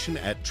donation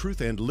at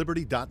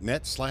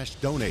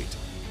truthandliberty.net/donate.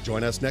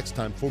 Join us next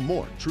time for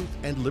more Truth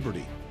and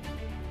Liberty.